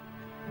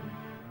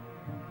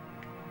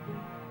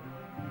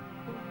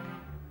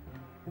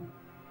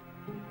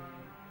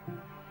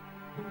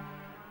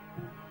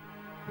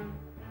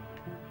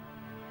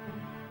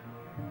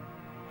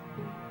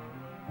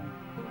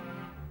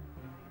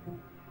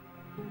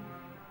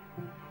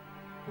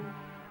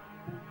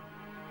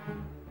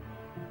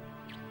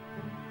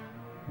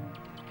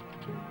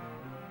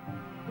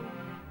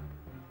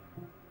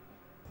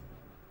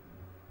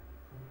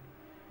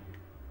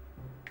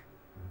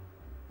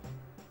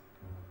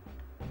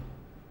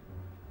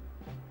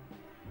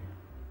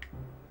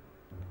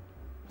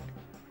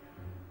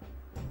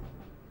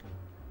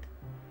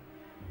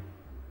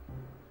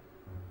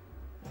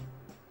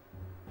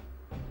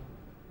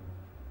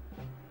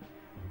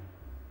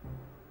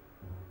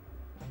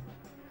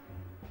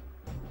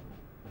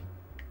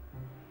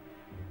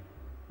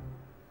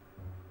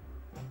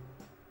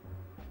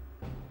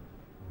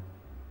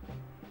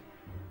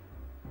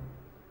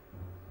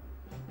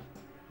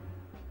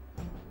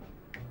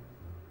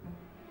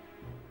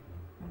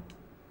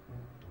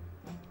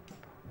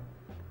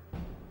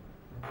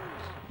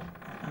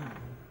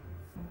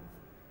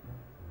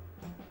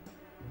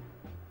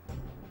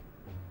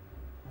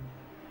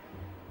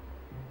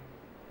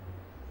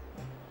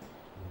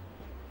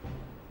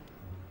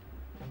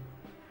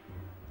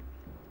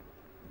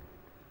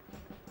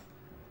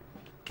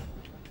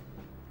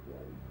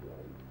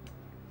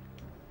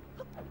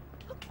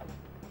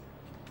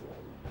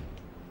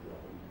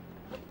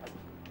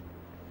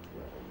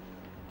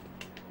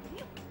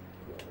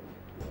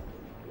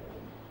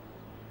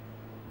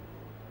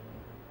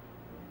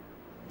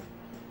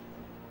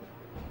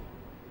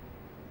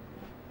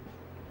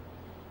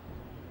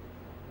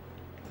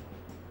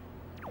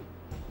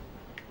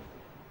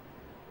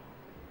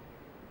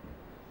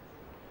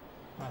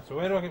 Right, so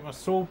where do I get my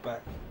sword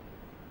back?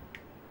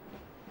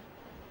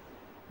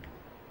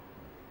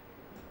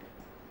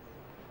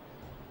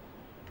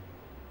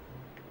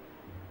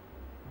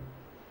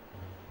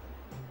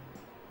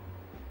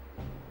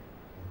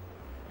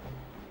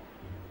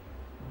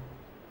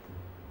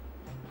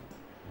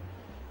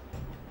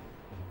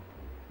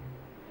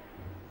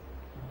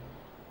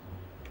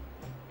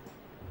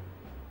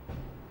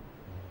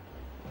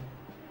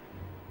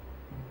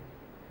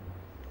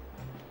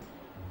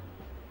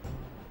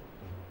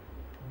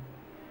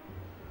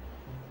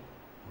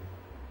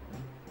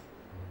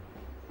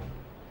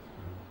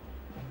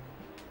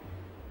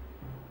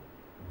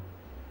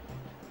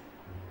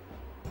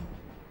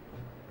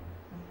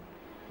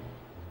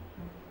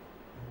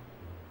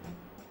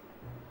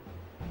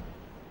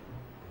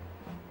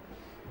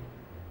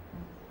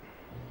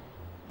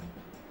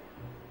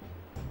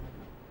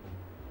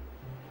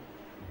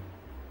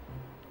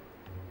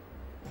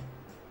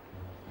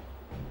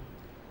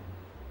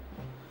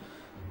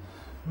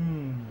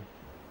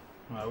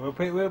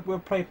 Right, we'll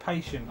play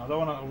patient. I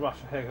don't want to rush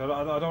ahead.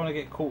 I don't want to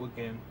get caught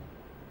again.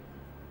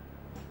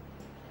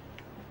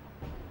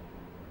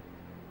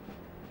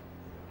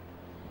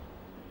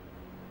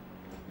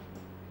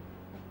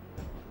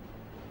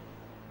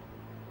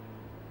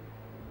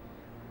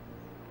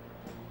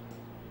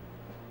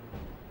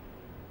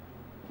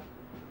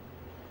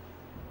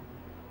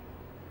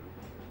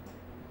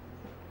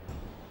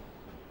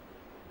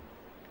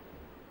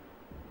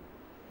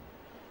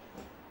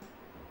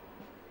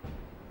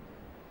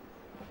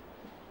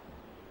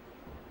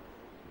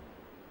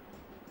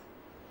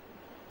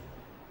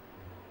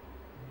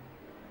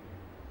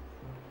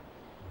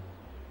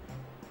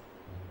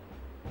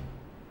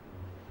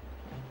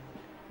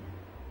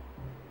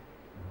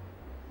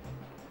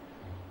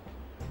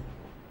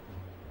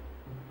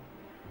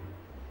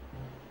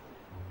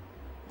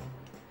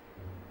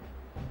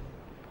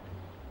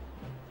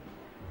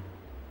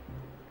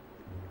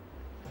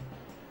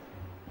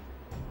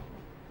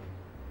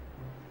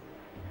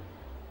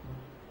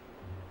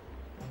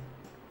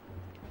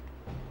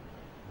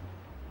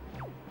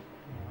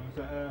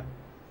 better.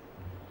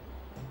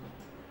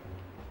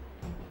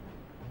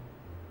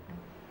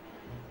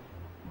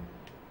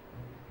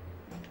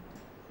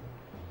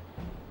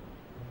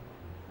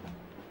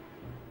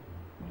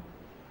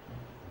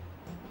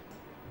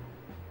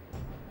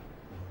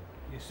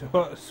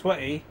 You're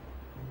sweaty?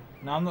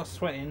 No, I'm not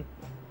sweating.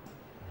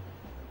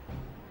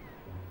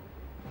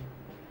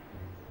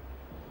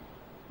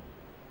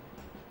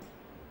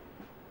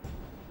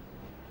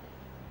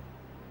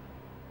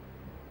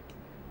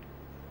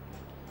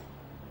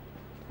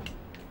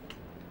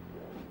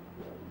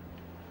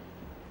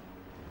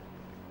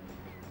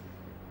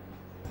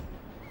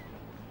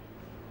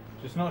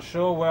 Just not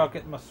sure where I'll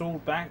get my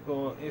sword back,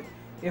 or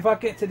if I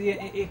get to the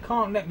it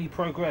can't let me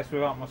progress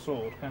without my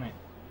sword, can it?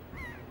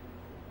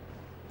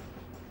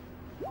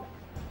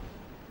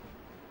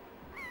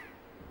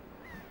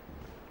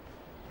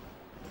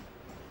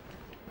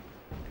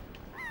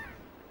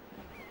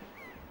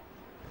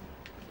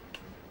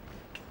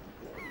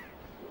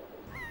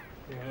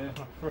 Yeah, there's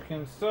my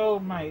freaking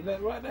sword, mate.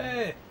 Look right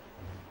there.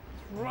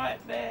 It's right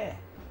there.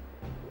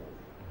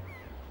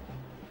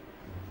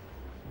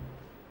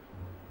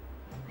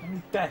 Let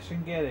me dash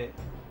and get it.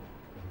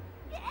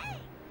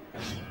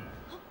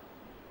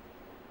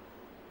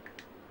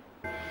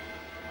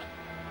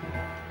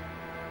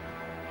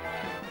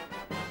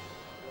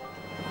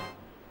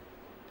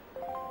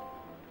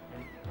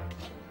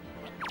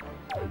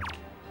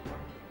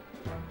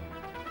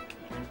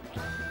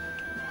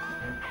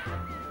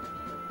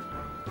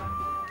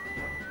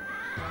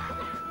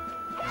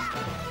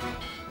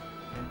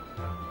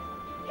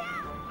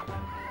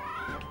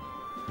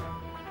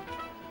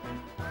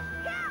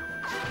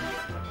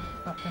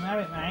 Fucking have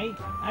it, mate.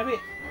 Have it.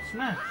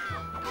 Smash.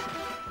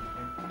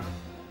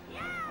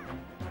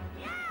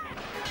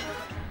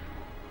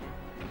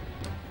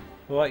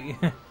 Right,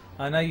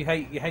 I know you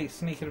hate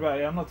sneaking about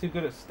here. I'm not too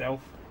good at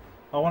stealth.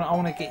 I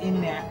want to get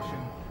in the action.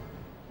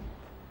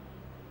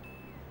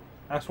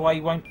 That's why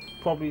you won't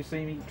probably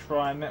see me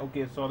try Metal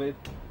Gear Solid.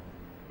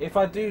 If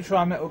I do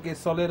try Metal Gear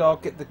Solid, I'll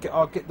get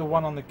the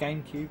one on the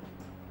Gamecube.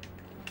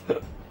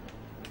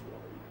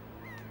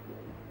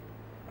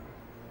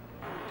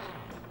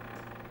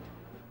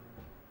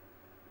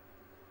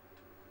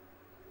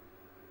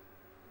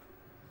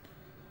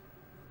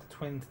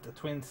 The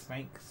twin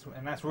snakes,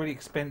 and that's really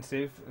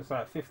expensive. It's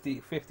like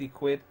 50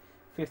 quid,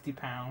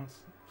 £50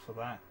 for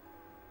that.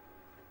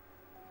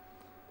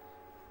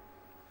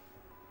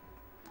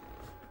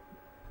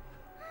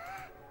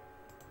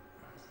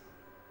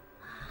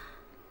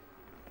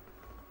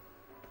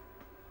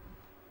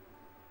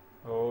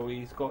 Oh,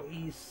 he's got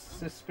his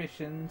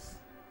suspicions.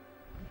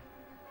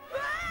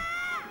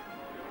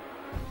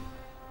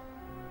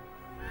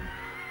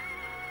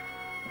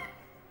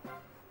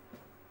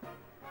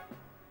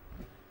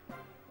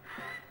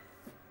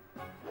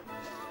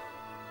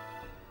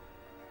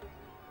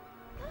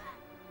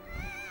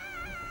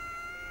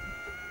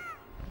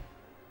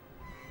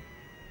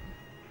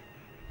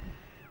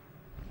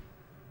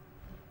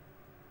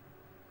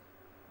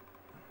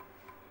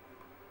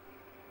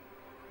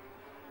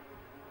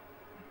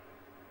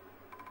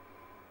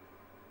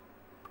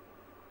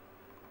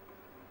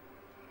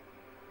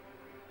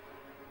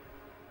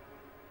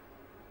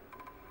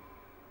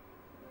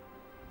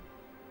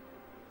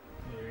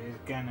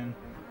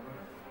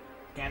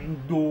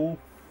 Ganondorf.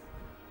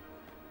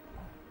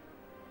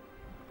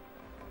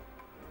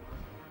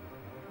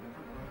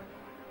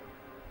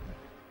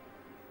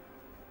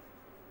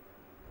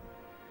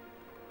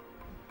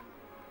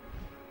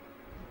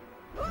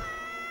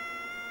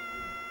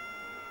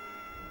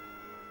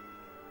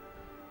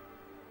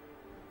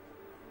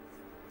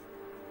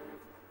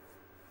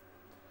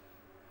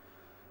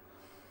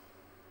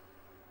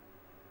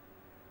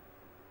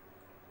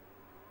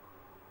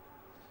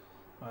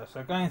 Right,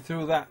 so going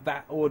through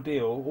that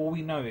ordeal, all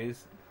we know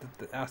is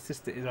that our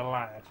sister is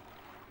alive.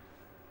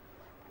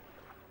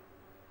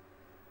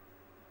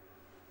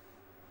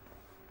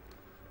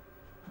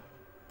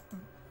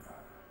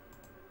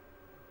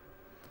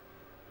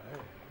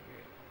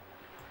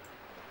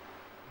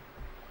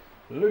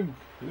 Link,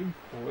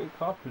 wake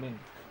up, Link.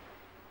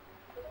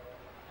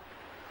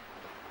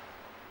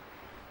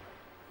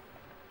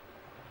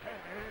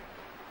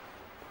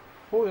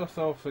 Pull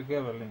yourself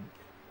together, Link.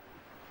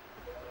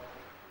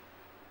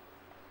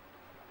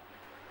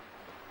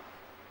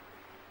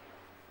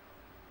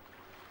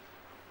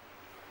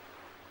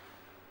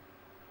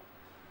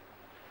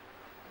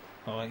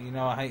 Oh, you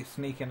know I hate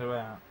sneaking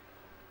around.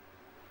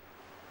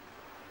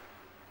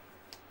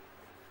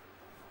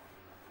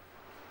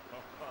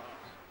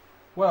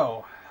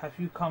 Well, have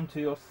you come to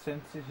your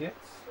senses yet?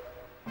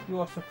 You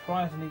are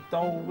surprisingly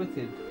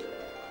dull-witted.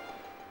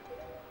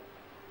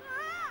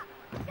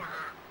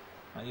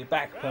 Oh, you're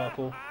back,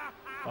 Purple.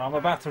 Well, I'm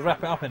about to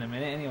wrap it up in a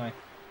minute anyway.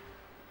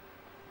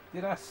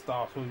 Did I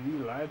startle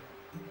you, lad?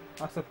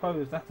 I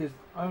suppose that is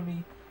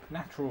only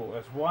natural.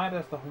 As wide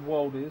as the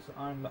world is,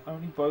 I am the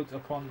only boat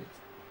upon it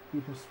who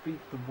can speak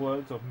the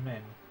words of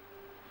men.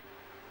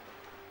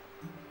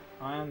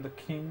 I am the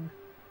king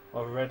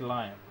of red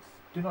lions.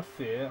 Do not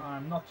fear, I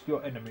am not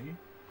your enemy.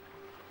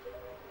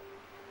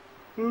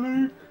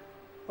 Luke,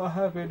 I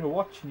have been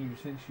watching you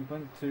since you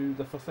went to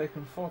the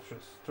Forsaken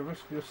Fortress to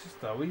rescue your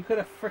sister. Well, you could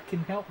have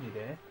frickin' helped me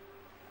there.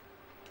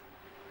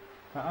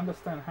 I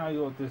understand how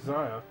your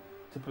desire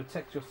to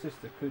protect your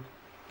sister could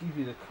give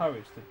you the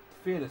courage to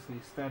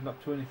fearlessly stand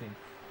up to anything.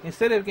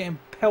 Instead of getting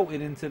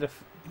pelted into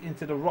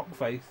the rock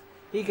face,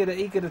 he could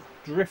have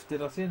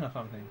drifted us in or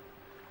something.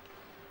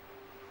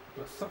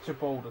 But such a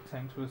bold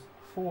attempt was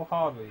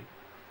foolhardy.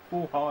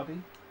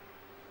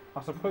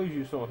 I suppose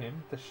you saw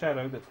him, the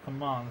shadow that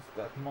commands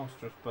that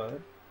monstrous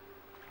bird.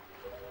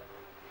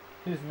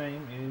 His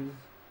name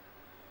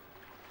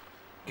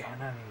is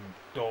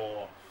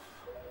Ganondorf.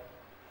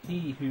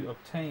 He who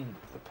obtained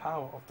the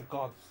power of the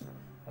gods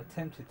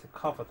attempted to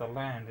cover the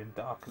land in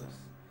darkness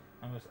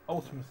and was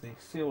ultimately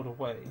sealed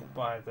away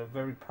by the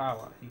very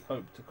power he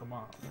hoped to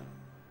command.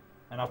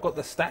 And I've got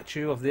the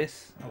statue of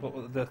this. I've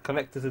got the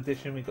collector's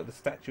edition. We've got the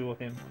statue of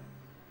him.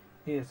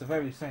 He is the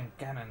very same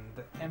Ganon,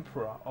 the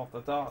Emperor of the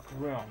Dark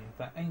Realm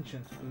that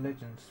ancient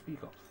legends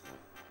speak of.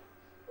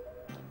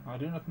 I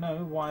do not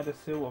know why the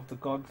seal of the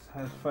gods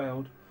has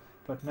failed,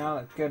 but now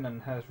that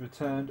Ganon has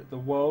returned, the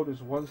world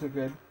is once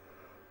again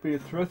being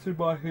threatened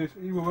by his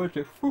evil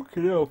magic.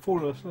 Fucking hell, I've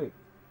fallen asleep.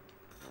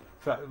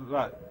 So,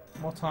 like,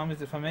 what time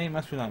is it for me? It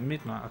must be like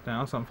midnight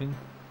now or something.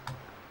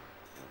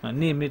 Like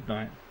near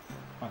midnight.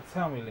 Right,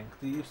 tell me, Link,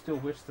 do you still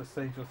wish to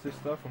save your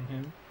sister from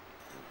him?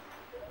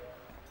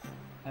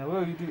 And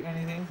will you do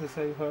anything to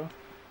save her?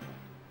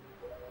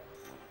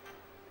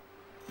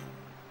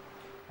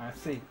 I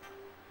see.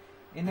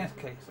 In that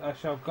case, I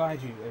shall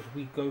guide you as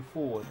we go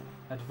forward,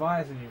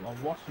 advising you on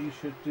what you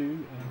should do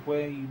and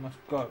where you must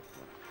go.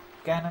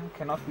 Ganon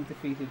cannot be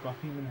defeated by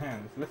human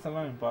hands, let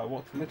alone by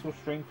what little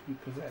strength you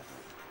possess.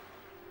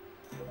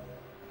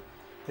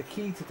 The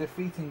key to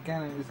defeating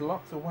Ganon is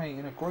locked away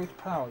in a great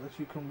power that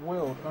you can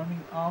wield only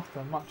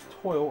after much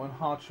toil and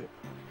hardship.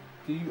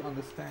 Do you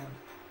understand?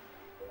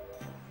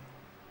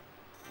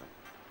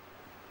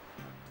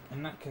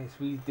 In that case,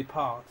 we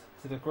depart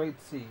to the Great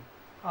Sea.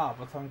 Ah,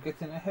 but I'm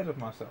getting ahead of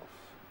myself.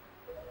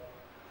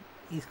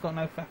 He's got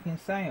no fucking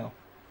sail.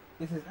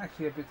 This is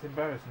actually a bit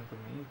embarrassing for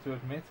me to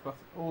admit, but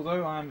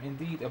although I am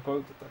indeed a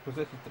boat that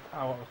possesses the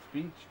power of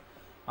speech,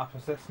 I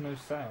possess no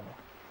sail.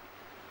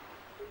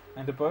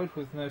 And a boat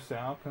with no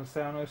sail can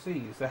sail no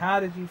seas. So how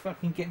did you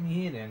fucking get me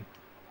here then?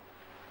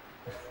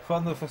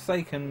 From the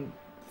Forsaken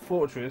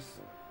Fortress,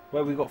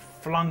 where we got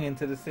flung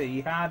into the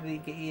sea, how did he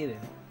get here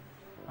then?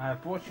 I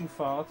have brought you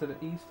far to the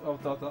east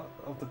of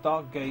the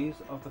dark gaze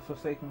of the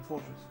Forsaken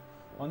Fortress.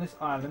 On this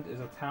island is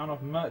a town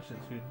of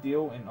merchants who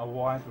deal in a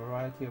wide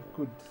variety of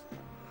goods.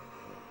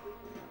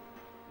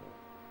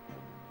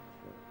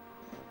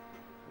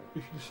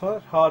 If you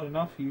search hard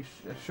enough,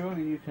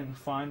 surely you can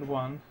find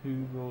one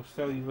who will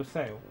sell you a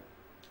sail.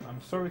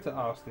 I'm sorry to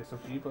ask this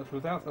of you, but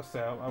without a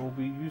sail I will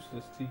be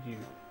useless to you.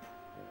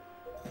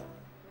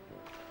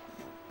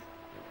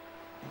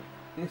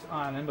 This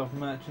island of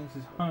merchants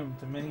is home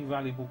to many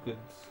valuable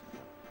goods.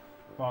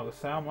 While the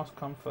sail must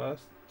come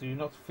first, do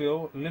not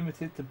feel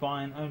limited to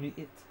buying only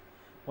it.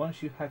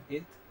 Once you have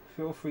it,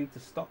 feel free to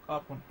stock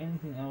up on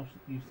anything else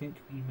you think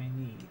you may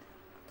need.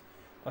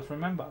 But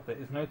remember, there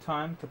is no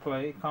time to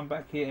play. Come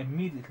back here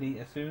immediately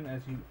as soon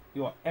as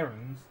your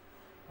errands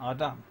are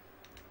done.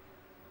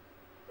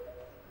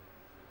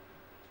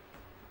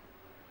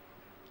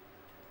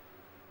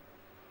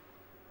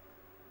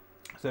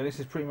 So this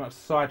is pretty much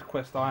Side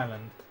Quest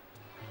Island.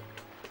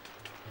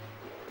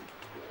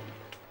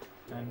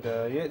 And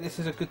yeah, this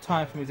is a good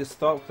time for me to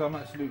stop because I'm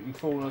absolutely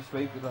falling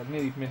asleep. It's like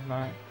nearly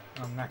midnight.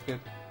 I'm knackered.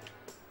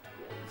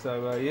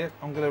 So yeah,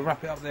 I'm going to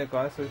wrap it up there,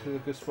 guys. So this is a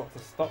good spot to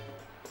stop.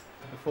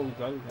 Before we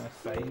go, we're going to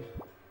save.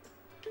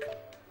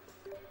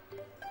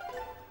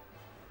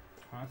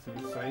 Alright, so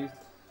we saved.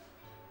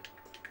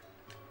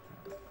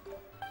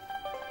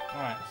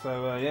 Alright,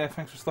 so yeah,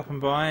 thanks for stopping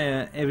by,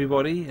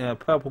 everybody.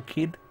 Purple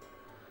Kid,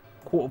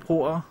 Quarter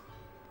Porter,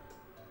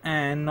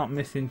 and not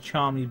missing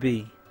Charmy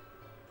B.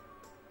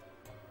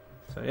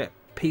 So yeah,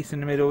 peace in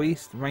the Middle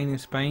East, rain in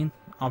Spain.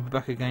 I'll be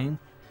back again.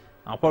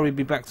 I'll probably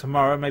be back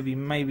tomorrow,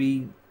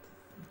 maybe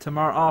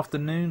tomorrow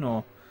afternoon,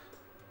 or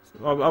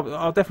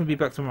I'll definitely be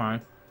back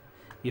tomorrow.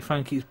 Your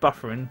phone keeps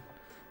buffering.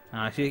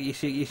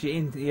 It's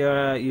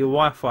your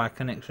Wi-Fi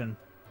connection.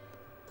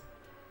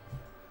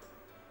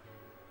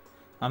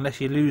 Unless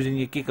you're losing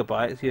your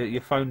gigabytes,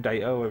 your phone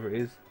data, whatever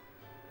it is.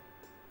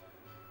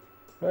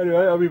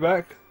 Anyway, I'll be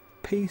back.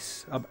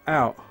 Peace. I'm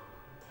out.